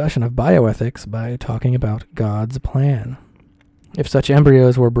discussion of bioethics by talking about God's plan? If such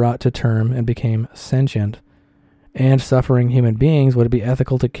embryos were brought to term and became sentient and suffering human beings, would it be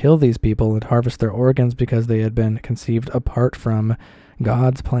ethical to kill these people and harvest their organs because they had been conceived apart from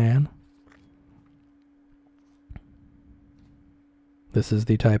God's plan? This is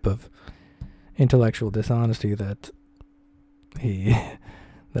the type of intellectual dishonesty that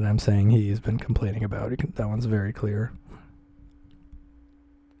I'm saying he's been complaining about. That one's very clear.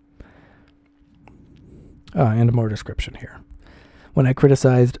 And more description here. When I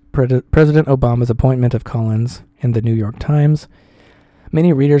criticized President Obama's appointment of Collins in the New York Times,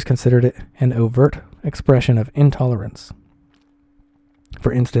 many readers considered it an overt expression of intolerance.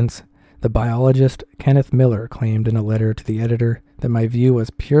 For instance, the biologist Kenneth Miller claimed in a letter to the editor that my view was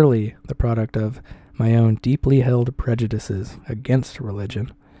purely the product of my own deeply held prejudices against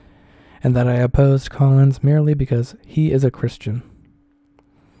religion, and that I opposed Collins merely because he is a Christian.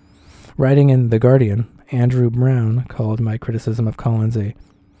 Writing in The Guardian, Andrew Brown called my criticism of Collins a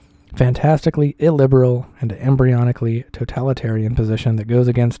fantastically illiberal and embryonically totalitarian position that goes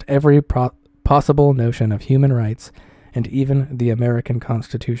against every possible notion of human rights and even the American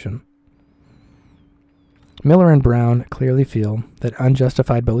Constitution. Miller and Brown clearly feel that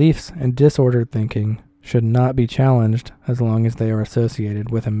unjustified beliefs and disordered thinking should not be challenged as long as they are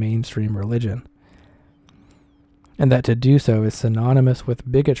associated with a mainstream religion, and that to do so is synonymous with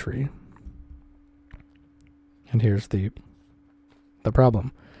bigotry. And here's the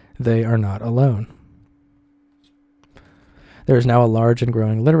problem. They are not alone. There is now a large and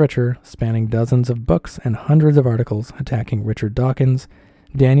growing literature spanning dozens of books and hundreds of articles attacking Richard Dawkins,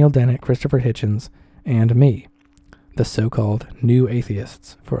 Daniel Dennett, Christopher Hitchens, and me, the so-called new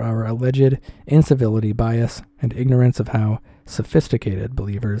atheists, for our alleged incivility, bias, and ignorance of how sophisticated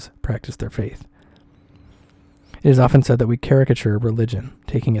believers practice their faith. It is often said that we caricature religion,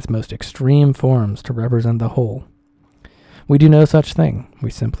 taking its most extreme forms to represent the whole. We do no such thing.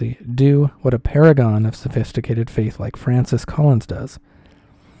 We simply do what a paragon of sophisticated faith like Francis Collins does.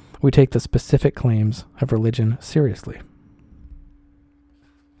 We take the specific claims of religion seriously.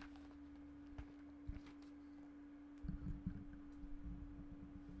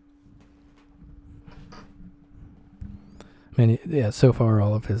 So far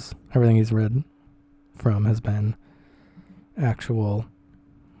all of everything he's read from has been actual,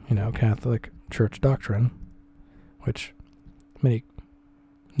 Catholic Church doctrine, which many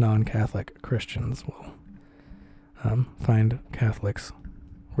non-Catholic Christians will find Catholics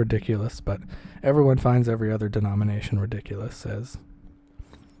ridiculous, but everyone finds every other denomination ridiculous, as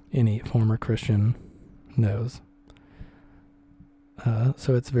any former Christian knows.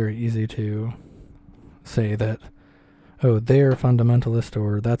 So it's very easy to say that, oh, they're fundamentalist,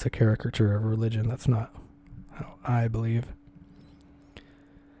 or that's a caricature of religion. That's not how I believe.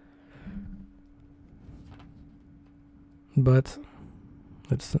 But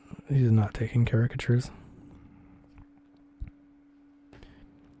he's not taking caricatures.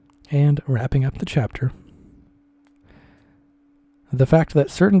 And wrapping up the chapter, the fact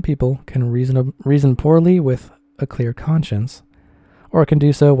that certain people can reason poorly with a clear conscience, or can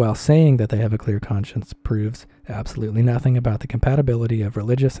do so while saying that they have a clear conscience, proves absolutely nothing about the compatibility of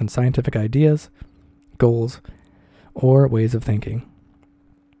religious and scientific ideas, goals, or ways of thinking.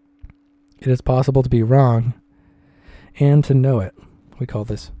 It is possible to be wrong and to know it. We call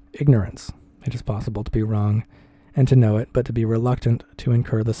this ignorance. It is possible to be wrong and to know it, but to be reluctant to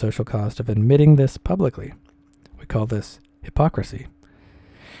incur the social cost of admitting this publicly. We call this hypocrisy.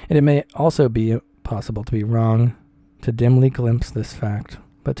 And it may also be possible to be wrong, to dimly glimpse this fact,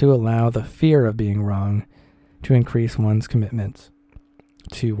 but to allow the fear of being wrong to increase one's commitment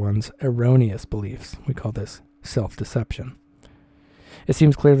to one's erroneous beliefs. We call this self-deception. It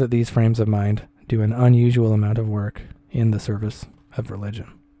seems clear that these frames of mind do an unusual amount of work in the service of religion.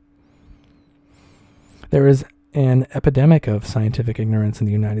 There is an epidemic of scientific ignorance in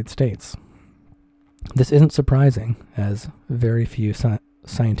the United States. This isn't surprising, as very few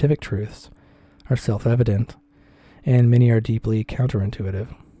scientific truths are self-evident, and many are deeply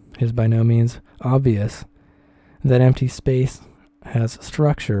counterintuitive. It is by no means obvious that empty space has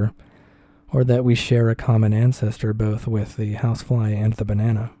structure, or that we share a common ancestor both with the housefly and the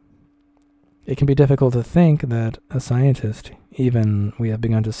banana. It can be difficult to think that a scientist, even we have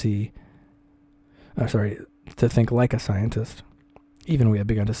begun to see, to think like a scientist. Even we have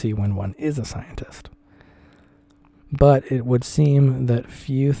begun to see when one is a scientist. But it would seem that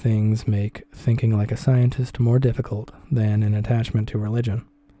few things make thinking like a scientist more difficult than an attachment to religion.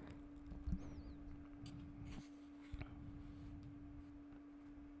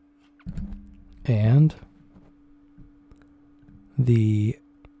 And the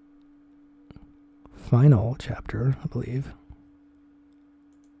final chapter, I believe,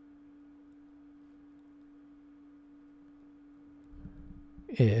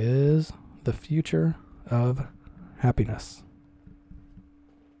 is the future of happiness.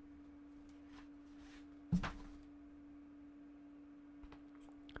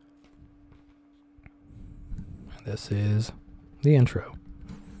 This is the intro.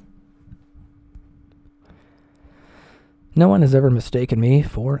 No one has ever mistaken me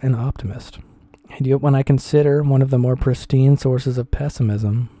for an optimist. And yet when I consider one of the more pristine sources of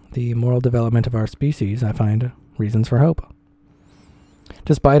pessimism, the moral development of our species, I find reasons for hope.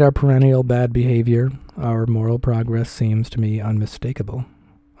 Despite our perennial bad behavior, our moral progress seems to me unmistakable.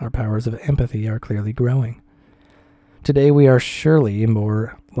 Our powers of empathy are clearly growing. Today we are surely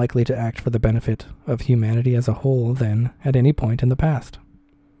more likely to act for the benefit of humanity as a whole than at any point in the past.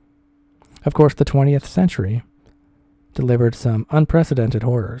 Of course, the 20th century delivered some unprecedented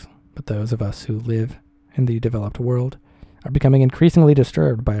horrors, but those of us who live in the developed world are becoming increasingly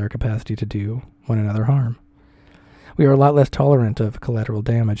disturbed by our capacity to do one another harm. We are a lot less tolerant of collateral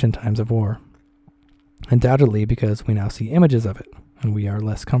damage in times of war, undoubtedly because we now see images of it, and we are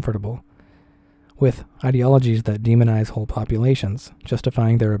less comfortable with ideologies that demonize whole populations,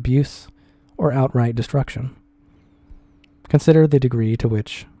 justifying their abuse or outright destruction. Consider the degree to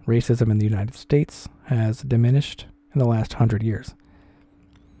which racism in the United States has diminished in the last 100 years.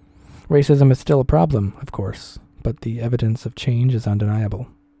 Racism is still a problem, of course, but the evidence of change is undeniable.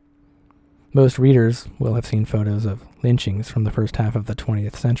 Most readers will have seen photos of lynchings from the first half of the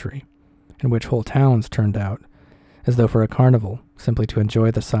 20th century, in which whole towns turned out as though for a carnival, simply to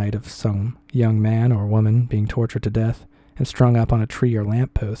enjoy the sight of some young man or woman being tortured to death and strung up on a tree or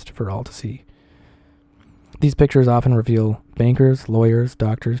lamppost for all to see. These pictures often reveal bankers, lawyers,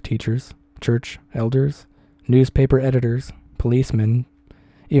 doctors, teachers, church elders, newspaper editors, policemen,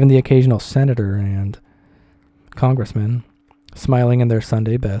 even the occasional senator and congressman, smiling in their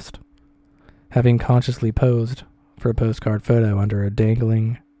Sunday best, having consciously posed for a postcard photo under a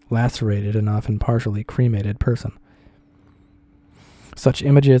dangling, lacerated, and often partially cremated person. Such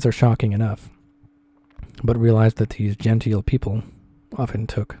images are shocking enough, but realize that these genteel people often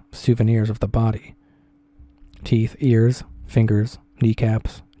took souvenirs of the body: teeth, ears, fingers,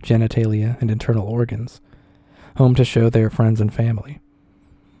 kneecaps, genitalia, and internal organs, home to show their friends and family.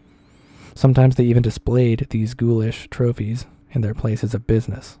 Sometimes they even displayed these ghoulish trophies in their places of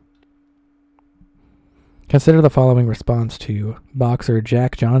business. Consider the following response to boxer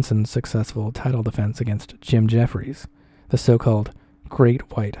Jack Johnson's successful title defense against Jim Jeffries, the so-called Great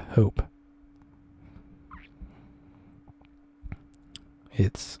White Hope.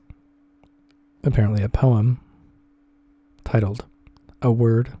 It's apparently a poem titled "A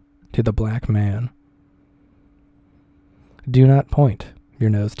Word to the Black Man." Do not point your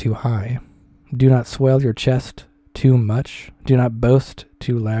nose too high. Do not swell your chest too much. Do not boast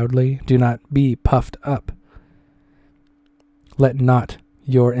too loudly. Do not be puffed up. Let not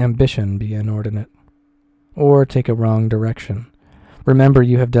your ambition be inordinate, or take a wrong direction. Remember,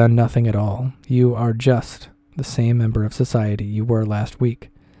 you have done nothing at all. You are just the same member of society you were last week.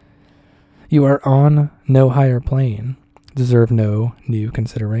 You are on no higher plane, deserve no new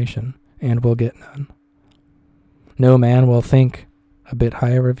consideration, and will get none. No man will think a bit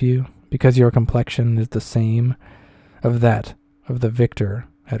higher of you, because your complexion is the same of that of the victor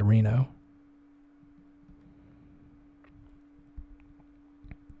at Reno.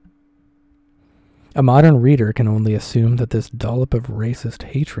 A modern reader can only assume that this dollop of racist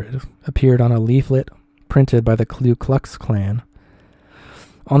hatred appeared on a leaflet printed by the Ku Klux Klan.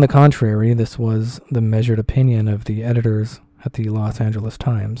 On the contrary, this was the measured opinion of the editors at the Los Angeles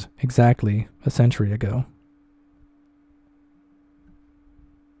Times exactly a century ago.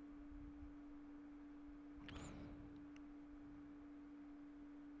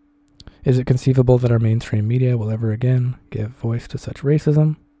 Is it conceivable that our mainstream media will ever again give voice to such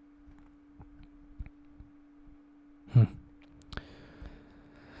racism?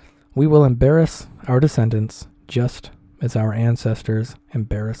 We will embarrass our descendants just as our ancestors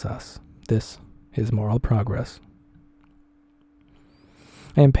embarrass us. This is moral progress.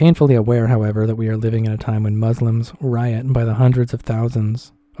 I am painfully aware, however, that we are living in a time when Muslims riot by the hundreds of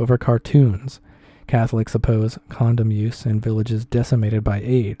thousands over cartoons, Catholics oppose condom use in villages decimated by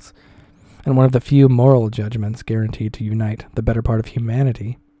AIDS, And one of the few moral judgments guaranteed to unite the better part of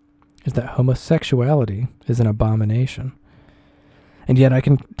humanity is that homosexuality is an abomination. And yet I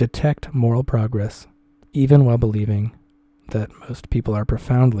can detect moral progress even while believing that most people are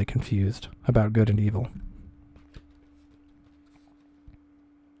profoundly confused about good and evil.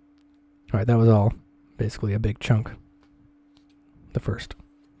 Alright, that was all basically a big chunk. The first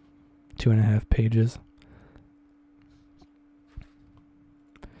 2.5 pages.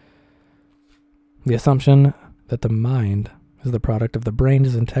 The assumption that the mind is the product of the brain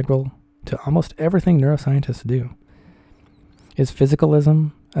is integral to almost everything neuroscientists do. Is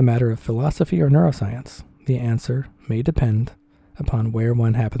physicalism a matter of philosophy or neuroscience? The answer may depend upon where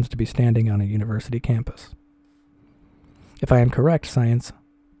one happens to be standing on a university campus. If I am correct, science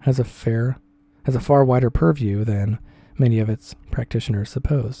has a far wider purview than many of its practitioners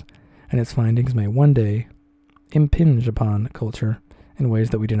suppose, and its findings may one day impinge upon culture in ways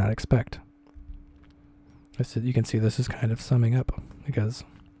that we do not expect. You can see this is kind of summing up, because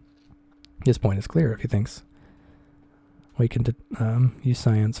his point is clear. If he thinks we can use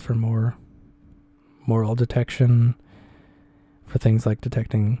science for more moral detection, for things like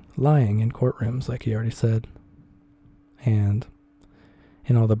detecting lying in courtrooms, like he already said, and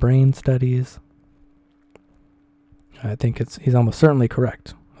in all the brain studies, I think he's almost certainly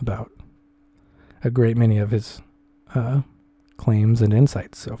correct about a great many of his claims and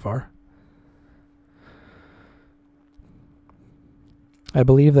insights so far. I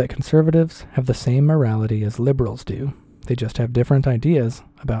believe that conservatives have the same morality as liberals do. They just have different ideas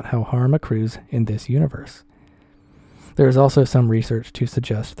about how harm accrues in this universe. There is also some research to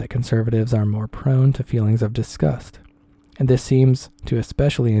suggest that conservatives are more prone to feelings of disgust, and this seems to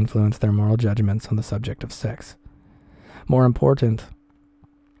especially influence their moral judgments on the subject of sex. More important,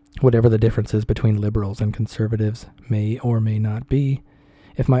 whatever the differences between liberals and conservatives may or may not be,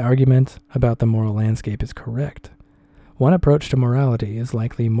 if my argument about the moral landscape is correct, one approach to morality is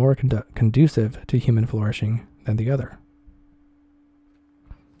likely more conducive to human flourishing than the other.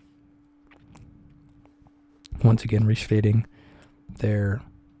 Once again, restating, there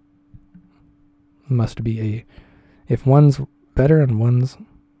must be if one's better and one's,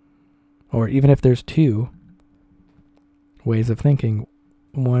 or even if there's two ways of thinking,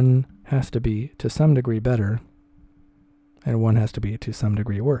 one has to be to some degree better, and one has to be to some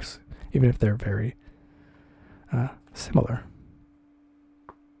degree worse, even if they're very similar.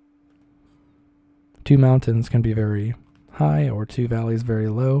 Two mountains can be very high or two valleys very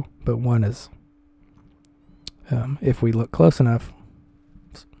low, but one is, if we look close enough,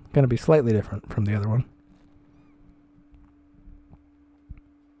 it's going to be slightly different from the other one.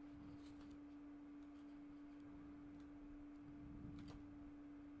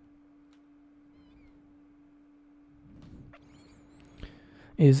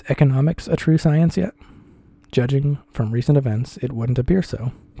 Is economics a true science yet? Judging from recent events, it wouldn't appear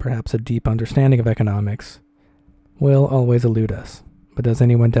so. Perhaps a deep understanding of economics will always elude us. But does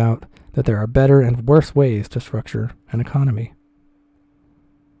anyone doubt that there are better and worse ways to structure an economy?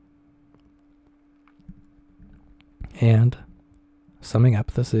 And summing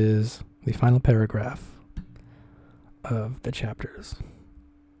up, this is the final paragraph of the chapters,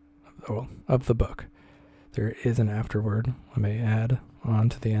 of the book. There is an afterword I may add on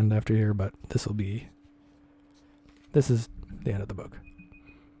to the end after here, but this is the end of the book.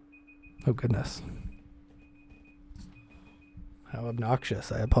 Oh goodness. How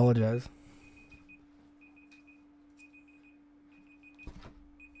obnoxious. I apologize.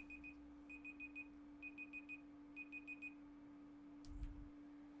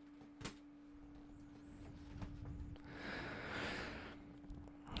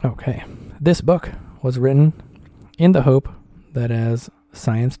 Okay. This book was written in the hope that as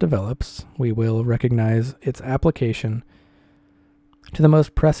science develops, we will recognize its application to the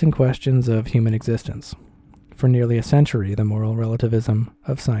most pressing questions of human existence. For nearly a century, the moral relativism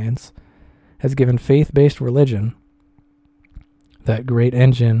of science has given faith-based religion, that great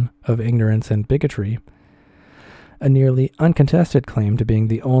engine of ignorance and bigotry, a nearly uncontested claim to being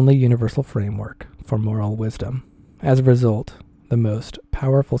the only universal framework for moral wisdom. As a result, the most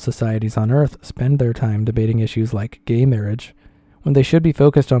powerful societies on Earth spend their time debating issues like gay marriage, when they should be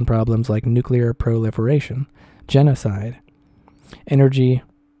focused on problems like nuclear proliferation, genocide, energy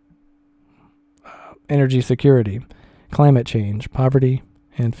security, climate change, poverty,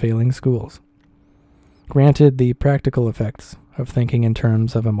 and failing schools. Granted, the practical effects of thinking in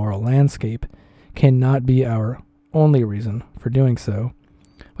terms of a moral landscape cannot be our only reason for doing so.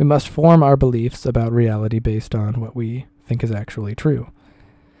 We must form our beliefs about reality based on what we think is actually true.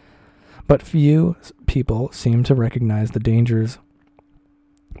 But few people seem to recognize the dangers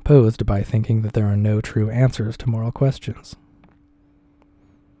posed by thinking that there are no true answers to moral questions.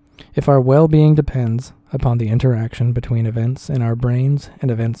 If our well-being depends upon the interaction between events in our brains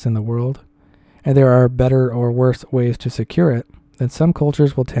and events in the world, and there are better or worse ways to secure it, then some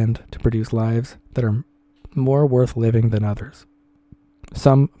cultures will tend to produce lives that are more worth living than others.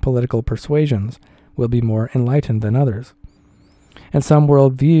 Some political persuasions will be more enlightened than others, and some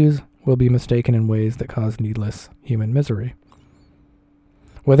worldviews will be mistaken in ways that cause needless human misery.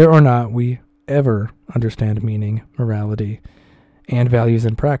 Whether or not we ever understand meaning, morality, and values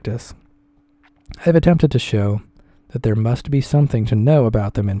in practice, I have attempted to show that there must be something to know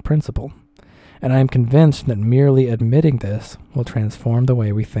about them in principle, and I am convinced that merely admitting this will transform the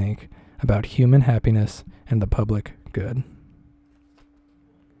way we think about human happiness and the public good.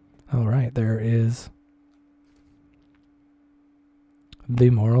 All right, there is The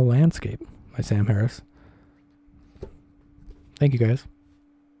Moral Landscape by Sam Harris. Thank you, guys.